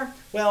anymore.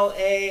 Well,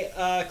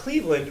 a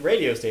Cleveland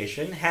radio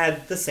station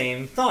had the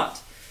same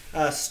thought.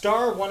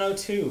 Star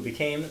 102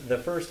 became the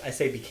first, I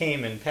say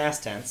became in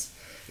past tense,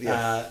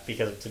 yes.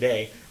 Because of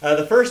today,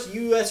 the first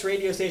U.S.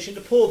 radio station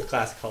to pull the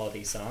classic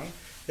holiday song.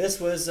 This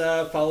was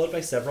followed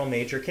by several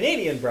major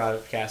Canadian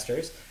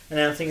broadcasters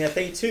announcing that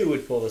they too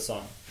would pull the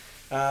song.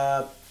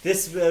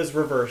 This was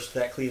reversed.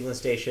 That Cleveland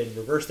station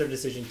reversed their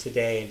decision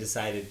today and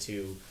decided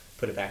to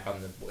put it back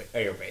on the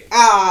airwaves.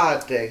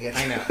 Ah, dang it.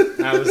 I know.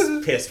 I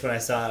was pissed when I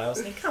saw it. I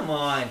was like, come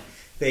on.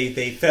 They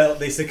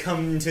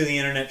succumbed to the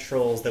internet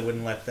trolls that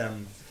wouldn't let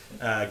them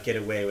get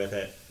away with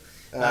it.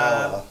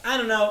 I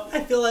don't know. I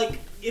feel like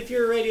if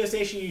you're a radio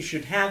station, you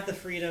should have the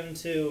freedom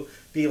to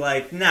be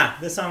like, nah,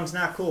 this song's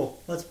not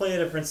cool. Let's play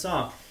a different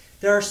song.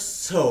 There are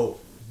so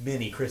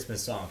many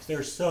Christmas songs. There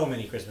are so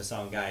many Christmas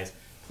songs, guys.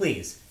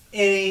 Please,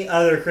 any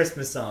other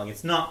Christmas song.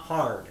 It's not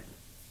hard.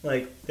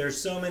 Like,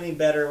 there's so many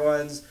better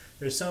ones.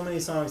 There's so many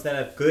songs that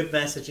have good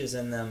messages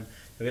in them.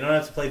 We don't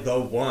have to play the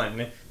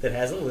one that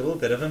has a little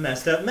bit of a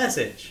messed up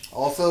message.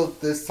 Also,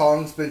 this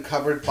song's been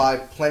covered by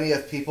plenty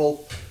of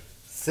people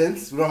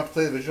since. We don't have to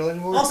play the original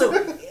anymore.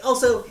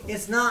 Also,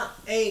 it's not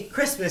a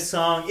Christmas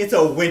song. It's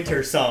a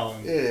winter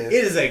song. It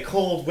is a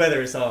cold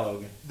weather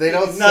song.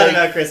 It's not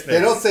about Christmas.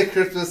 They don't say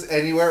Christmas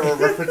anywhere or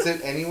reference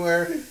it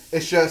anywhere.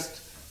 It's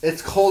just,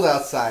 it's cold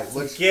outside.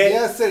 Which,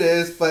 yes, it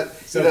is. But,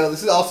 this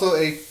is also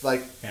a,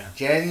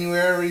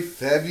 January,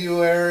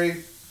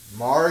 February,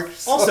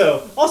 March.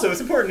 Also, it's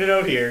important to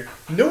note here,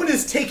 no one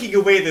is taking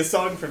away this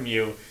song from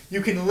you.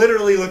 You can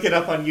literally look it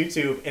up on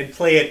YouTube and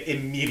play it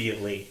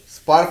immediately.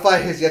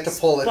 Spotify has yet to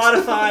pull it.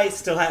 Spotify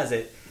still has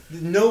it.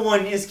 No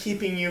one is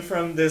keeping you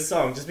from this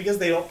song. Just because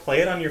they don't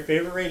play it on your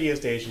favorite radio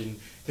station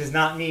does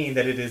not mean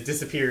that it has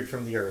disappeared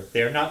from the earth.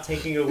 They're not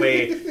taking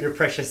away your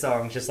precious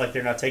songs, just like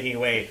they're not taking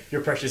away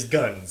your precious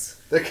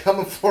guns. They're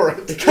coming for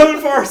it. They're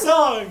coming for our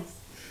songs!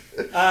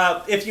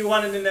 If you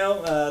wanted to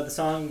know, the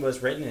song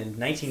was written in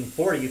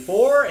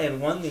 1944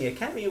 and won the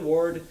Academy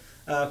Award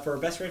for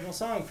Best Original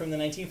Song from the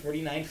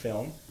 1949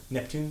 film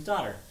Neptune's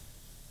Daughter.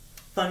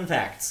 Fun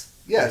facts.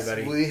 Yes,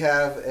 everybody. We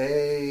have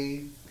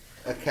a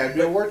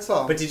Academy Award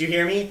song. But did you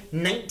hear me?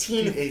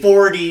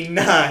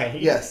 1949.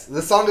 Yes,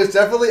 the song is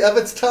definitely of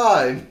its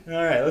time. All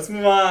right, let's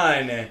move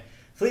on.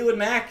 Fleetwood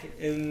Mac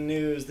in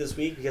news this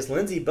week because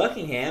Lindsey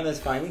Buckingham has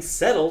finally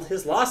settled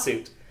his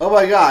lawsuit. Oh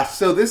my gosh,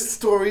 so this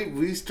story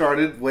we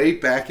started way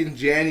back in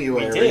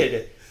January. We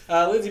did.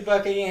 Lindsey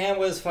Buckingham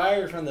was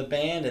fired from the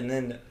band and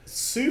then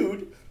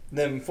sued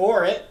them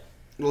for it.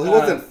 Well, he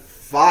wasn't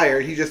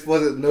fired, he just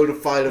wasn't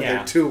notified of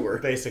their tour.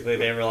 Basically,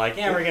 they were like,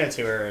 we're going to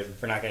tour and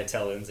we're not going to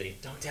tell Lindsey.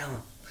 Don't tell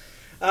him.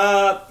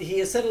 He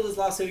has settled his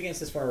lawsuit against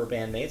his former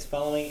bandmates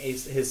following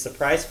his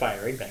surprise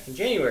firing back in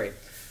January.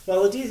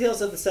 While the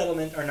details of the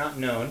settlement are not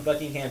known,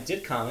 Buckingham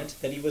did comment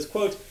that he was,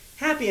 quote,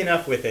 happy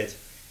enough with it,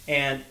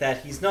 and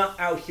that he's not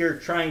out here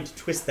trying to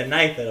twist the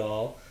knife at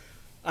all.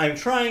 I'm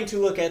trying to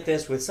look at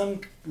this with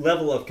some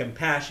level of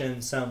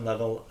compassion, some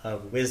level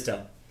of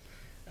wisdom,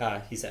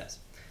 he says.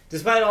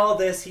 Despite all of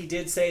this, he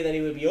did say that he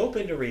would be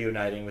open to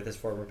reuniting with his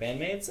former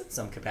bandmates at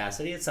some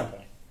capacity at some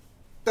point.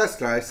 That's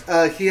nice.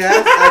 He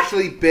has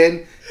actually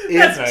been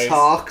in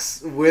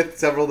talks with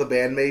several of the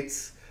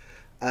bandmates.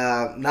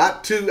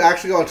 Not to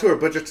actually go on tour,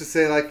 but just to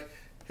say,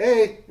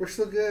 hey, we're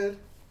still good.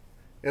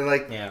 And,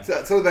 some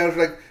of the bands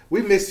were like,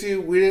 we miss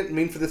you. We didn't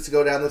mean for this to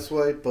go down this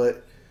way,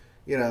 but,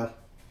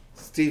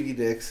 Stevie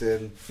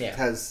Dixon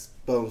has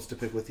bones to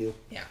pick with you.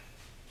 Yeah.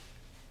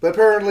 But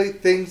apparently,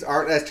 things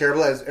aren't as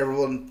terrible as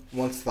everyone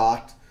once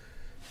thought.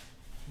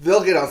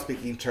 They'll get on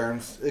speaking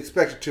terms.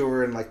 Expect a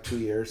tour in, 2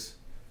 years.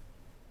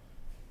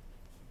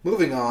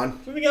 Moving on.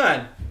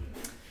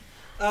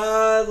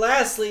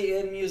 Lastly,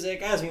 in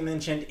music, as we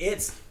mentioned,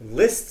 it's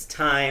list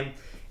time.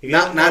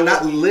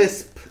 Not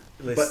lisp,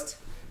 but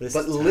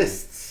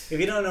lists. If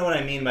you don't know what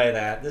I mean by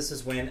that, this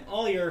is when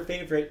all your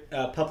favorite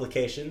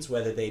publications,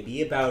 whether they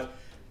be about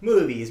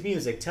movies,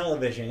 music,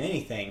 television,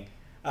 anything,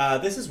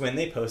 this is when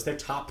they post their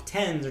top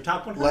 10s or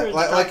top 100s.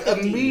 Like a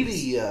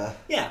media.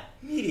 Yeah,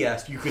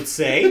 media, you could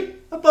say.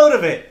 A boat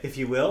of it, if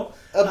you will.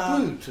 A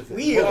boot of it.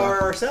 We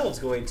are ourselves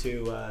going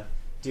to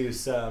do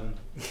some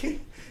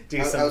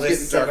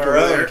lists of our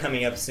own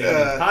coming up soon in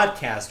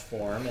podcast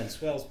form,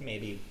 as well as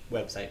maybe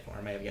website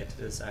form. I have yet to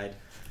decide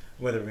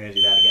whether we're going to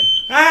do that again.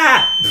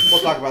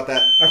 We'll talk about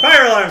that. Our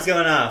fire alarm's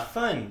going off.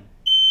 Fun.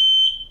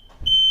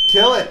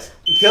 Kill it.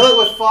 Kill it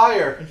with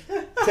fire.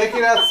 Take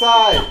it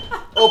outside.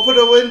 Open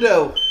a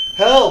window.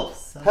 Help.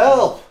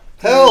 Help.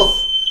 Help.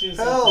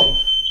 Help.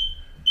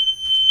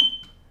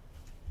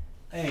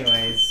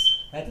 Anyways,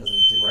 that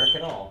doesn't work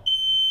at all.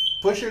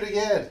 Push it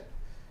again.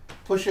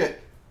 Push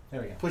it.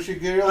 There we go. Push your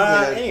gear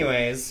again.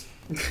 Anyways.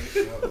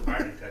 The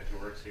fire detector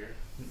works here.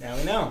 Now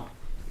we know.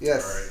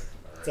 Yes. All right.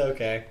 It's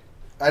okay.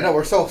 I know,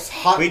 we're so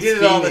hot. We did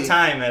it all the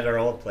time at our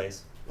old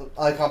place.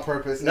 On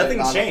purpose.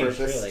 Nothing's changed,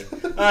 really.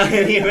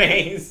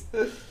 Anyways.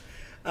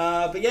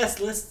 But yes,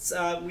 lists.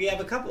 We have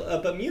a couple,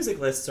 but music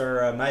lists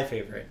are my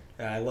favorite.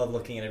 I love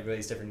looking at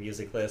everybody's different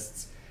music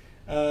lists.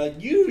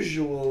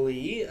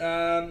 Usually,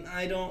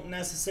 I don't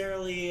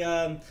necessarily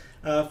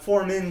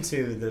form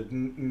into the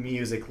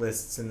music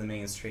lists in the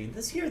mainstream.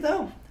 This year,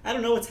 though, I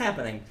don't know what's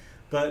happening,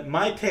 but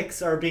my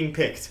picks are being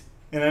picked,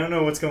 and I don't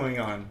know what's going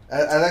on.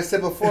 As I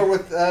said before,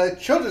 with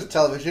children's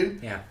television,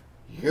 yeah,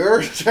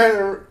 you're trying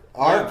to.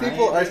 Our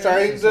people are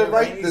starting to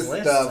write this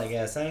lists, stuff. I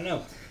guess I don't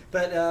know.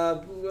 But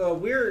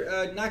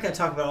we're not going to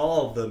talk about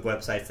all of the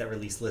websites that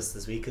release lists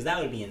this week because that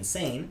would be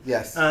insane.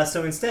 Yes.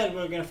 So instead,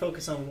 we're going to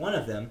focus on one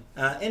of them.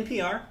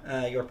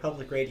 NPR, your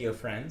public radio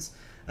friends,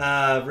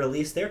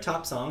 released their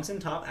top songs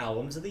and top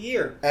albums of the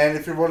year. And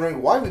if you're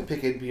wondering why we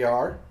pick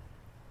NPR,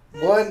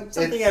 One,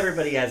 something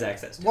everybody has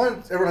access to.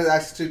 One, everyone has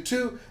access to.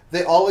 Two,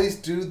 they always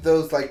do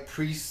those like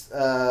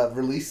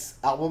pre-release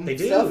album They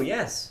do, stuff.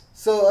 yes.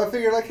 So I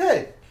figured like,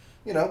 hey,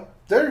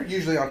 they're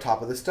usually on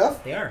top of this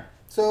stuff. They are.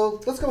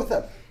 So let's go with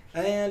them.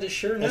 And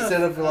sure enough...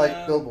 Instead of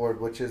like Billboard,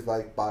 which is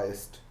like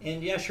biased.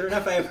 And yeah, sure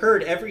enough, I have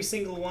heard every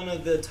single one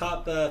of the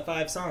top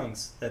 5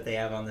 songs that they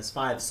have on this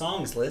 5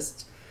 songs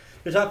list.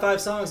 The top 5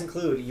 songs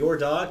include Your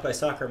Dog by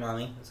Soccer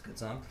Mommy. That's a good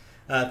song.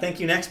 Thank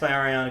You Next by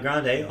Ariana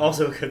Grande.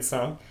 Also a good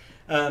song.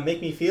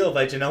 Make Me Feel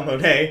by Janelle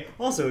Monáe.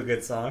 Also a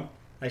good song.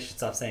 I should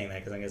stop saying that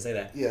because I'm going to say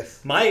that.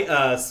 Yes.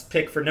 My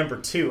pick for number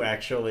 2,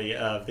 actually,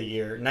 of the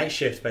year, Night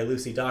Shift by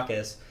Lucy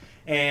Dacus.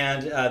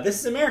 And This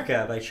Is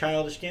America by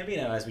Childish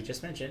Gambino, as we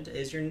just mentioned,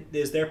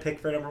 is their pick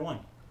for number 1.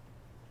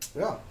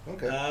 Yeah,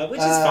 okay.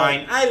 Which is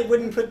fine. I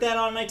wouldn't put that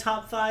on my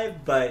top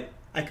 5, but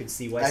I could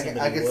see why somebody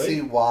would. I could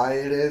see why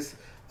it is.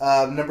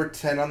 Number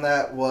 10 on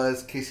that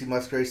was Casey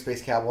Musgraves,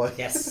 Space Cowboy.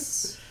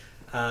 Yes.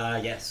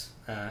 Yes.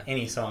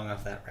 Any song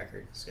off that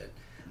record is good.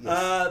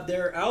 Yes.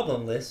 Their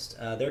album list,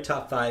 their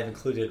top 5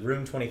 included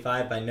Room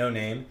 25 by No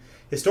Name,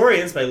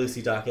 Historians by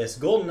Lucy Dacus,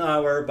 Golden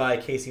Hour by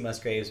Casey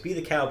Musgraves, Be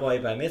the Cowboy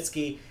by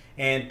Mitski,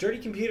 and Dirty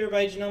Computer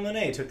by Janelle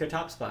Monáe took their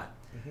top spot.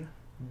 Mm-hmm.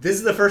 This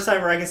is the first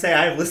time where I can say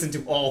I have listened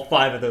to all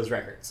 5 of those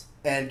records.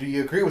 And do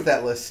you agree with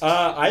that list?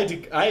 I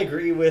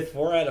agree with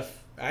 4 out of...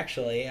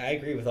 Actually, I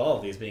agree with all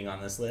of these being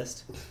on this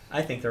list.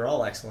 I think they're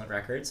all excellent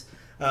records.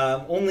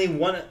 Only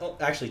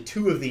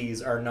 2 of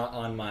these are not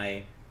on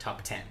my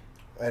top 10.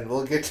 And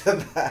we'll get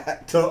to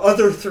that. The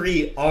other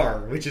 3 are,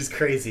 which is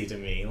crazy to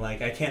me.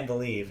 Like, I can't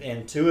believe.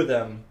 And 2 of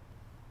them...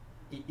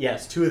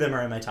 Yes, 2 of them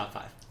are in my top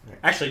 5.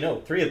 Actually,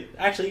 no. 3 of...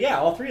 Actually, yeah,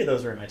 all 3 of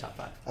those are in my top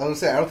 5. I was going to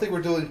say, I don't think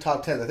we're doing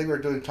top 10. I think we're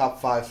doing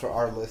top 5s for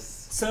our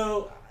lists.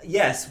 So,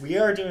 yes, we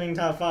are doing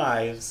top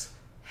 5s.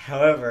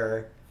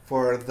 However...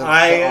 For the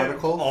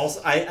article?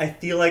 Also, I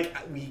feel like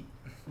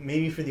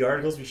maybe for the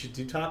articles we should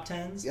do top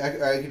 10s. Yeah,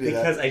 I can do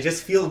that. Because I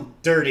just feel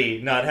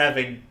dirty not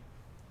having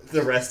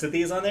the rest of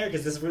these on there,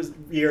 because this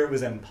year it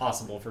was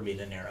impossible for me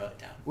to narrow it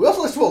down. We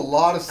also listened to a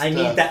lot of stuff. I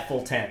need that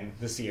full 10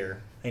 this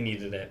year. I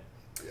needed it.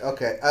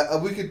 Okay,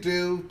 we could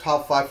do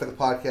top 5 for the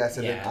podcast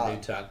and then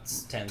do top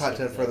 10. Top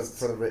 10 for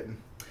the written.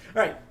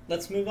 All right,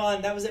 let's move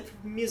on. That was it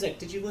for music.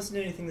 Did you listen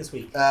to anything this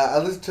week? I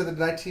listened to the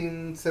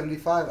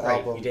 1975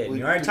 album. Right, you did.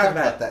 You already talked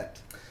about that.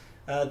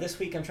 This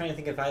week, I'm trying to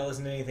think if I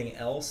listened to anything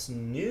else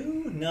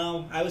new.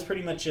 No, I was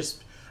pretty much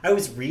I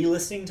was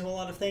re-listening to a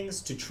lot of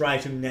things to try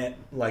to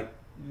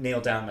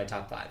nail down my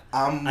top 5.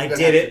 I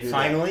did it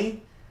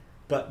finally,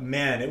 but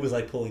man, it was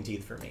like pulling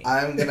teeth for me.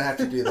 I'm gonna have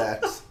to do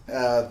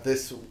that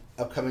this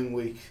upcoming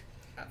week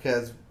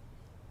because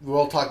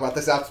we'll talk about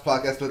this after the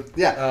podcast. But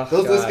yeah,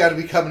 those lists got to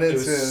be coming in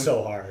soon. It was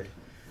so hard.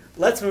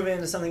 Let's move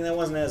into something that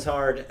wasn't as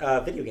hard.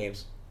 Video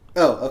games.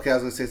 Oh, okay. I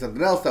was going to say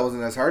something else that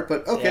wasn't as hard,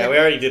 but okay. Yeah, we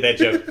already did that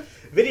joke.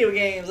 Video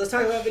games. Let's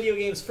talk about video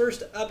games.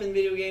 First up in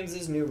video games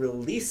is new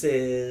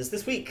releases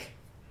this week.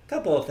 A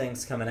couple of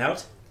things coming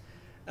out.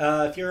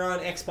 If you're on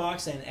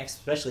Xbox, and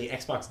especially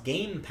Xbox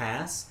Game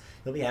Pass,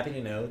 you'll be happy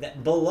to know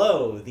that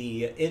Below,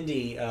 the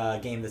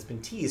indie game that's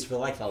been teased for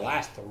like the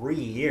last 3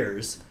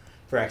 years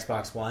for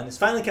Xbox One, is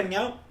finally coming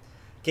out.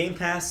 Game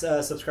Pass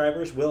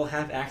subscribers will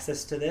have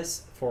access to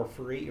this for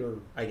free, or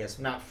I guess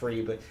not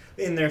free, but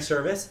in their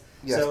service.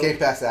 Yes, Game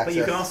Pass access. But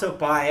you can also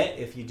buy it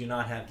if you do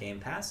not have Game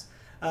Pass.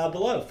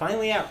 Below,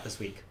 finally out this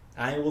week.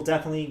 I will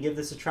definitely give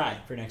this a try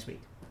for next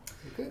week.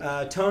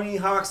 Okay. Tony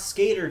Hawk's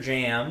Skater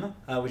Jam,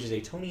 which is a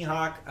Tony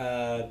Hawk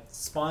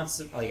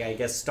sponsor,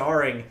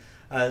 starring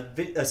a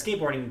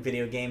skateboarding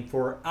video game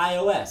for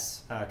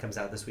iOS, comes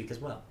out this week as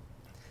well.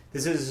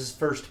 This is his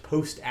first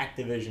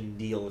post-Activision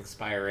deal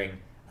expiring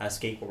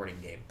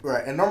skateboarding game.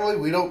 Right, and normally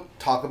we don't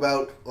talk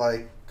about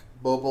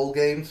mobile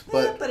games,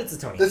 but it's a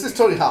Tony. This is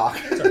Tony Hawk.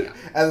 Tony Hawk.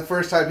 And the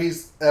first time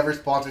he's ever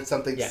sponsored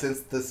something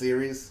since the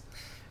series.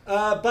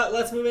 But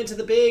let's move into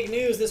the big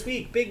news this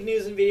week. Big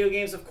news in video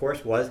games, of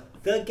course, was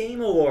the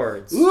Game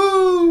Awards.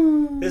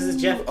 Ooh! This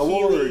is Jeff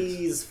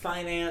Keighley's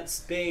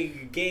finance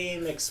big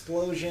game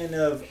explosion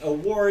of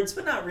awards,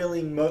 but not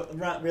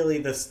really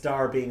the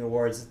star being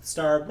awards. The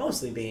star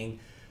mostly being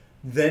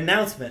the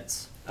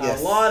announcements.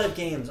 Yes. A lot of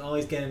games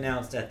always get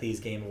announced at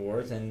these Game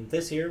Awards, and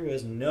this year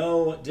was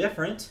no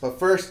different. But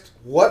first,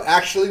 what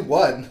actually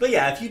won? But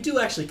yeah, if you do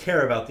actually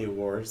care about the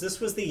awards, this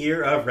was the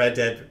year of Red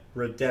Dead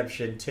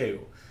Redemption 2.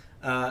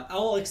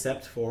 All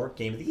except for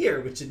Game of the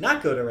Year, which did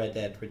not go to Red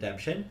Dead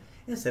Redemption.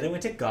 Instead, it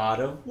went to God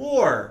of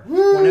War,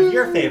 one of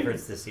your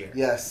favorites this year.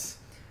 Yes.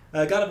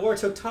 God of War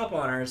took top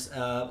honors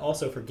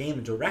also for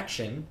Game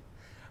Direction.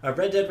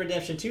 Red Dead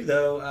Redemption 2,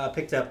 though,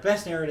 picked up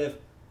Best Narrative.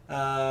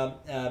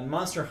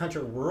 Monster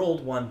Hunter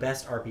World won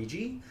Best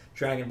RPG.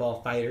 Dragon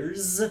Ball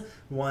FighterZ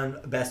won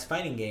Best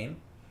Fighting Game.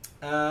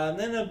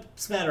 Then a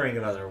smattering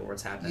of other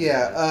awards happened.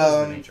 Yeah,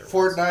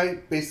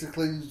 Fortnite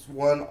basically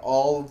won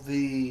all of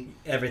the...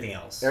 Everything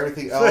else.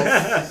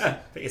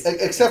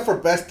 Except for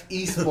Best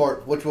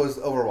Esport, which was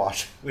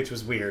Overwatch. Which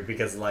was weird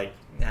because, I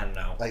don't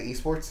know. Like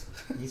esports?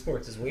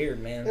 Esports is weird,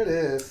 man. It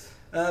is.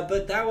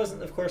 But that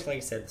wasn't, of course, like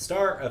I said, the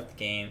star of the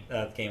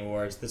Game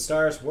Awards. The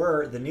stars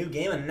were the new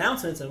game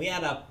announcements, and we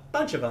had a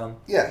bunch of them.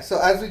 Yeah, so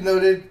as we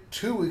noted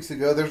 2 weeks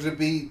ago, there's going to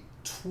be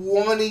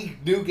 20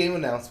 new game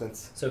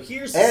announcements. So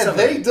here's and some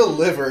they of them.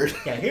 delivered.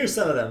 Yeah, here's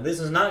some of them. This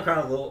is not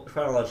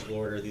chronological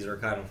order. These are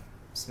kind of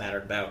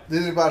smattered about.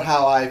 This is about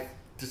how I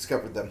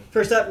discovered them.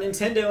 First up,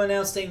 Nintendo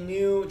announced a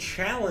new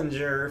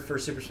challenger for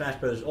Super Smash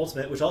Bros.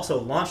 Ultimate, which also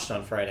launched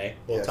on Friday.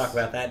 We'll talk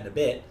about that in a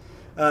bit.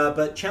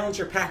 But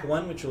Challenger Pack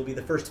 1, which will be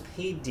the first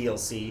paid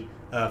DLC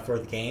for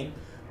the game,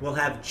 will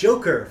have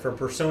Joker from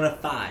Persona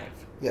 5.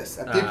 Yes,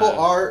 and people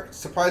are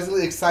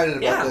surprisingly excited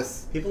about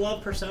this. People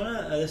love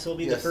Persona. This will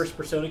be the first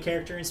Persona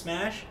character in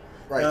Smash.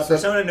 Right.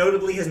 Persona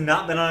notably has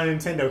not been on a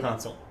Nintendo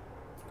console.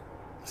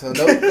 So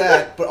note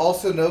that, but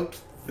also note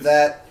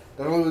that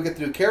not only will we get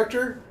the new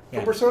character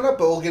from Persona, but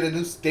we'll get a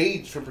new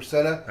stage from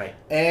Persona,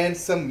 and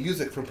some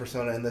music from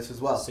Persona in this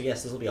as well. So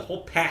yes, this will be a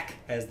whole pack,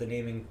 as the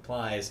name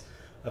implies,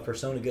 of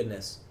Persona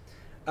goodness.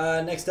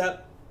 Next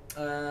up,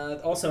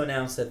 also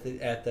announced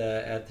at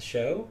the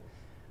show,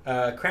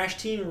 Crash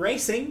Team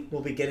Racing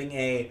will be getting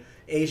a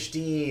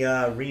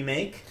HD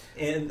remake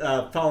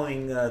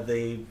following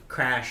the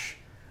Crash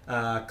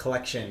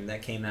collection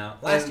that came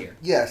out last year.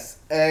 Yes,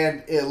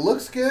 and it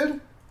looks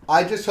good.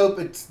 I just hope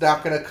it's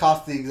not going to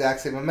cost the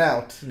exact same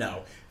amount.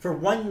 No. For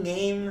one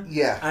game,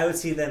 I would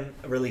see them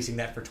releasing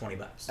that for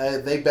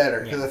 $20. They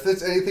better, because if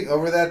it's anything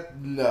over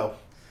that, no.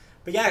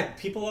 But yeah,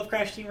 people love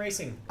Crash Team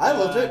Racing. I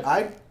loved it.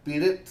 I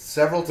beat it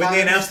several times. When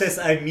they announced this,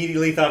 I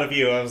immediately thought of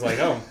you. I was like,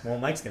 oh, well,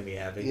 Mike's going to be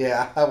happy.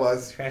 Yeah, I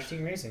was. Crash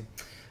Team Racing.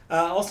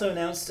 Also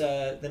announced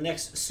the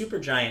next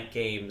Supergiant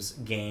Games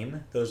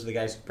game. Those are the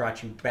guys who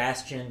brought you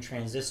Bastion,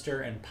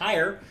 Transistor, and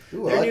Pyre.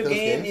 Ooh, Their I like new those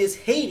game games. is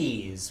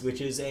Hades,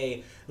 which is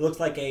looks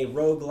like a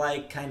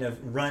roguelike kind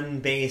of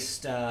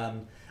run-based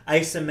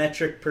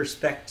isometric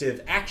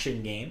perspective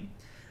action game.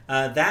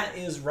 That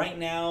is right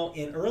now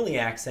in early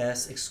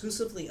access,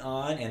 exclusively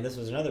on, and this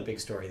was another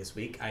big story this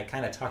week. I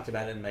kind of talked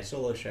about it in my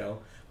solo show,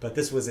 but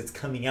this was its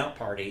coming out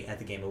party at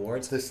the Game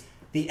Awards.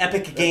 The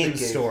Epic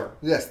Games Store.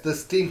 Yes, the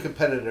Steam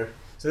competitor.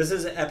 So this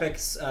is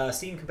Epic's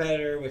Steam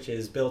competitor, which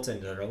is built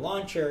into their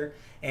launcher,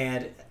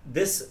 and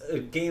this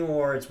Game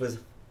Awards was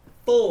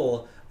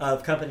full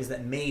of companies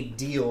that made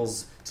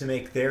deals to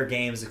make their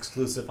games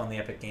exclusive on the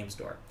Epic Games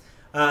Store.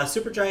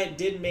 Supergiant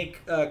did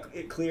make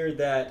it clear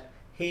that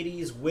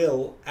Hades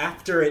will,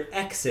 after it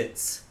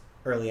exits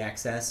early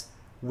access,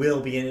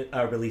 will be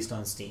released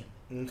on Steam.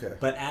 Okay.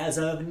 But as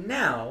of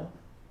now,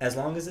 as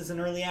long as it's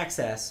in early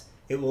access,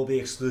 it will be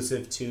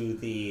exclusive to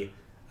the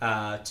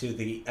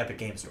Epic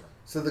Games Store.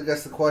 So I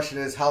guess the question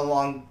is, how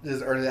long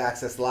does early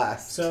access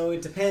last? So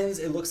it depends.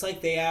 It looks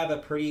like they have a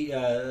pretty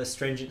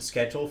stringent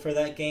schedule for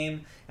that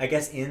game. I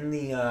guess in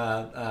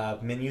the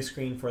menu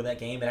screen for that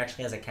game, it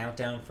actually has a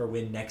countdown for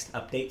when next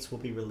updates will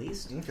be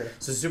released. Okay.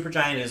 So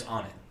Supergiant is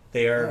on it.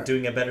 They are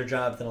doing a better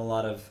job than a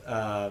lot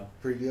of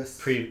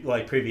previous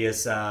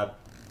pre-release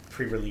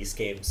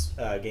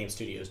game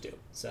studios do.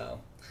 So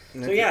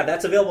yeah,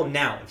 that's available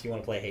now if you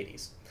want to play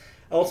Hades.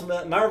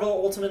 Marvel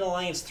Ultimate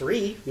Alliance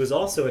 3 was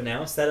also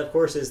announced. That, of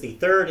course, is the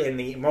third in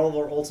the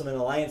Marvel Ultimate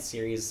Alliance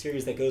series, a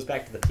series that goes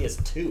back to the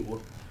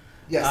PS2.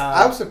 Yes,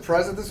 I was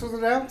surprised that this was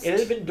announced. It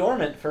had been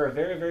dormant for a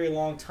very, very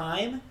long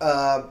time.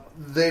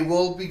 They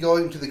will be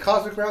going to the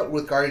cosmic route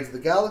with Guardians of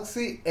the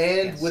Galaxy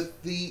and with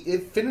the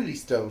Infinity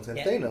Stones and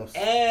Thanos.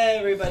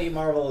 Everybody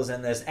Marvel is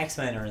in this.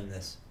 X-Men are in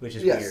this, which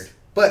is weird.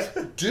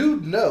 But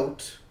do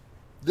note,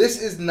 this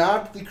is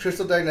not the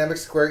Crystal Dynamics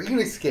Square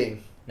Enix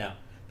game. No.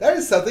 That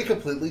is something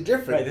completely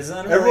different. Right, this is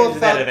unrelated to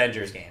that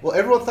Avengers game. Well,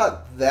 everyone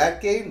thought that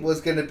game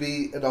was going to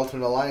be an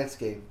Ultimate Alliance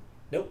game.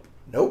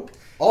 Nope.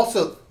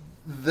 Also,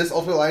 this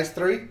Ultimate Alliance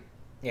 3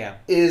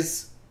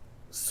 is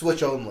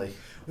Switch only.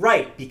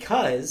 Right,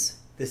 because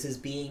this is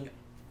being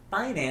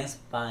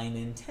financed by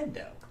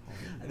Nintendo.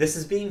 This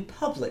is being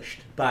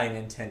published by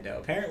Nintendo.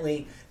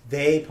 Apparently,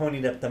 they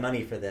ponied up the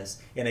money for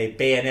this in a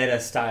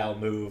Bayonetta-style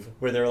move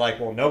where they're like,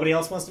 well, nobody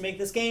else wants to make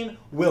this game,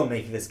 we'll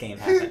make this game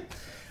happen.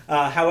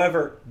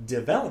 However,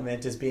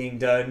 development is being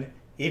done,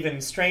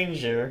 even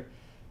stranger,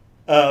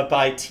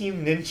 by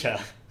Team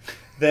Ninja.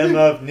 Them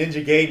of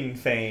Ninja Gaiden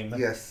fame.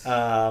 Yes.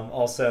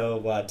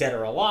 Also, Dead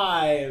or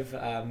Alive.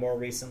 More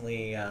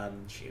recently,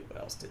 what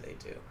else did they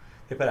do?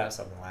 They put out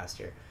something last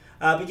year.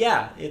 But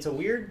yeah, it's a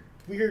weird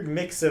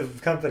mix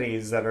of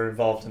companies that are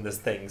involved in this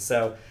thing.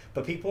 So,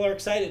 but people are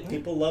excited.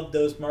 People love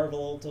those Marvel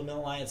Ultimate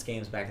Alliance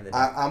games back in the day.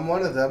 I'm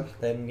one of them.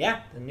 Then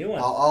yeah, the new one.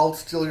 I'll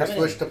steal your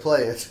Switch to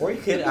play it. Or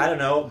you could, I don't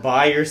know,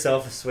 buy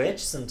yourself a Switch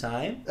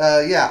sometime.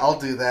 Yeah, I'll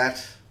do that.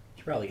 You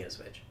should probably get a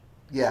Switch.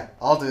 Yeah,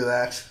 I'll do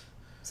that.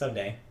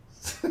 Someday.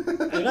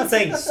 I'm not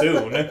saying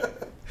soon.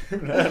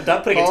 I'm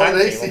not putting a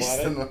timetable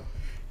on it.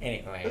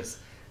 Anyways.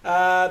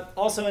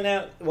 Also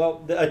announced,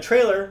 a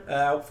trailer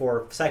out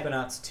for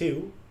Psychonauts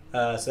 2.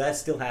 So that's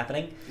still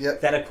happening.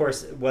 Yep. That, of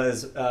course,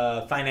 was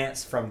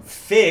financed from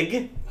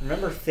Fig.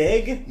 Remember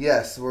Fig?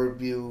 Yes, where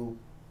you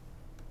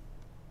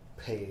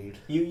paid.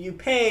 You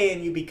pay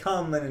and you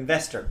become an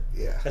investor.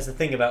 Yeah. That's the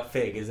thing about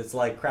Fig, is it's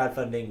like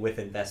crowdfunding with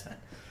investment.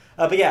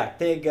 But yeah,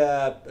 big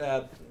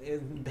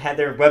had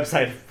their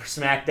website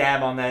smack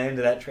dab on that end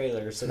of that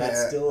trailer, so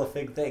that's still a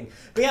big thing.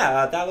 But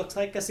yeah, that looks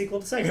like a sequel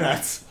to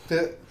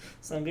Psychonauts.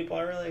 Some people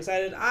are really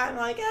excited. I'm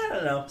like, I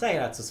don't know.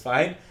 Psychonauts is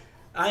fine.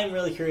 I'm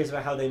really curious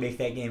about how they make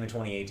that game in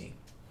 2018.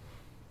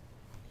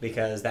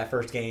 Because that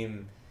first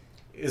game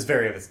is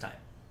very of its time.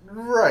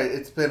 Right.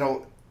 It's been a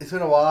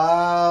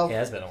while.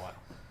 Yeah, it's been a while.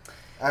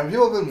 I mean,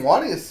 people have been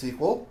wanting a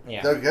sequel.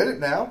 Yeah. They'll get it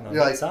now. No,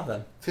 You're like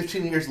something.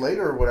 15 years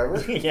later or whatever.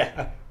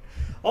 Yeah.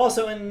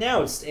 Also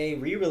announced a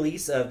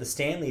re-release of the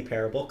Stanley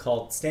Parable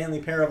called Stanley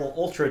Parable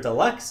Ultra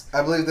Deluxe.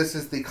 I believe this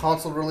is the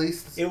console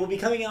release. It will be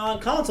coming on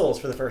consoles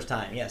for the first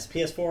time. Yes,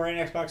 PS4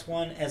 and Xbox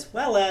One, as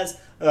well as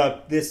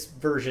this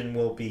version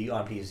will be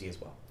on PC as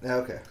well.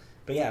 Okay.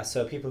 But yeah,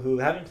 so people who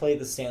haven't played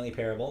the Stanley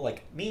Parable,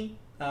 like me,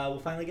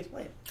 will finally get to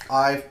play it.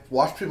 I've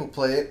watched people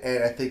play it,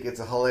 and I think it's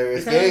a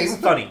hilarious game. It's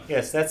funny.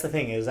 Yes, that's the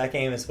thing, is that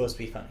game is supposed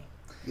to be funny.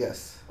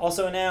 Yes.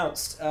 Also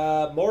announced,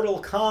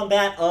 Mortal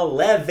Kombat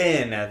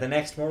 11, the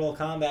next Mortal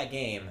Kombat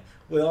game.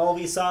 All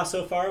we saw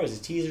so far was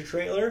a teaser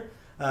trailer.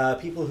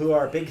 People who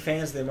are big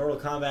fans of the Mortal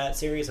Kombat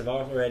series have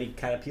already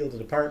kind of peeled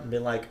it apart and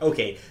been like,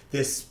 okay,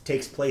 this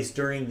takes place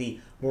during the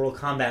Mortal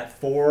Kombat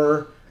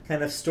 4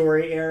 kind of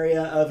story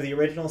area of the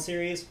original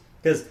series.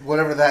 Because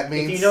whatever that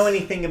means. If you know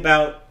anything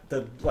about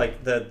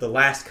the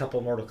last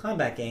couple Mortal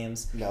Kombat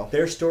games, no.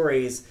 Their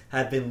stories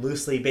have been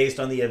loosely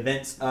based on the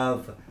events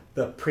of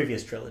the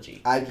previous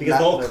trilogy. Because the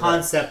whole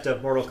concept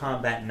of Mortal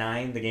Kombat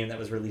 9, the game that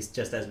was released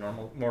just as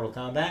normal Mortal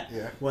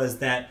Kombat, was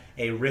that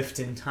a rift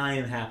in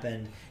time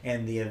happened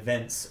and the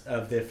events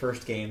of the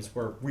first games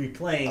were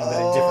replaying but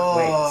in different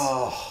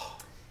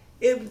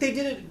ways. They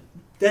did it.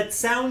 That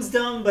sounds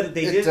dumb, but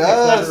they did it in a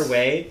clever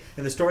way,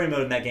 and the story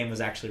mode in that game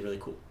was actually really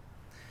cool.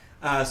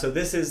 So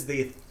this is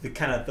the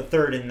kind of the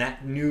third in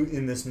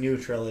this new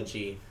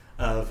trilogy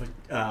of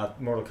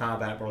Mortal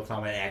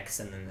Kombat X,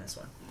 and then this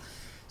one.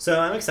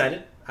 So I'm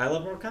excited. I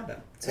love Mortal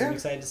Kombat, so I'm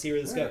excited to see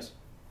where this goes.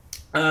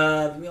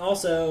 We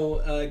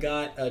also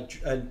got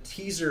a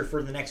teaser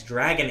for the next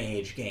Dragon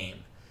Age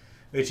game,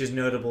 which is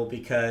notable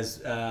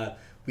because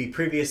we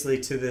previously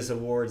to this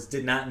awards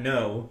did not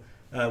know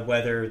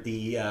whether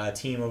the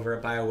team over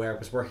at BioWare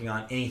was working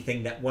on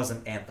anything that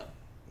wasn't Anthem.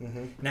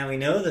 Mm-hmm. Now we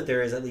know that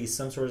there is at least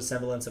some sort of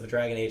semblance of a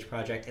Dragon Age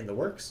project in the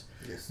works.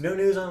 Yes. No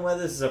news on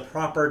whether this is a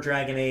proper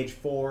Dragon Age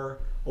 4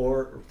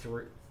 or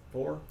 3.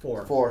 4?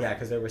 Yeah,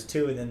 because there was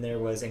 2 and then there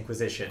was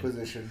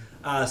Inquisition.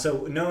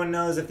 So no one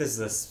knows if this is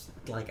a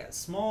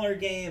smaller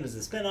game, is it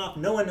a spin-off?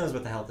 No one knows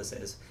what the hell this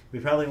is. We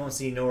probably won't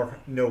see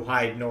no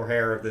hide nor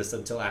hair of this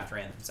until after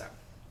Anthem's out.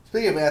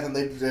 Speaking of Anthem,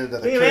 they did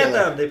another trailer.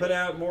 Anthem, they put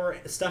out more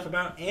stuff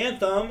about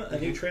Anthem, a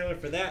new trailer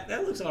for that.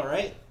 That looks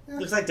alright. Yeah.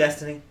 Looks like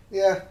Destiny.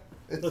 Yeah.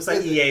 It looks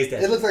like EA's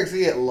Destiny. It looks like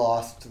Get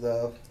Lost,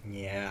 though.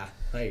 Yeah,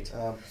 right.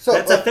 So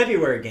that's a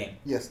February game.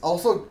 Yes.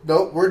 Also,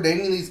 note, we're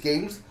naming these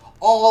games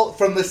all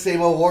from the same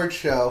award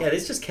show. Yeah,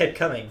 this just kept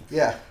coming.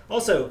 Yeah.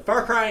 Also,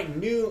 Far Cry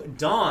New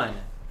Dawn,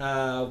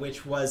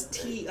 which was,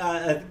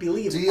 I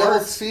believe...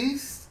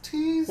 DLCs?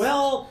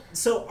 Well,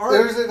 so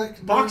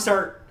box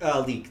art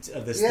leaked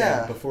of this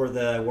thing before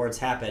the awards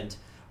happened.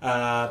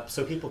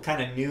 So people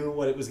kind of knew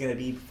what it was going to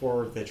be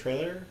before the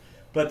trailer.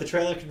 But the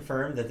trailer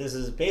confirmed that this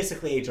is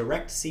basically a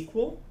direct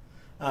sequel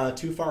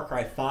to Far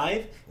Cry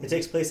 5. It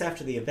takes place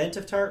after the event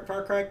of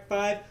Far Cry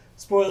 5.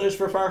 Spoilers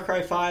for Far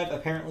Cry 5.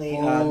 Apparently,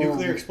 a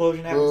nuclear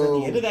explosion happens at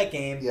the end of that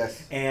game,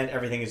 and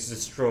everything is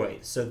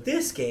destroyed. So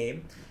this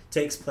game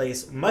takes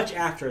place much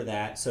after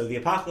that. So the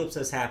apocalypse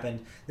has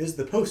happened. This is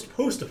the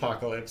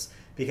post-apocalypse,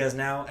 because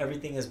now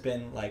everything has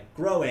been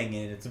growing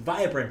and it's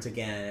vibrant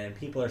again, and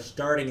people are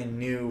starting a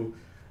new,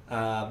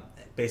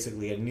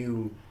 basically a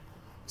new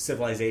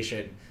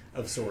civilization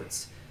of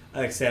sorts.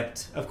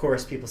 Except, of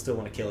course, people still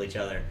want to kill each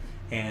other,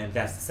 and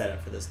that's the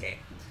setup for this game.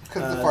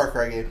 Because it's a Far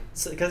Cry game.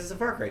 Because it's a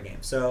Far Cry game.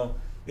 So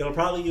it'll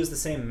probably use the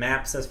same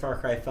maps as Far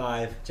Cry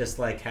 5, just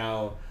like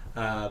how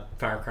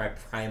Far Cry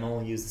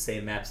Primal used the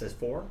same maps as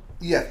 4.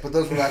 Yes, but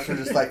those maps are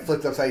just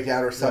flipped upside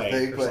down or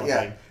something.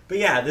 Right, But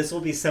yeah, this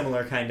will be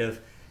similar kind of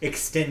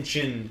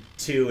extension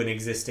to an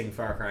existing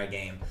Far Cry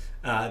game.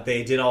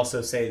 They did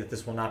also say that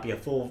this will not be a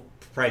full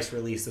price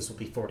release. This will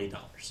be $40.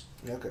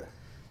 Okay.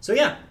 So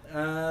yeah,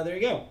 there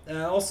you go.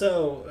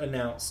 Also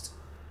announced,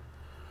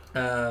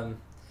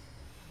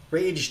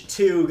 Rage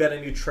 2 got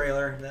a new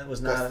trailer. That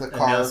was not an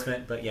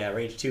announcement, but yeah,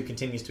 Rage 2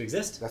 continues to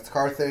exist. That's the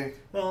car thing?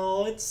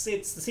 Well, it's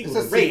the sequel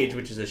to Rage,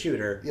 which is a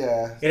shooter.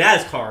 Yeah. It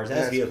has cars. It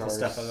has vehicle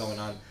stuff going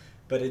on.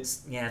 But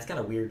it's kind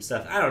of weird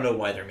stuff. I don't know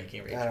why they're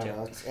making Rage 2. I don't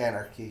know. It's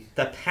anarchy.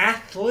 The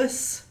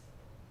Pathless?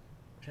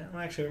 I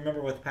don't actually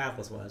remember what the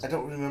Pathless was. I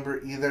don't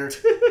remember either.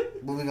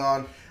 Moving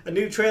on. A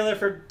new trailer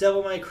for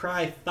Devil May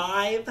Cry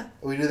 5.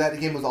 We knew that the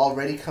game was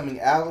already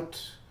coming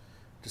out.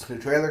 Just new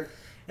trailer.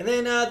 And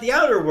then The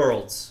Outer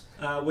Worlds.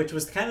 which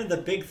was kind of the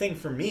big thing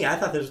for me. I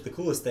thought this was the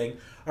coolest thing.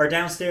 Our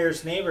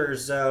downstairs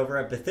neighbors over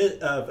at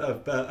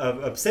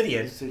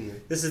Obsidian.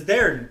 This is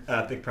their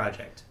big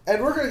project.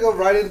 And we're going to go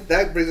right in.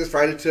 That brings us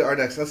right into our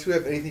next. Unless we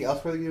have anything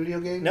else for the video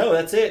game? No,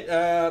 that's it.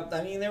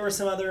 I mean, there were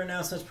some other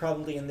announcements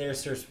probably in there.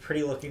 So there's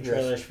pretty looking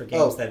trailers for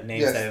games that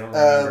names that I don't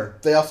remember.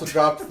 They also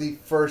dropped the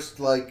first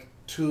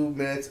 2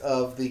 minutes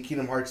of the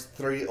Kingdom Hearts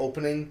 3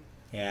 opening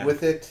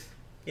with it.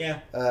 Yeah.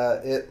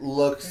 It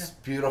looks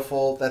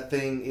beautiful. That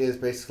thing is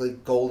basically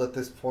gold at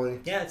this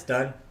point. Yeah, it's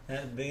done.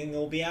 That thing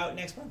will be out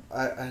next month.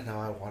 I know.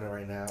 I want it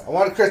right now. I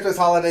want a Christmas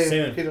holiday.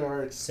 Soon. Kingdom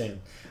Hearts.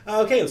 Soon.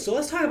 Okay, so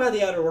let's talk about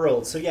the Outer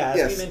Worlds. So yeah,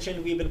 as we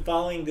mentioned, we've been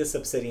following this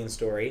Obsidian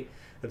story.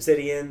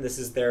 Obsidian, this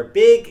is their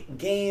big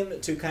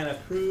game to kind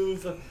of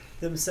prove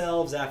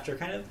themselves after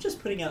kind of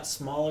just putting out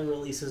smaller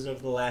releases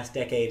over the last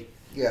decade.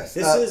 This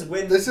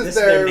is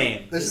their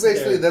name. This is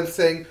basically them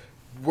saying,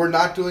 we're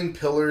not doing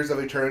Pillars of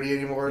Eternity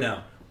anymore.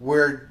 No.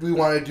 We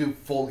want to do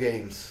full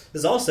games.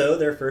 This is also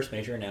their first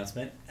major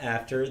announcement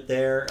after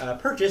their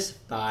purchase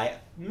by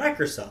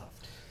Microsoft.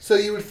 So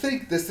you would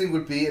think this thing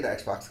would be an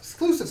Xbox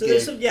exclusive game.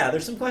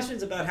 There's some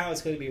questions about how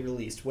it's going to be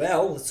released.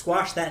 Well, let's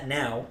squash that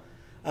now.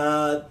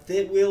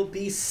 It will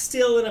be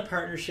still in a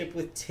partnership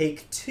with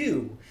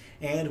Take-Two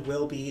and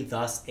will be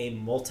thus a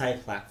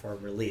multi-platform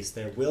release.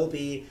 There will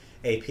be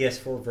a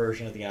PS4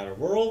 version of The Outer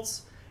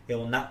Worlds. It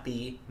will not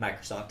be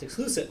Microsoft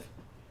exclusive.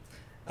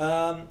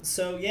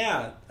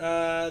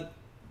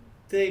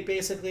 They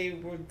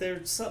basically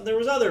there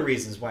was other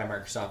reasons why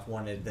Microsoft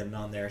wanted them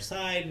on their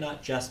side,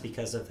 not just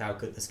because of how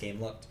good this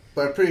game looked.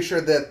 But I'm pretty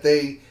sure that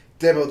they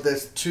demoed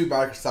this to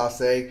Microsoft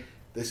saying,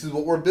 this is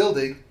what we're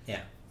building.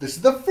 Yeah. This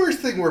is the first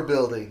thing we're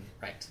building.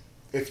 Right.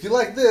 If you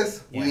like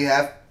this, we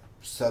have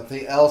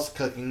something else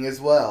cooking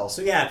as well.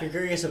 So yeah, if you're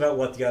curious about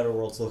what The Outer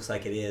Worlds looks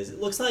like, it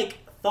looks like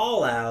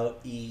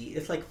Fallout-y.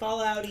 It's like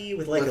Fallout-y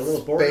with a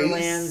little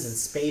Borderlands and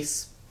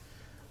space.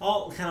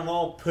 All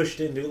pushed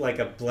into like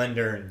a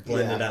blender and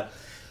blended up.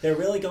 They're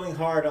really going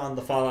hard on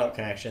the Fallout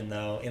connection,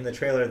 though. In the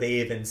trailer, they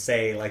even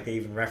say, they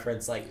even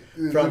reference, from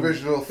the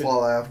original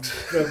Fallout.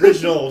 The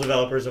original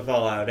developers of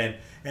Fallout,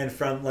 and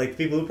from, the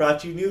people who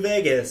brought you New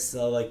Vegas.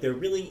 So, they're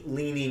really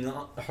leaning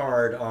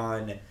hard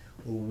on,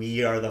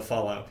 we are the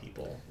Fallout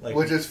people.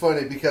 Which is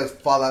funny, because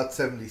Fallout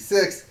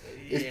 76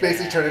 is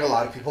basically turning a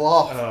lot of people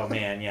off. Oh,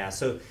 man, yeah.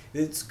 So,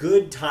 it's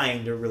good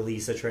time to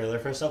release a trailer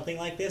for something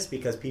like this,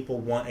 because people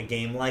want a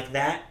game like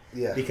that.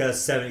 Yeah.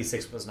 Because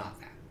 76 was not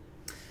that.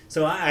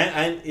 So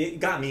it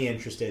got me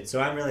interested. So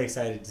I'm really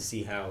excited to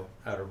see how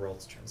Outer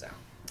Worlds turns out.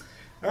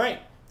 All right,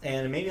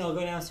 and maybe I'll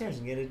go downstairs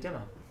and get a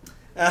demo.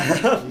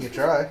 You can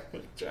try.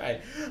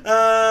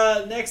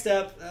 Next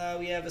up,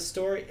 we have a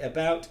story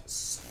about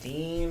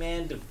Steam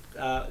and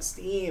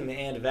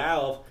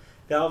Valve.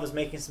 Valve is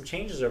making some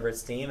changes over at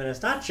Steam, and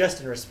it's not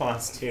just in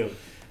response to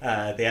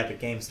the Epic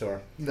Game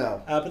Store.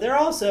 No. But they're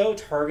also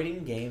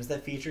targeting games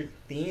that feature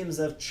themes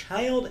of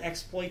child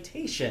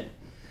exploitation.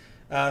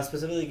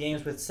 Specifically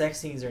games with sex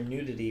scenes or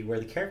nudity where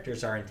the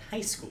characters are in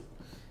high school.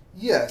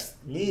 Yes.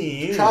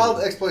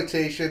 Child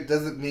exploitation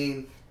doesn't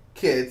mean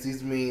kids.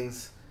 These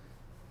means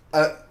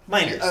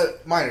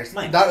minors.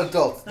 Not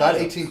adults. Not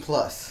 18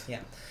 plus.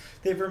 Yeah.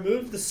 They've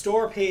removed the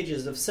store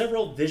pages of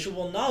several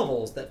visual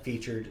novels that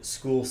featured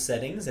school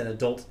settings and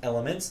adult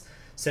elements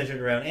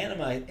centered around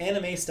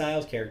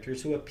anime-styled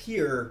characters who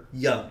appear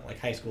young,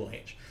 like high school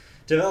age.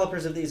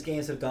 Developers of these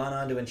games have gone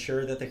on to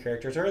ensure that the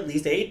characters are at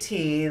least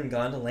 18 and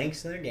gone to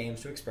lengths in their games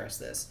to express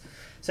this.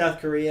 South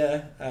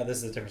Korea, this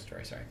is a different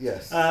story, sorry.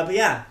 Yes. But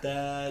yeah,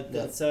 they'll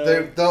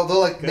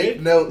make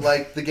note,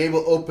 the game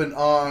will open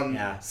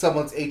on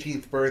someone's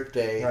 18th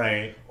birthday.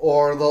 Right.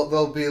 Or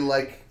they'll be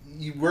like,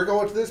 we're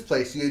going to this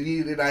place, you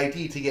need an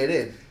ID to get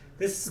in.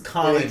 This is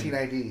common. 18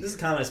 ID. This is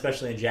common,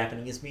 especially in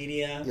Japanese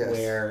media,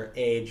 where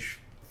age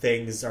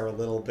things are a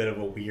little bit of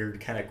a weird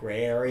kind of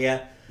gray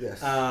area.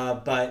 Yes.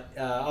 But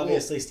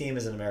obviously Steam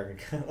is an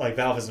American,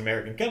 Valve is an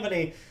American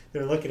company.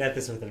 They're looking at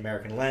this with an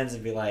American lens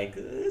and be like,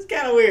 it's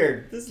kind of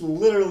weird. This is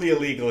literally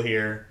illegal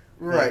here.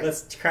 Right.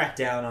 Let's crack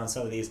down on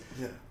some of these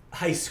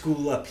high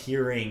school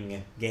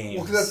appearing games.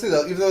 Well, because that's the thing,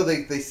 though. Even though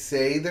they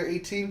say they're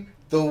 18,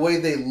 the way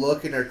they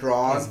look and are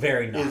drawn is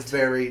very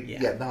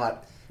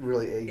not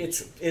really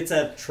age. It's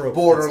a trope.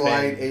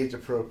 Borderline age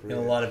appropriate.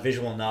 In a lot of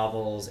visual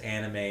novels,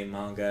 anime,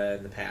 manga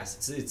in the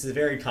past. It's a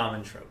very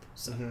common trope.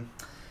 So. Mm-hmm.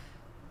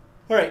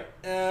 All right.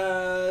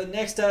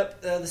 Next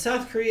up, the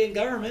South Korean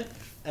government.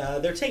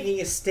 They're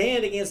taking a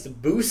stand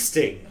against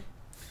boosting,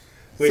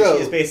 which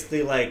is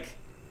basically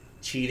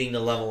cheating to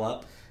level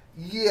up.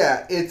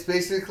 Yeah, it's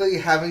basically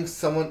having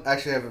someone.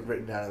 Actually, I have it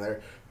written down in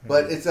there,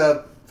 but it's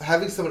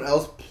having someone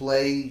else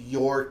play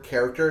your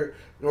character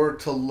in order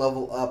to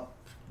level up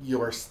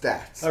your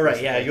stats. All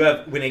right. Yeah, you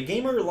have when a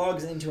gamer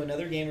logs into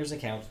another gamer's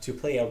account to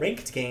play a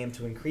ranked game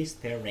to increase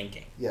their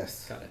ranking.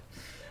 Yes, got it.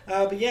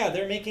 But yeah,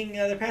 they're trying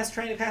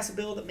to pass a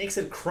bill that makes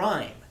it a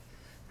crime.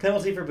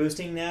 Penalty for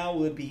boosting now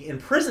would be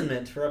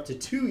imprisonment for up to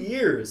 2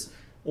 years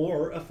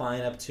or a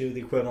fine up to the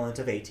equivalent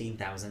of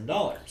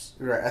 $18,000.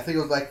 Right. I think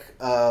it was like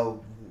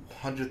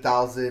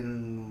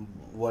 100,000,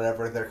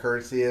 whatever their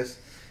currency is.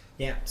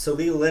 Yeah, so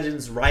League of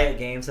Legends Riot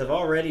Games have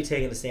already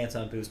taken a stance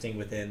on boosting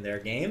within their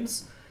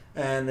games,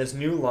 and this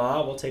new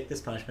law will take this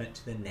punishment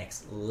to the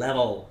next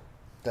level.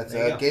 That's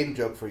There you a go. game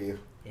joke for you.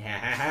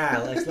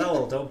 Yeah, next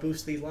level. Don't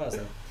boost these laws,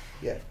 though.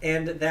 Yeah.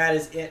 And that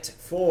is it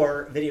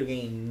for video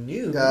game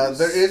news.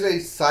 There is a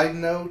side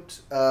note,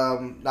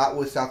 not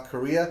with South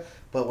Korea,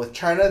 but with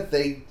China.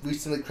 They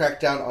recently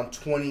cracked down on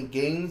 20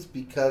 games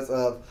because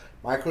of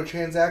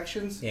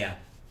microtransactions. Yeah.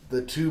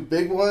 The two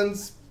big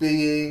ones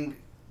being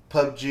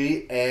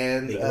PUBG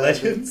and... League of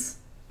Legends?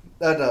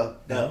 No.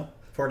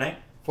 Fortnite?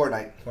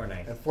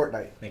 Fortnite. And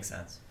Fortnite. Makes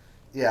sense.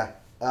 Yeah.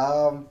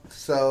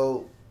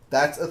 So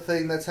that's a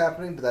thing that's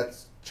happening, but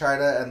that's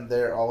China, and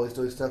they're always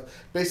doing stuff.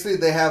 Basically,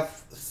 they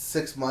have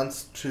 6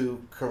 months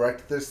to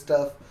correct this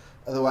stuff.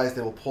 Otherwise,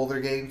 they will pull their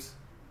games.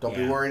 Don't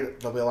be worried.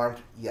 Don't be alarmed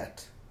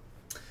yet.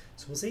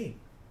 So we'll see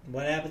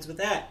what happens with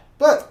that.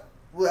 But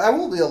I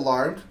will be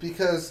alarmed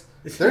because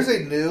there's a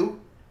new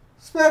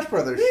Smash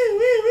Brothers. Woo,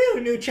 woo,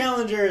 woo! New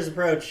challenger is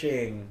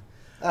approaching.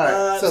 All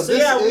right.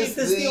 This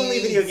is the only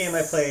video game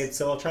I played,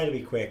 so I'll try to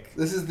be quick.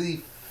 This is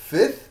the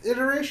 5th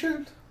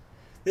iteration?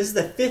 This is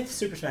the 5th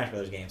Super Smash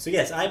Bros. Game. So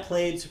yes, I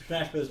played Super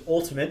Smash Bros.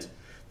 Ultimate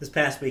this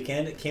past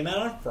weekend. It came out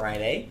on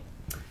Friday.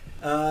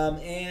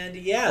 And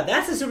yeah,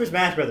 that's a Super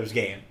Smash Bros.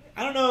 Game.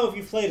 I don't know if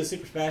you've played a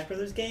Super Smash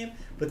Bros. Game,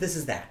 but this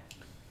is that.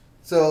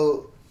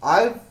 So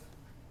I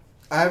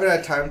haven't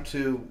had time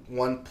to,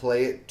 one,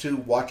 play it, two,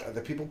 watch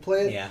other people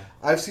play it. Yeah.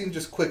 I've seen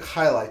just quick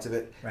highlights of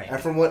it. Right.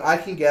 And from what I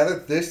can gather,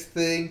 this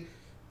thing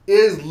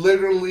is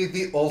literally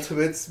the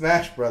ultimate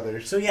Smash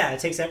Brothers. So yeah, it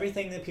takes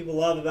everything that people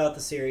love about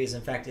the series.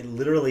 In fact, it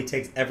literally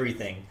takes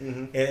everything.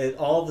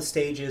 Mm-hmm. All the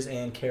stages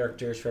and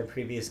characters from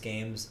previous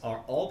games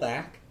are all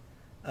back.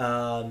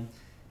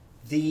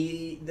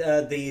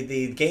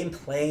 The game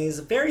plays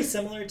very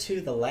similar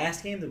to the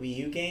last game, the Wii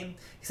U game,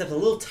 except a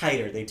little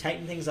tighter. They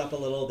tightened things up a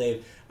little.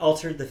 They've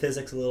altered the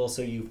physics a little,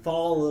 so you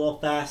fall a little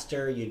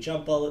faster, you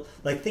jump a little.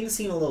 Like, things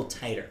seem a little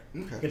tighter.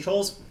 Okay.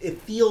 Controls,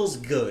 it feels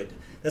good.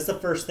 That's the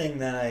first thing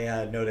that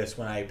I noticed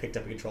when I picked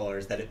up a controller,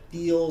 is that it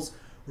feels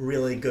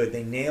really good.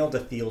 They nailed a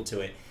feel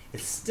to it.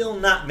 It's still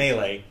not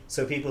Melee,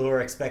 so people who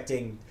are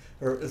expecting,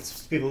 or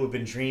people who've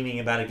been dreaming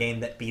about a game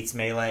that beats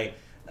Melee,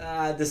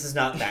 this is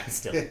not that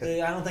still.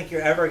 I don't think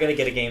you're ever going to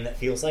get a game that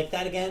feels like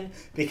that again,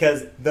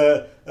 because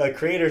the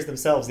creators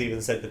themselves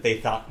even said that they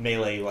thought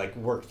Melee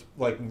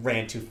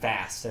ran too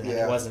fast and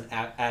it wasn't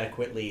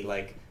adequately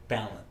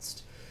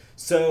balanced.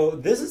 So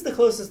this is the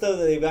closest though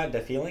that they've gotten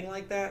to feeling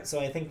like that. So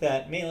I think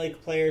that Melee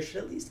players should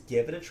at least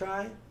give it a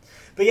try.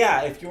 But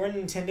yeah, if you're a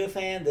Nintendo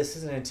fan, this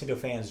is a Nintendo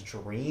fan's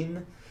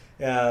dream.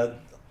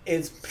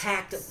 It's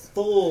packed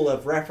full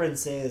of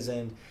references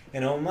and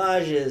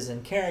homages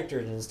and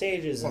characters and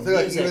stages and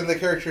music. music. Even the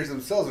characters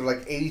themselves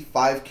are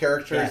 85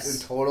 characters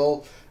in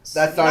total.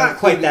 That's not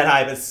quite that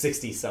high, but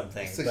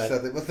 60-something.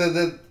 60-something. But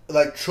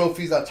the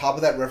trophies on top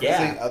of that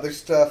referencing other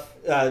stuff.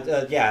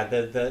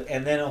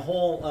 And then a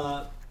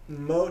whole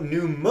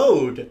new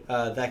mode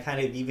that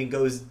kind of even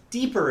goes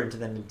deeper into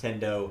the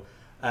Nintendo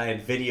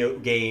and video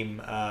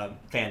game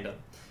fandom.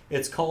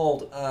 It's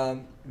called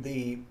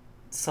the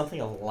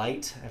something of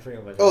Light. I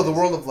forget what it is. The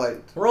World of Light.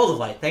 World of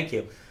Light, thank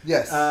you.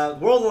 Yes.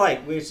 World of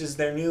Light, which is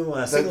their new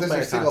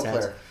single-player content.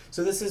 Player.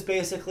 So this is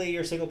basically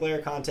your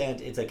single-player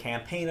content. It's a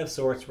campaign of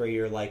sorts where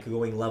you're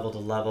going level to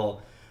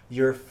level.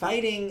 You're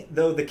fighting,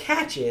 though the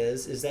catch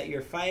is that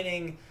you're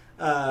fighting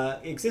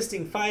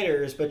existing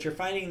fighters, but you're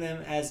fighting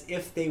them as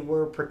if they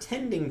were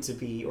pretending to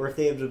be, or if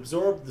they have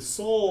absorbed the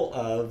soul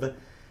of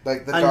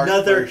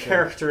another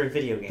character in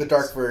video games. The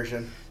dark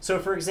version. So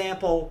for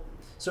example,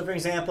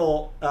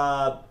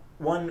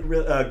 one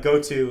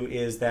go-to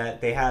is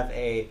that they have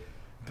a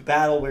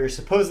battle where you're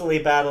supposedly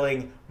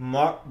battling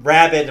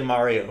Rabid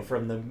Mario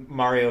from the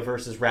Mario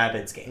vs.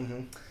 Rabbids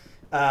game.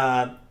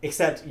 Mm-hmm.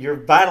 Except you're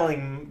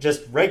battling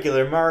just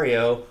regular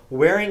Mario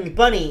wearing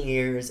bunny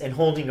ears and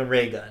holding a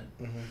ray gun.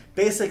 Mm-hmm.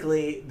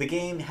 Basically, the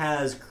game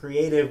has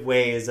creative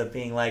ways of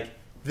being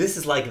this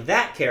is like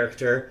that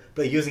character,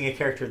 but using a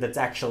character that's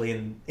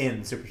actually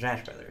in Super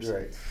Smash Brothers.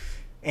 Right.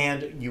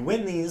 And you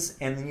win these,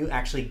 and then you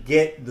actually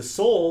get the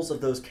souls of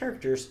those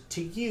characters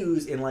to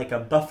use in a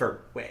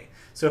buffer way.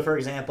 So, for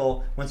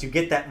example, once you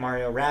get that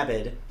Mario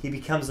Rabid, he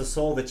becomes a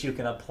soul that you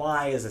can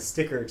apply as a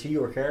sticker to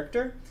your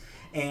character,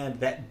 and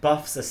that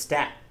buffs a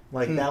stat.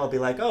 That'll be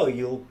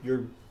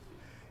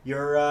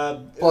your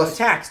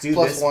attacks do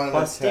this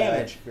plus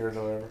damage.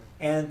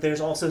 And there's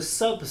also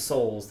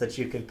sub-souls that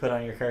you can put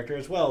on your character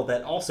as well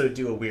that also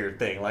do a weird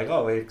thing. it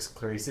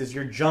increases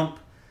your jump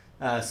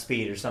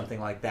speed or something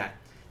like that.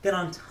 Then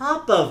on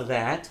top of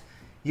that,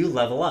 you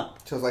level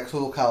up. So it's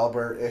Soul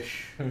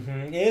Calibur-ish.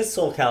 Mm-hmm. It is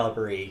Soul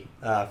Calibur-y,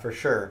 for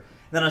sure. And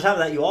then on top of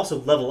that, you also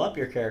level up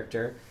your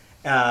character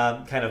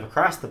kind of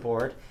across the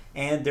board.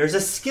 And there's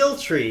a skill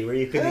tree where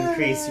you can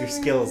increase your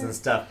skills and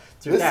stuff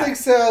through this that. Thing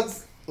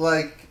sounds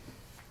like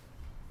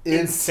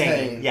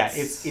insane. Yeah,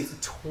 it's a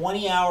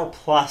 20-hour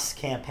plus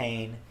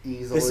campaign.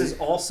 Easily. This is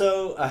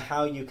also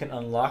how you can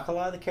unlock a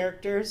lot of the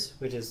characters,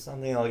 which is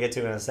something I'll get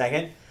to in a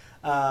second.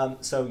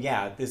 So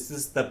yeah, this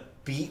is the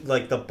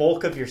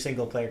bulk of your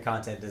single player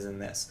content is in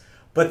this.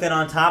 But then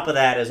on top of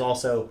that is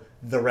also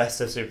the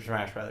rest of Super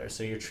Smash Bros.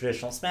 So your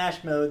traditional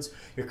Smash modes,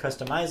 your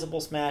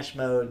customizable Smash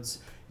modes,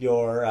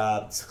 your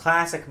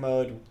classic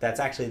mode that's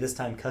actually this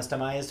time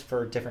customized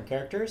for different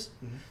characters.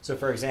 Mm-hmm. So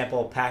for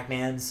example,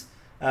 Pac-Man's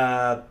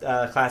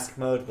classic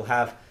mode will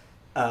have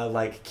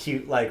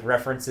cute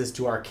references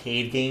to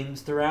arcade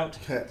games throughout.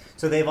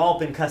 So they've all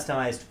been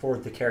customized for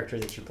the character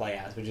that you play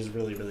as, which is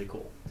really, really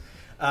cool.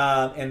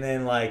 And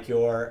then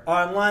your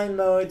online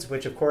modes,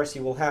 which of course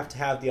you will have to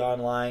have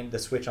the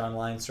Switch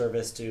Online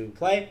service to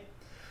play.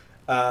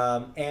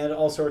 And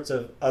all sorts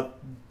of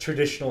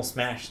traditional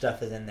Smash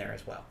stuff is in there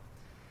as well.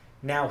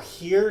 Now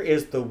here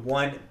is the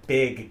one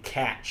big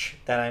catch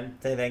that I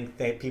think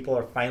that people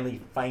are finally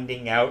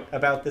finding out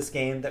about this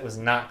game that was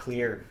not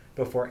clear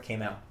before it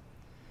came out.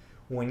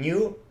 When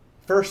you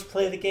first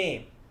play the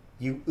game,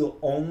 you will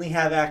only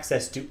have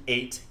access to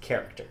 8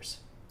 characters.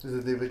 Is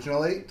it the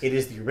original 8? It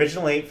is the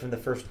original 8 from the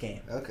first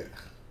game. Okay.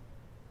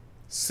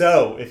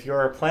 So, if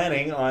you're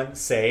planning on,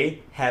 say,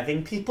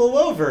 having people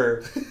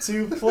over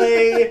to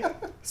play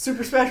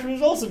Super Smash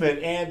Bros.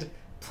 Ultimate and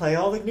play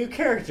all the new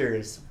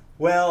characters,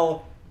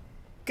 well,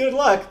 good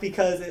luck,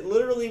 because it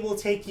literally will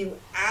take you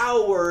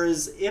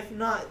hours, if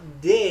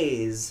not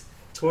days,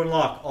 to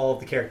unlock all of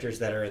the characters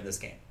that are in this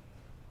game.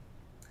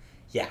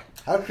 Yeah.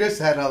 How Chris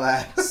handle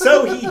that?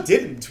 So he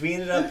didn't. We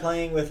ended up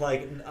playing with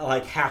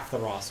like half the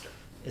roster.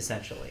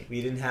 Essentially,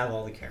 we didn't have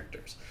all the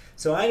characters,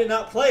 so I did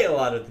not play a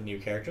lot of the new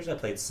characters. I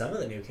played some of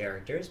the new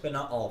characters, but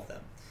not all of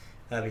them,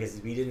 because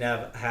we didn't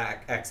have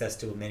access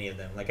to many of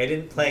them. Like I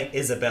didn't play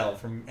Isabelle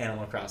from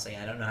Animal Crossing.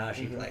 I don't know how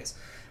she plays,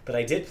 but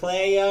I did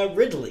play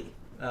Ridley.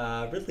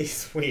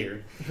 Ridley's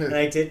weird, and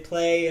I did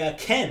play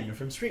Ken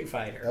from Street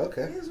Fighter.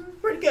 Okay, he's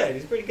pretty good.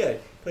 He's pretty good.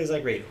 Plays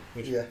like Raiden,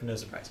 which no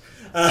surprise.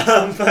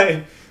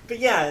 But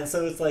yeah, and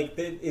so it's like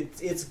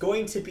it's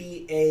going to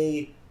be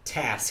a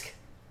task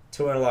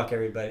to unlock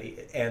everybody,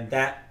 and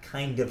that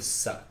kind of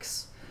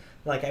sucks.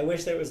 Like, I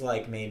wish there was,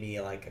 maybe,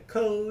 a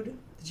code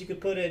that you could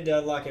put in to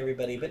unlock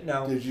everybody, but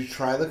no. Did you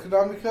try the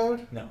Konami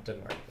code? No, it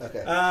doesn't work.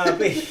 Okay.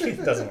 But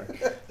it doesn't work.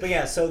 But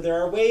yeah, so there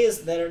are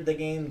ways that the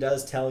game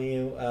does tell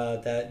you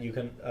that you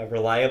can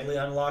reliably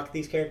unlock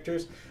these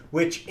characters,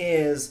 which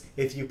is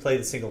if you play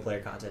the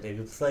single-player content. If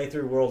you play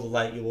through World of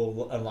Light, you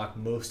will unlock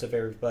most of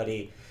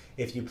everybody.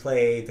 If you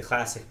play the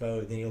classic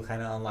mode, then you'll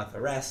kind of unlock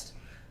the rest.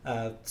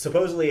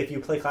 Supposedly, if you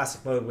play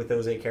classic mode with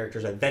those 8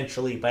 characters,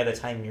 eventually, by the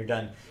time you're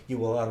done, you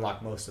will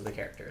unlock most of the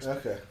characters.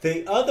 Okay.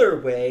 The other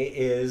way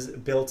is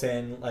built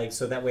in,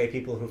 so that way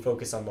people who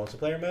focus on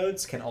multiplayer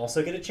modes can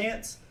also get a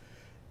chance.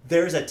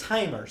 There's a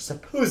timer,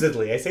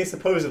 supposedly. I say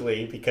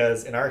supposedly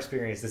because, in our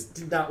experience, this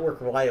did not work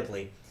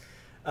reliably.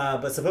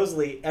 But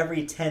supposedly,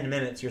 every 10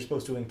 minutes, you're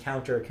supposed to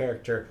encounter a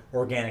character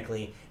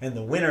organically, and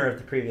the winner of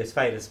the previous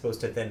fight is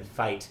supposed to then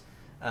fight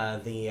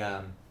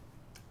the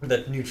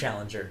new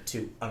challenger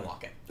to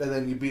unlock it. And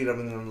then you beat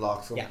them and then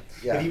unlock them.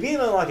 Yeah. If you beat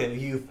them and unlock it,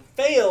 if you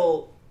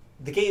fail,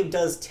 the game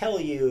does tell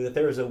you that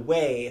there is a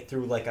way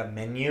through a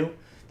menu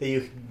that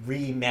you can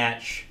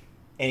rematch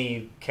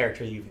any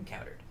character you've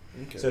encountered.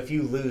 Okay. So if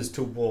you lose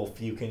to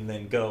Wolf, you can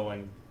then go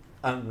and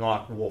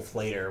unlock Wolf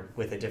later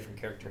with a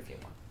different character if you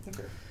want.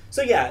 Okay.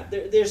 So yeah,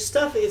 there's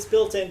stuff that's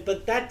built in,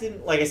 but that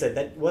didn't, like I said,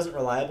 that wasn't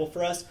reliable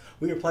for us.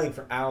 We were playing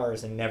for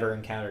hours and never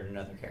encountered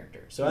another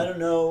character. So I don't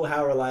know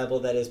how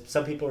reliable that is.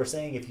 Some people were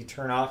saying if you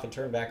turn off and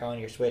turn back on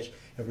your Switch,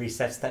 it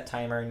resets that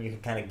timer and you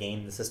can kind of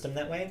game the system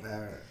that way. All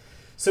right.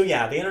 So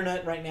yeah, the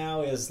internet right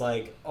now is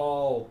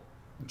all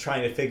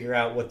trying to figure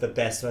out what the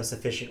best, most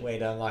efficient way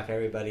to unlock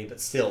everybody,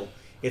 but still,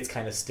 it's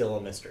kind of still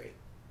a mystery.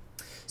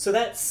 So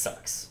that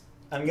sucks.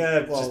 I'm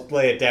going to just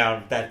lay it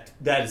down. That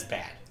is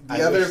bad.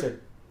 I wish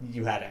that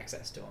you had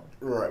access to them.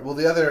 Right. Well,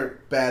 the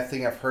other bad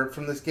thing I've heard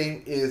from this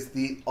game is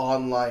the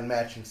online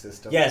matching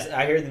system. Yes,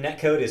 I hear the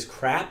netcode is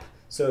crap.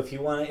 So if you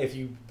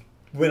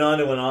went on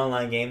to an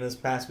online game this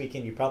past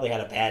weekend, you probably had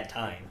a bad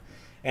time.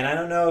 And I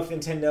don't know if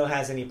Nintendo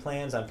has any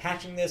plans on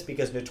patching this,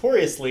 because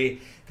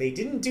notoriously they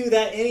didn't do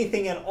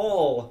anything at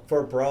all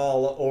for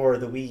Brawl or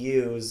the Wii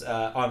U's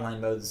online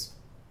modes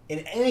in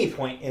any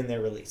point in their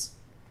release.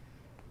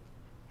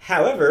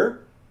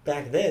 However,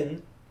 back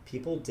then,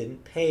 people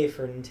didn't pay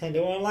for Nintendo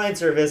Online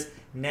service.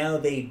 Now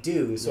they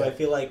do. So I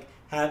feel like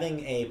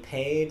having a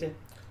paid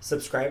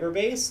subscriber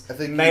base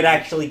might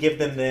actually give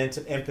them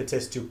the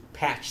impetus to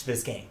patch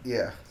this game.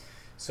 Yeah.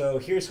 So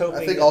here's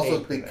hoping. I think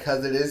also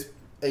because it is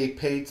a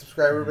paid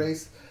subscriber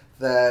base,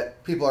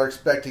 that people are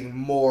expecting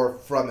more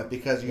from it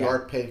because you are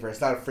paying for it.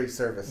 It's not a free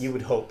service. You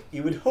would hope.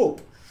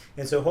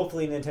 And so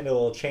hopefully Nintendo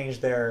will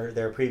change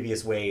their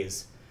previous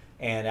ways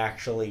and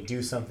actually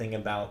do something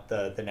about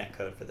the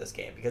netcode for this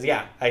game. Because,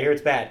 I hear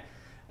it's bad.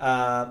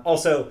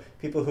 Also,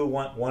 people who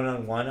want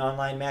one-on-one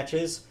online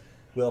matches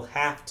will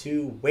have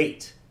to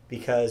wait,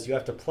 because you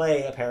have to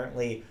play,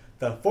 apparently,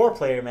 the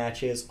 4-player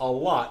matches a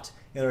lot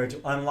in order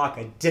to unlock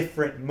a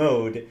different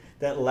mode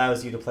that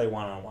allows you to play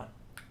one-on-one.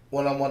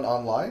 One-on-one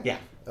online? Yeah.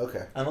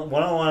 Okay.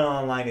 One-on-one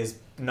online is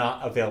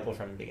not available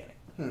from the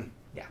beginning.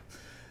 Yeah.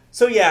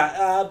 So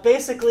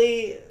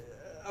basically,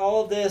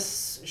 all of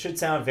this should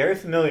sound very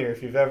familiar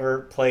if you've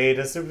ever played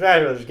a Super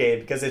Smash Bros. Game,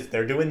 because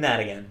they're doing that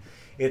again.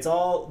 It's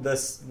all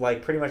this,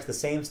 like, pretty much the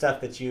same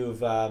stuff that you've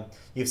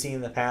seen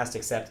in the past,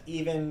 except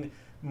even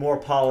more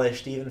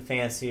polished, even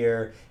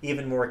fancier,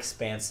 even more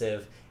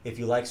expansive. If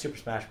you like Super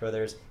Smash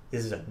Bros.,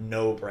 this is a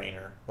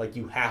no-brainer. Like,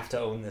 you have to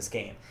own this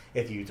game.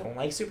 If you don't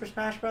like Super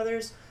Smash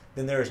Bros.,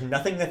 then there is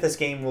nothing that this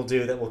game will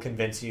do that will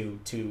convince you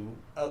to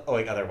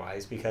like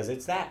otherwise, because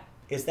it's that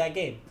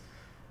game.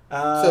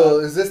 So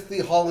is this the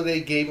holiday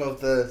game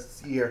of the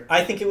year?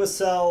 I think it will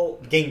sell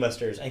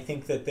gangbusters. I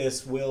think that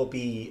this will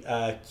be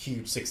a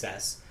huge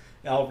success.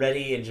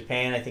 Already in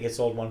Japan, I think it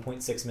sold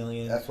 1.6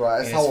 million. That's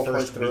right. In its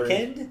first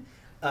weekend.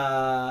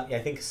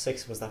 I think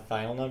 6 was the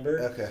final number.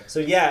 Okay. So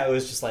yeah, it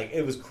was just like,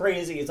 it was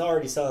crazy. It's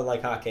already selling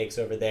like hotcakes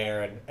over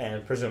there,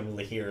 and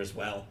presumably here as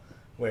well,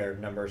 where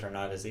numbers are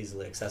not as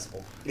easily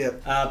accessible.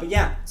 Yep. But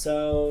yeah,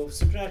 so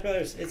Super Smash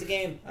Brothers, it's a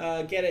game.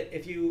 Get it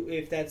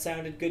if that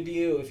sounded good to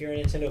you. If you're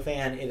a Nintendo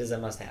fan, it is a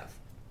must-have.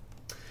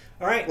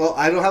 All right. Well,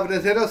 I don't have a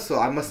Nintendo, so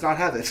I must not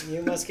have it.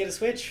 You must get a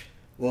Switch.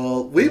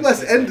 Well, we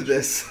must end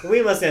this.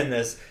 We must end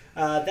this.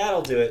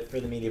 That'll do it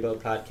for the Media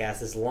Boat Podcast.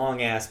 This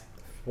long-ass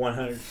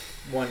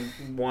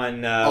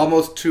 101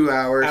 almost 2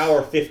 hours.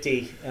 Hour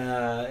 50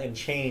 and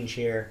change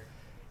here.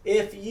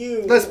 If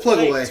you Let's plug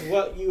liked away.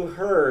 what you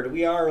heard,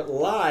 we are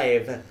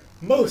live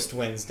most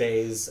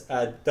Wednesdays.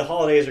 The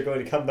holidays are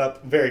going to come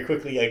up very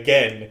quickly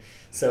again,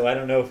 so I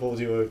don't know if we'll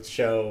do a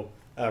show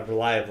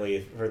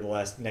reliably for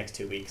the next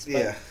 2 weeks. But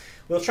Yeah.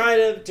 we'll try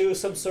to do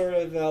some sort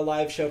of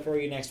live show for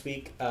you next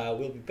week.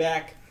 We'll be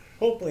back,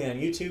 hopefully on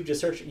YouTube.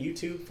 Just search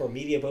YouTube for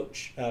Media Boat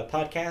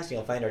Podcast, and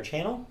you'll find our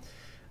channel.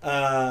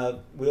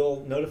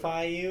 We'll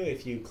notify you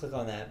if you click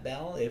on that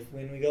bell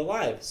when we go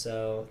live.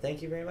 So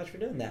thank you very much for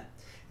doing that.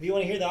 If you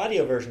want to hear the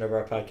audio version of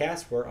our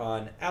podcast, we're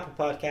on Apple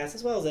Podcasts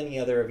as well as any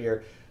other of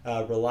your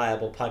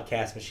reliable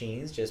podcast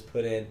machines. Just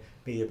put in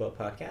Media Boat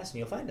Podcast and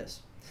you'll find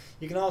us.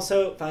 You can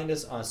also find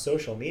us on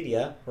social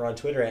media. We're on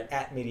Twitter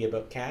at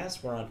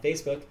MediaBoatCast. We're on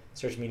Facebook.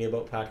 Search Media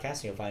Boat Podcast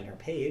and you'll find our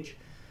page.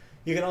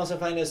 You can also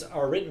find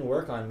our written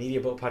work on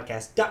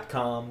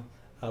MediaBoatPodcast.com,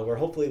 where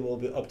hopefully we'll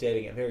be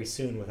updating it very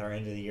soon with our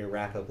end-of-the-year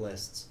wrap-up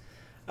lists.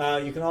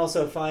 You can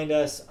also find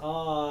us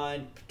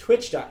on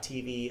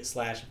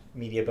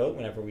twitch.tv/MediaBoat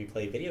whenever we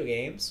play video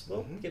games.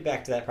 We'll get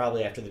back to that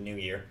probably after the new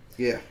year.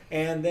 Yeah.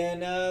 And then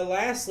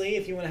lastly,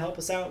 if you want to help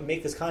us out and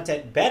make this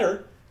content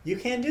better, you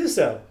can do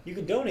so. You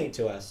can donate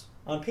to us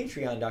on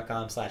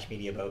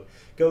patreon.com/MediaBoat.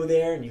 Go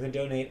there and you can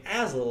donate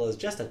as little as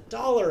just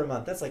 $1 a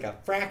month. That's like a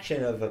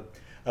fraction of a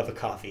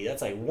coffee.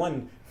 That's like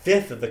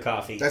 1/5 of the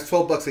coffee. That's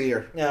 $12 a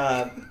year.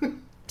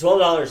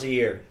 $12 a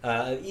year.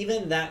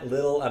 Even that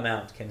little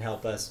amount can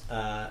help us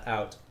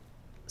out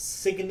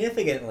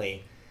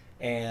significantly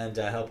and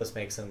help us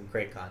make some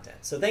great content.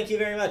 So thank you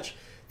very much.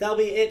 That'll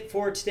be it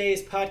for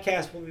today's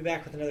podcast. We'll be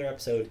back with another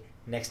episode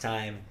next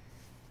time.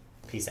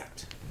 Peace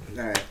out.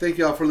 All right. Thank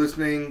you all for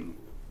listening.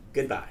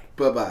 Goodbye.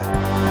 Bye-bye.